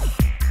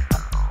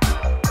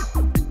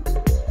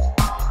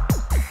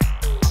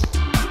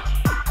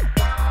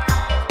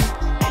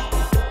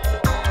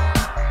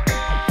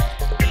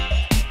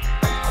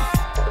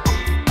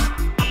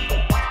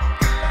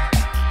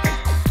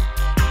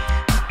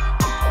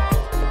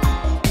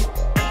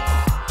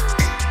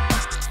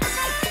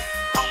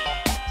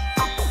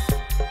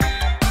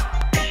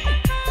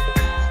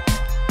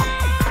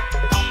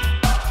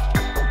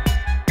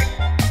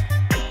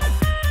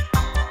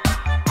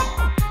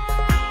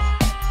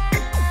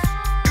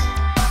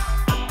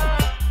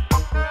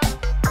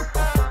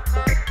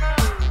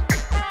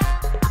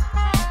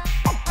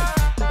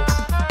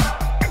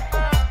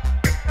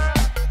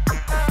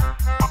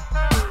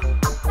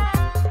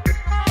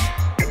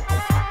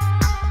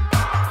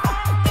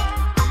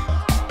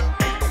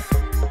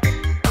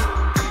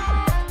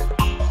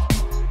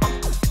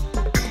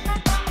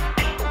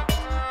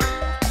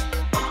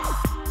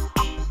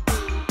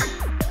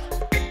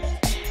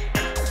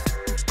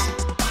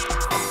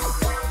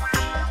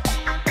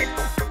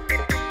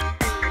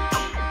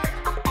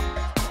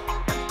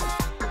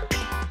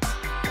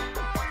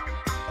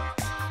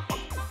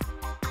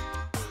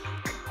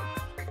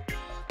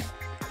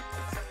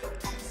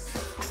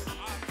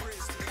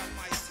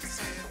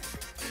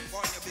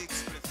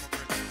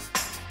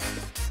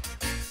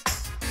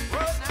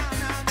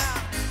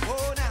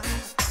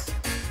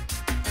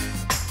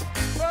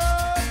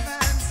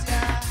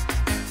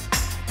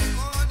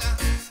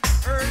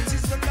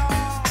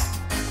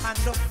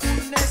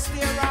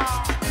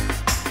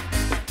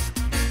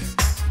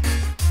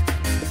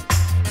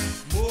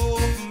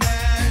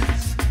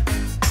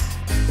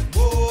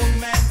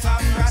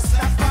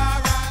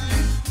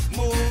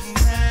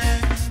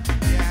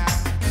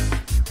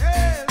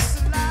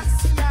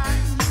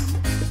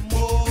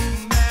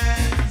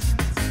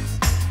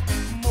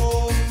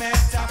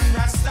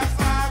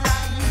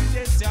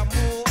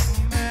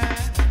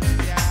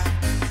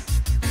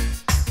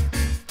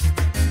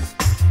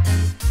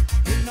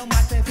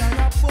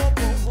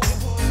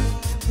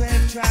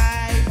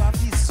 tribe of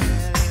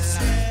Israel.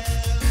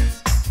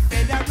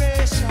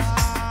 Federation.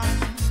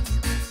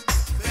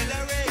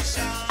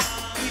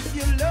 If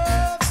you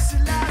love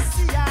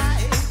Selassie,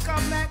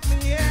 come make me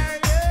hear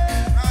you.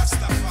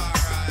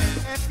 Rastafari.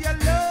 If you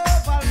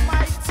love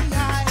Almighty,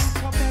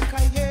 come make I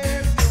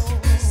hear you.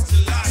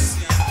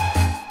 Selassie.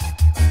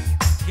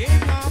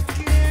 King of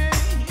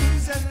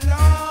kings and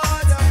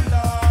Lord of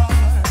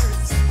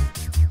lords.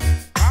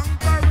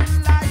 Conquering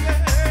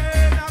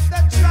lion of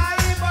the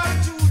tribe of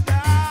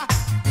Judah.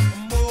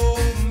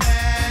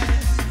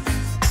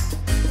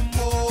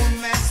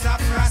 Movements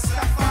of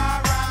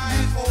Rastafari.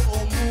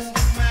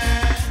 Movements.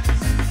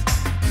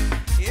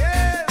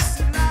 Yes,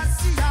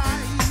 Selassie.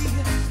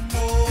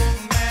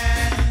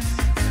 Movement.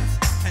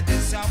 And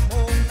it's a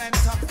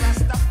movement of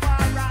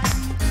Rastafari.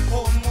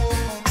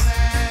 Movement.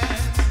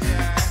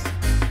 Yeah.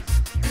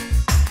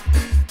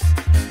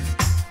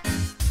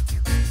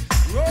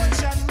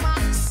 Roach and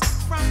Max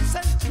from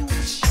St.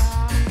 Lucia.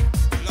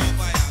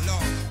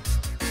 Love.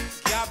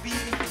 Gabby,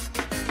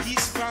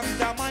 he's from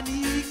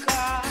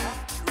Dominica.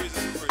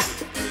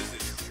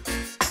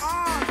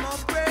 I'm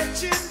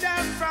approaching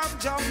them from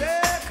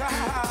Jamaica.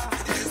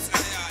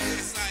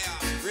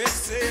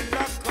 Receive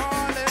the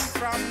calling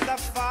from the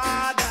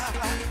Father.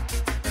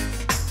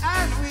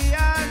 And we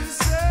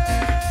answer.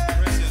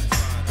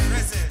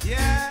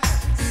 Yes.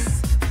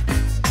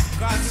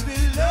 'Cause we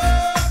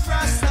love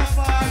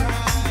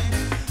Rastafari.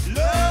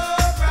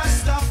 Love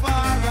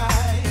Rastafari.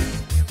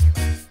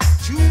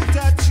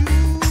 Judah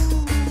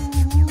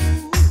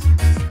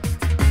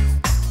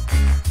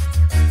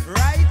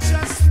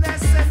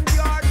righteousness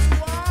endure to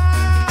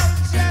all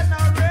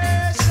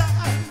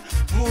generations.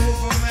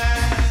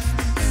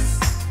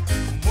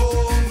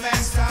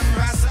 Movements of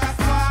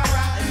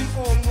Rastafari.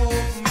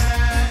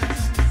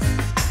 Movements.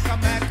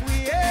 Come back, we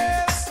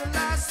hail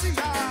Selassie.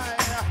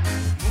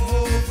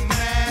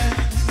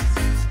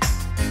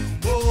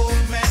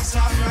 Movements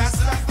of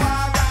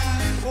Rastafari.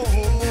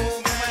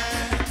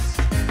 Movements.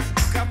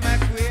 Come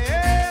back, we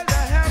hail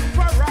the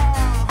Emperor.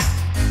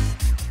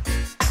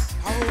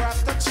 Power of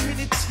the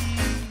Trinity,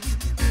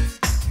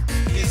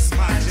 His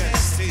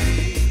Majesty,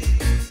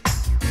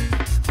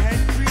 and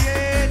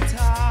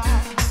Creator,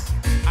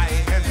 I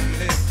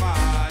Heavenly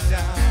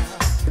Father,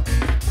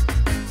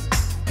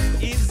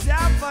 is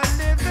ever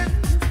living,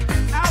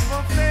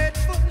 ever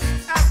faithful,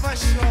 ever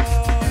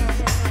sure.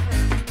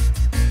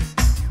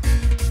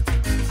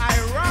 I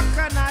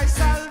recognize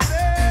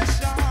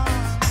salvation.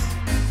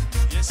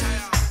 Yes, I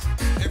am.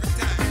 Every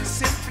time.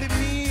 Simply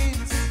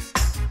means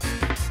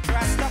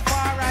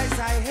Rastafari's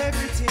I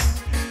everything.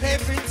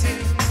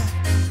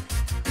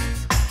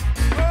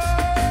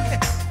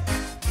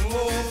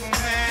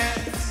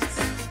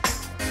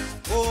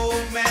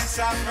 Movements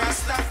of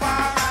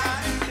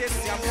Rastafari. This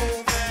your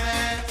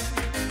movement.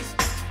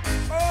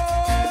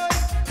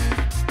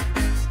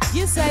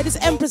 Yes, side is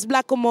Empress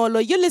Black Omolo.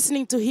 You're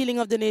listening to Healing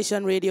of the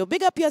Nation Radio.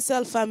 Big up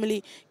yourself,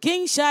 family.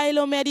 King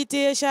Shiloh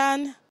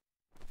meditation.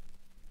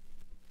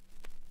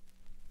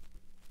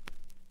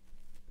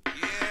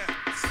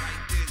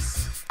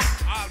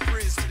 All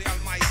praise to the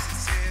Almighty,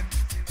 say,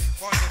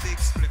 for the big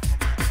split from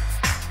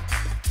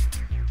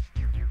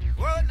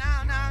Whoa,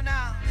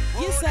 now.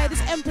 Yes, side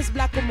is Empress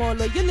Black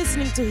Omolo. You're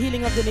listening to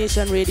Healing of the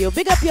Nation Radio.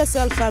 Big up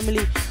yourself,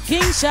 family.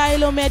 King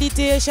Shiloh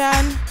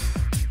meditation.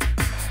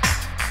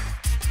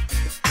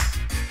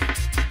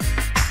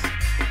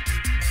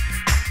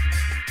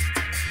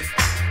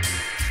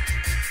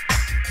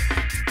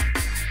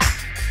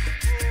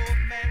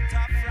 Movement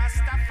of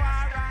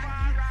Rastafari.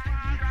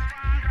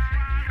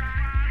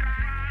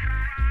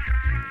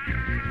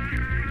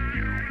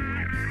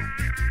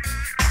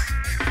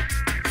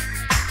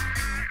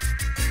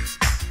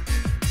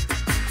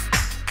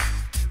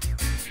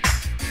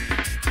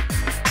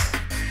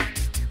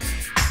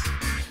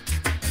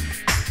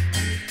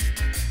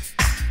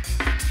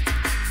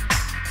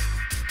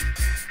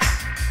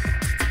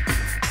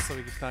 So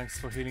we give thanks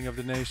for Healing of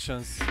the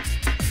Nations.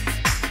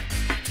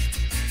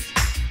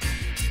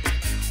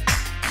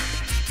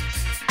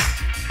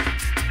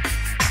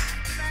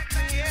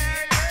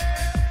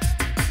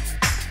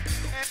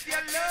 If you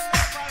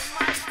love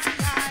Almighty,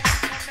 I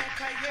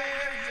make I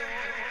hear you.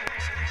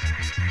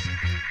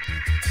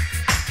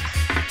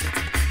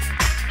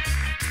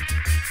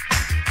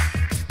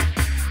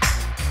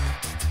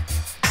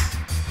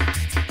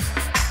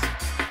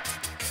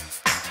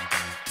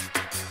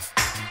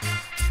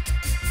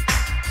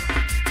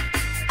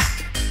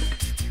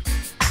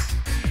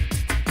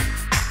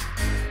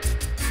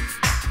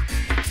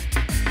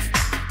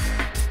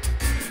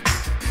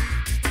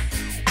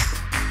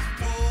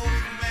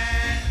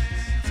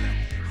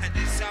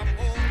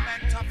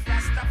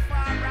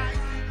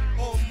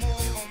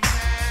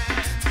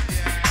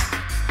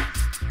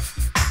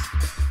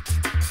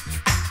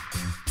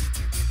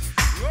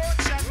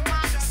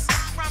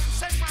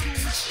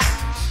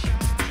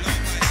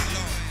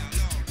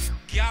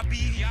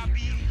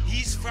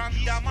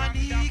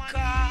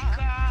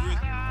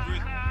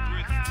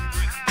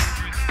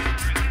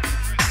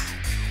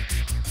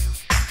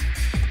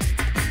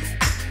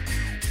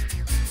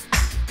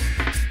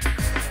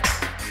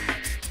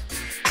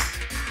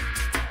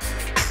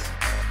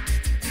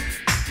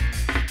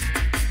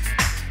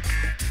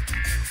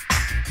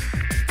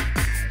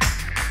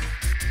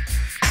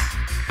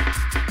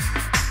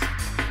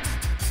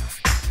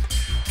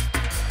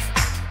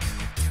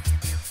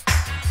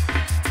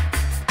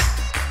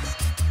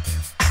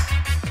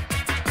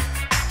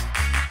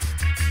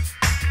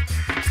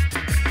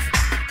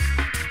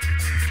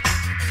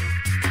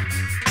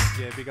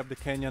 big up the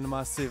Kenyan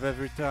Massive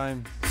every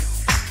time.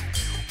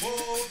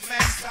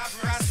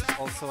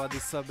 Also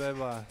Addis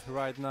Abeba,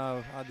 right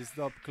now, Addis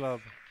Dub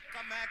Club.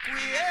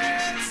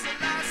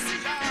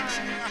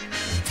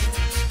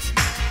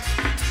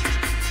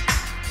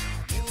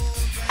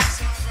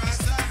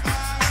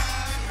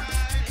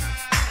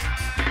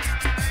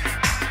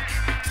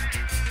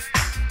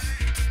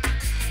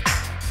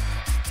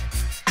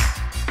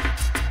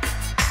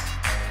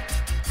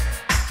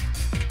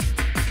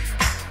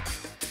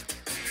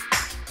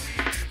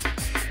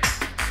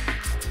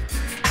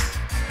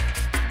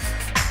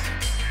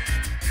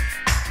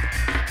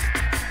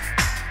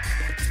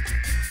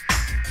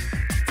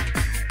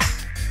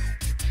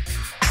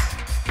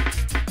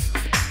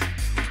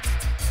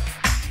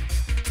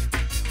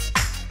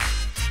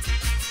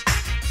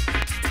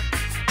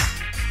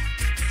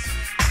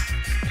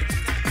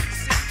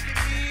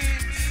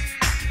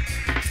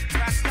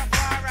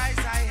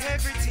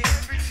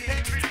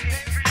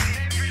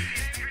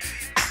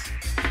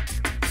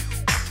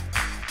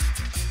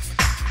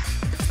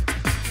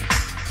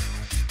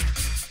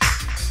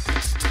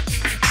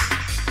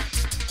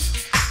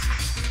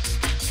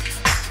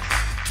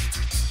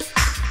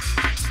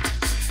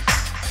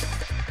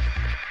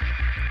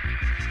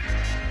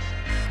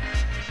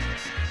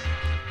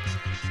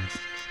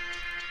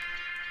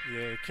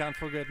 Can't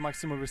forget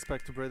maximum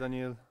respect to Bredda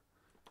Neil.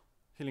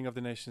 Healing of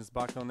the Nations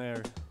back on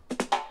air.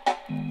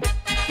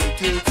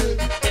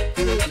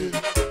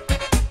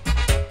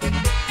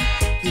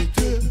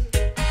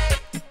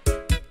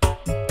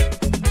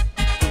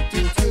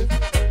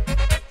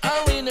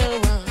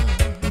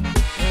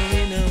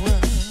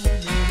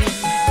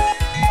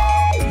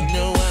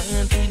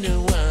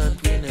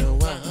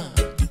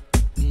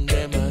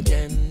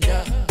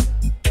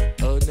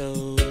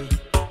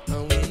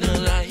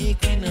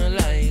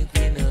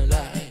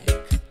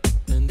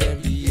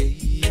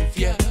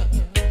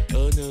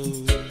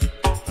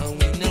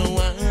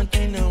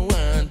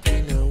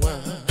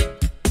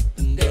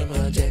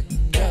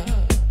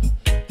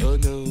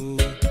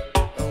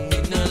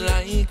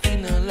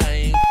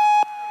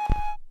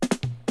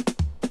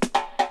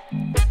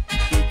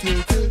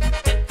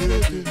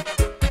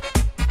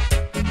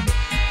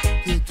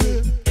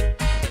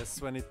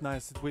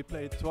 Nice that we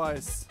played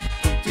twice.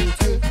 This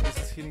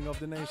is Healing of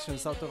the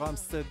Nations out of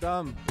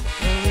Amsterdam.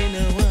 We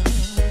know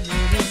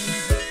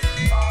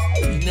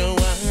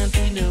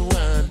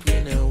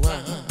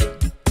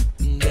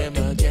them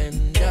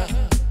agenda.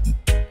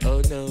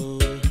 Oh no,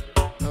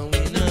 and we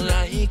no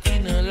like,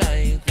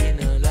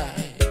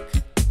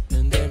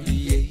 and them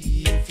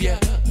behavior.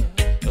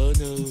 Oh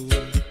no,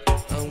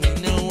 and we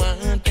no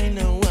want, and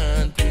them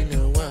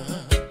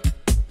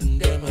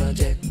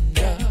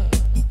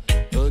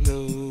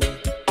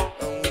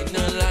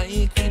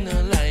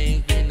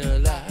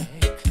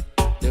agenda.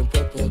 Oh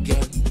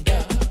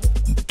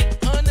no.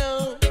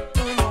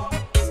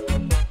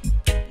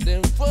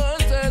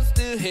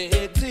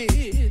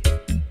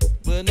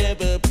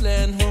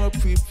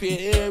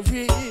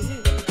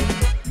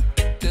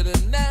 To the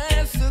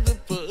nice of the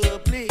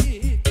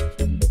public,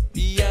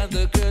 beyond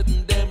the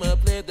curtain, them a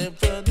play them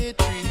funny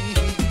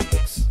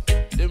tricks.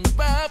 Them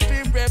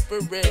boppy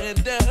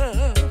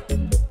referendum,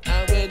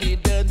 and when he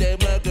done, them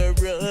a go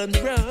run.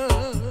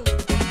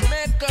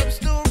 Make up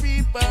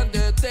story on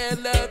the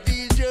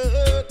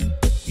television.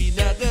 We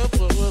not go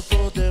fall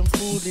for them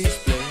foolish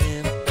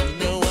plan. We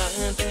no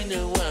want,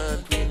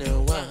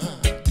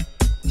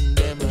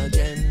 them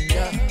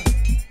agenda.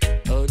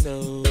 Oh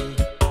no.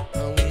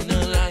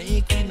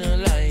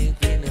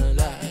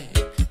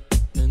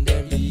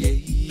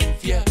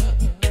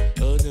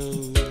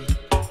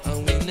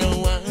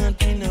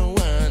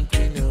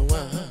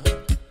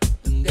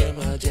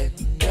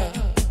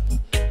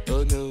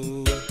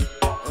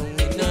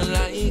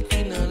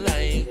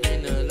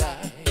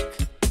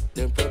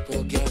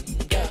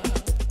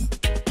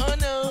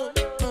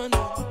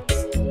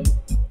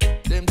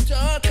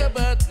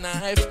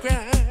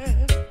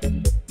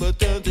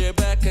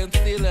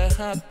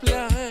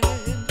 Plan.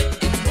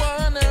 It's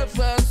one of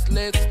us,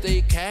 let's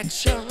take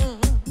action.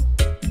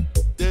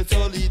 That's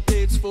all it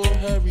takes for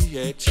a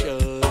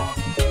reaction.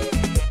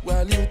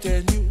 While you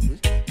can use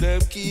them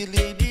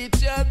killing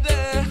each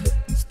other,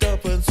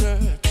 stop and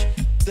search,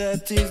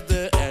 that is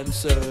the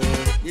answer.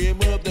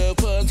 Remove the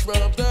funds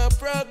from the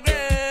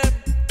program.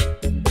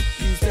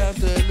 You start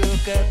to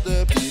look at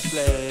the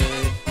people.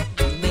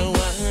 We no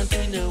want,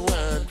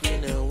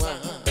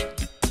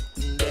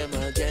 them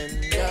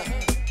agenda.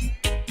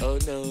 Oh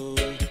no.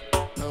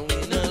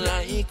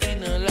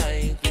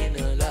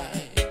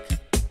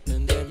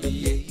 And them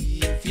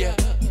behavior.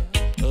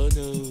 Oh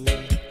no.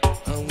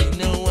 And we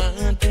no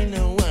want, and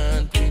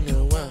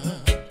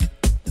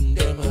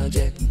them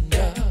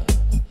agenda.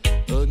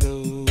 Oh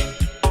no.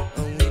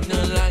 And we no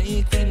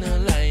like,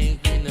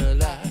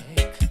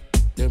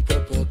 them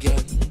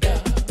propaganda.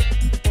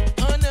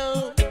 Oh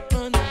no,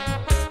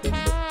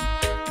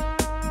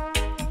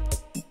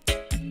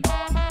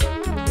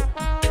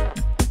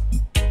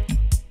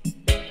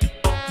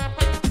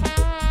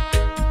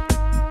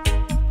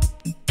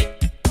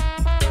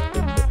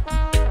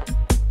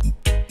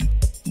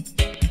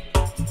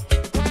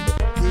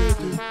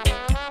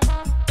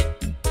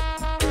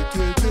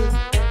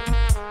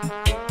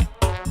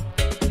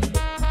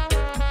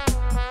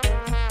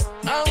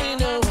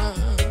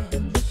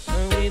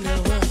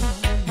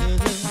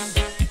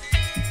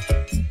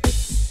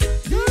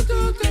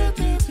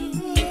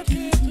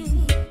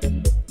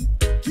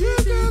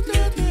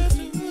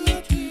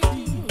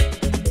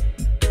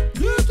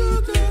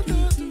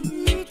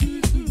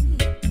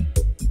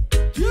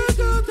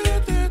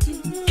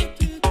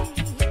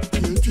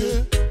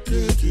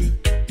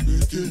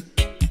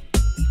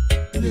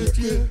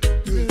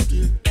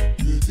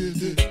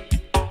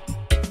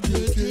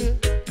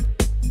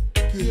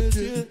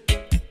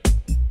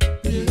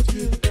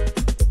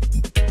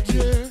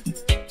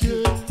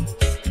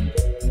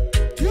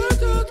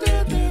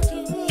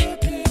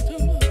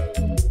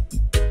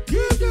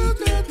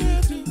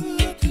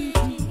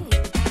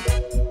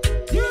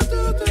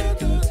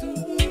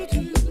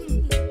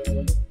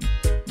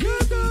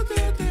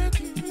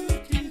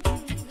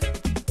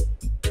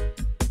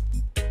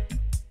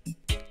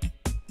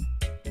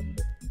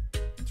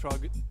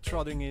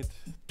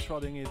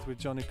 Trodding it with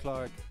Johnny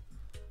Clark,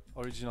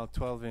 original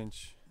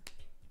 12-inch.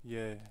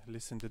 Yeah,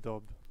 listen to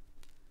dub.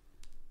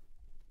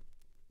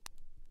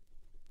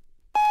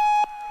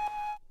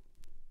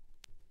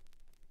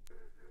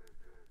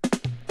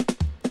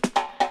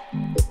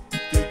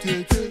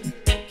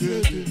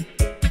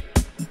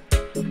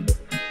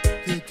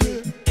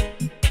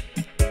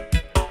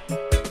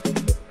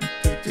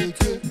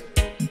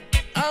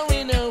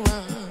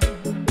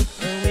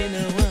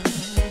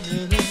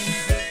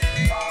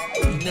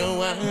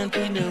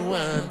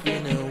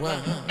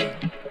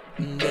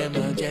 Them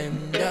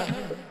agenda,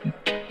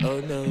 oh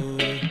no,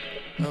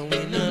 and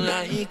we no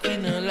like,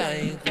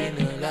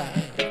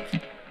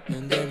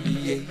 and them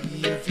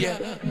behavior,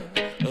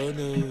 oh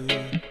no,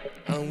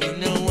 and we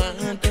no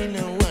want, and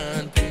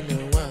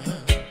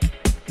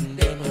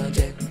them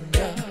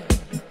agenda,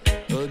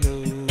 oh no,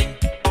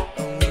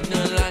 and we no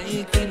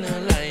like,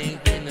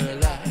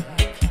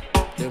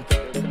 them. You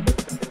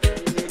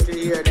need to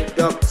hear the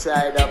dark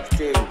side of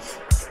things.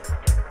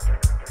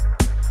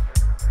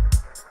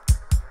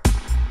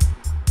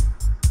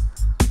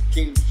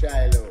 King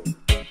Shiloh.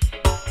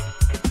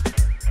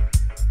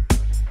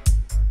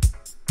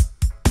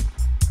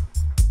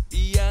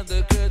 Beyond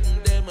the curtain,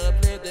 them a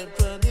play them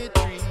funny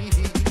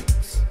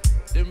tricks.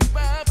 Them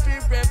Buffy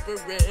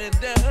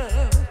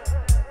referendum.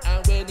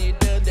 And when he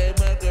done, them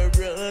a go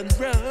run.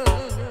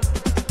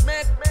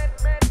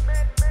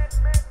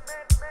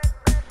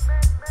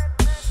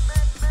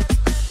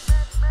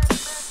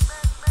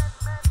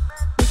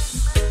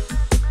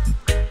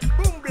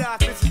 Boom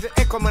blast, this is the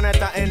Echo Man at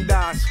the end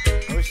dash.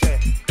 We say,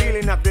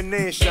 Healing of the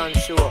Nation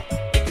show.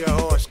 With your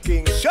host,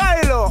 King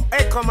Shiloh.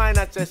 Echo Man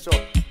at the show.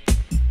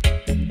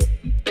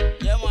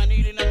 Yeah, man,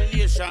 Healing of the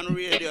Nation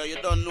radio. You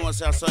don't know,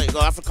 sir, so you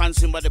go African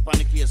symbol upon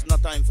the case. No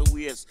time for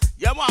waste.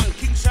 Yeah, man,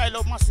 King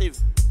Shiloh massive.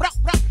 Brak.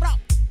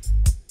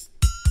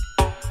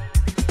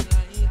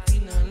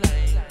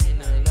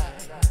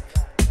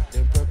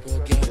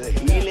 The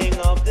healing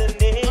of the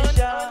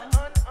nation.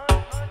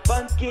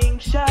 On King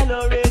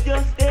Shiloh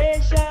radio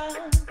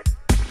station.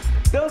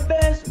 The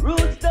best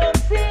roots dub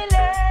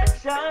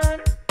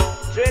selection.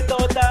 Straight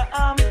out of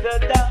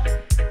Amsterdam.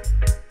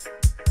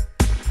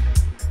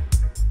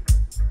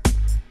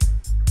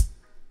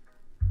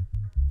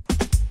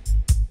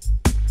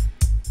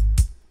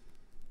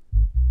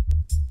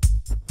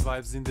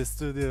 Vibes in the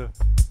studio.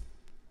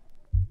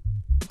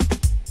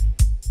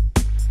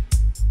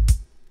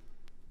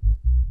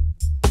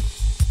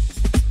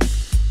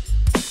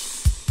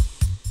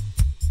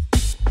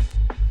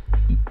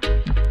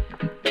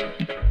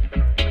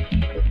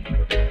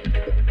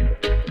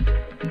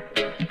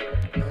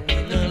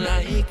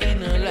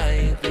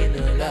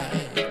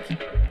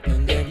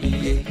 And them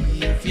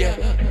behavior,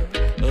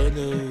 oh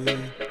no,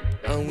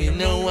 and we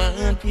no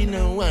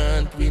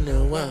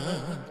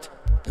want,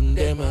 and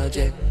them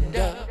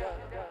agenda.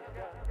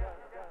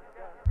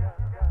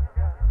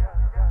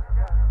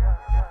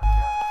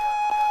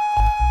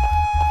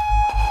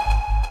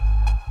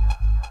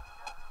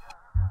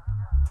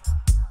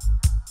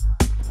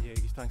 Yeah,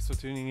 thanks for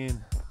tuning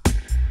in.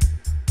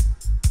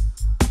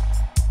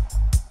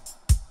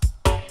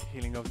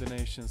 Healing of the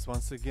Nations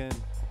once again.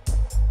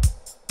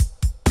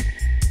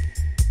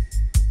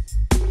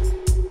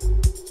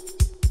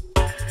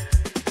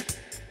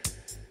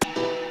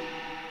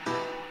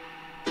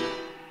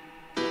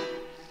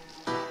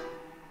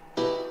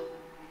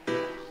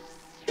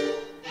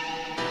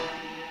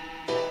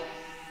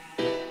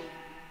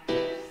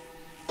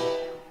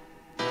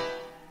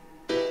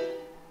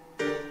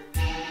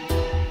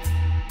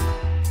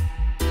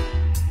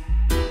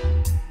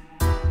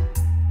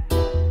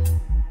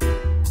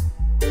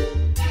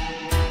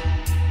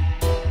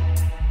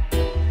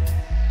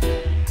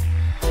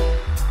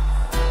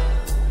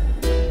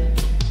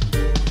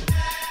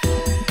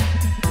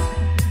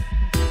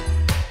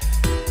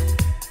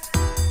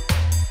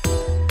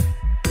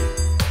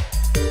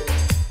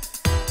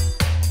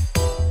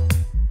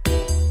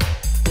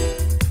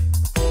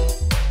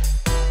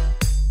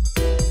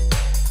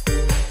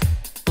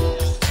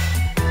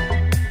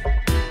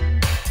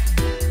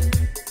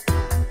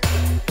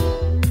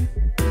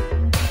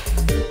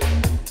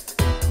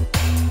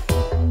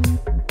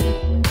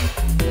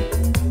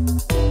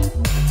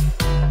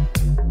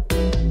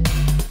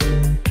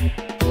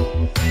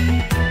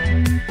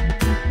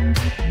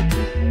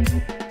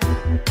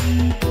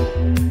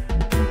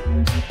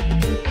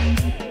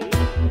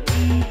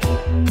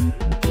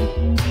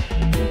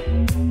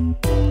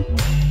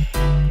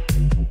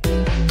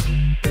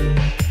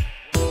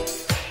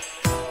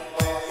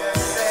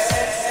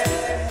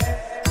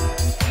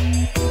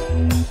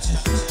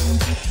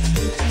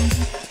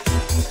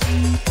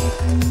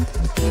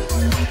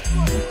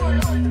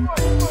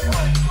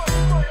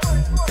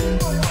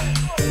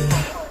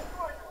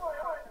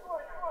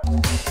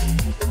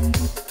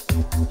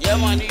 Yeah,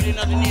 man, Healing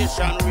of the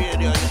Nation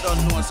radio. You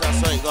don't know, sir,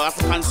 so you go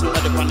African symbol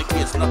upon the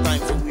case. No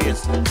time for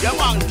waste. Yeah,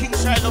 man, King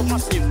Shiloh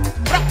massive.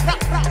 Brak.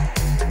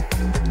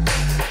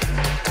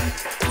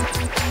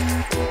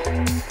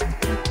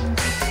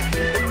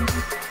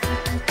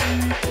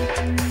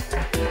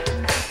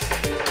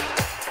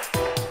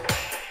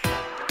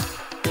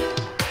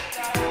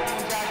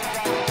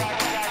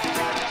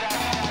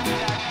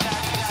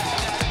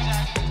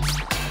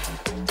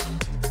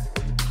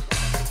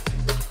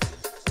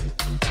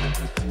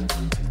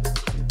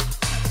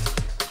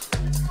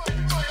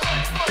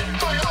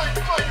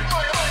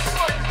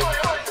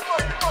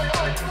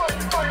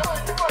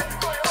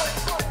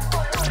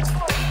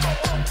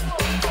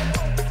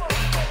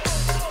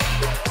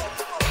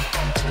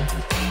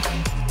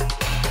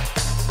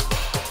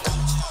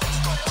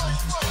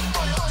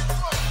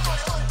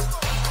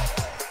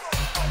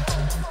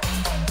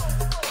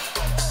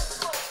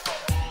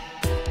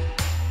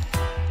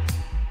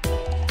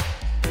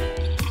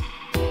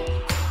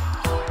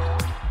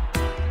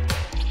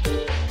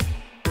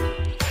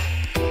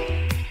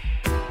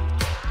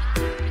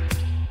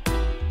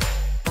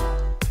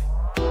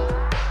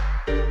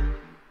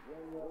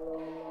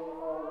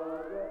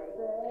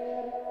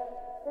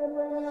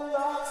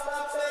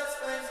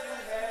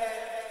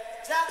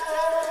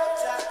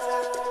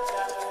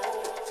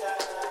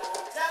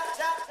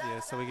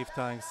 So we give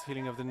thanks.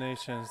 Healing of the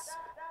Nations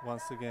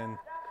once again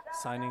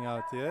signing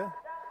out, yeah?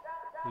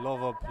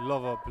 Love up,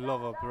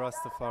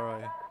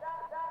 Rastafari.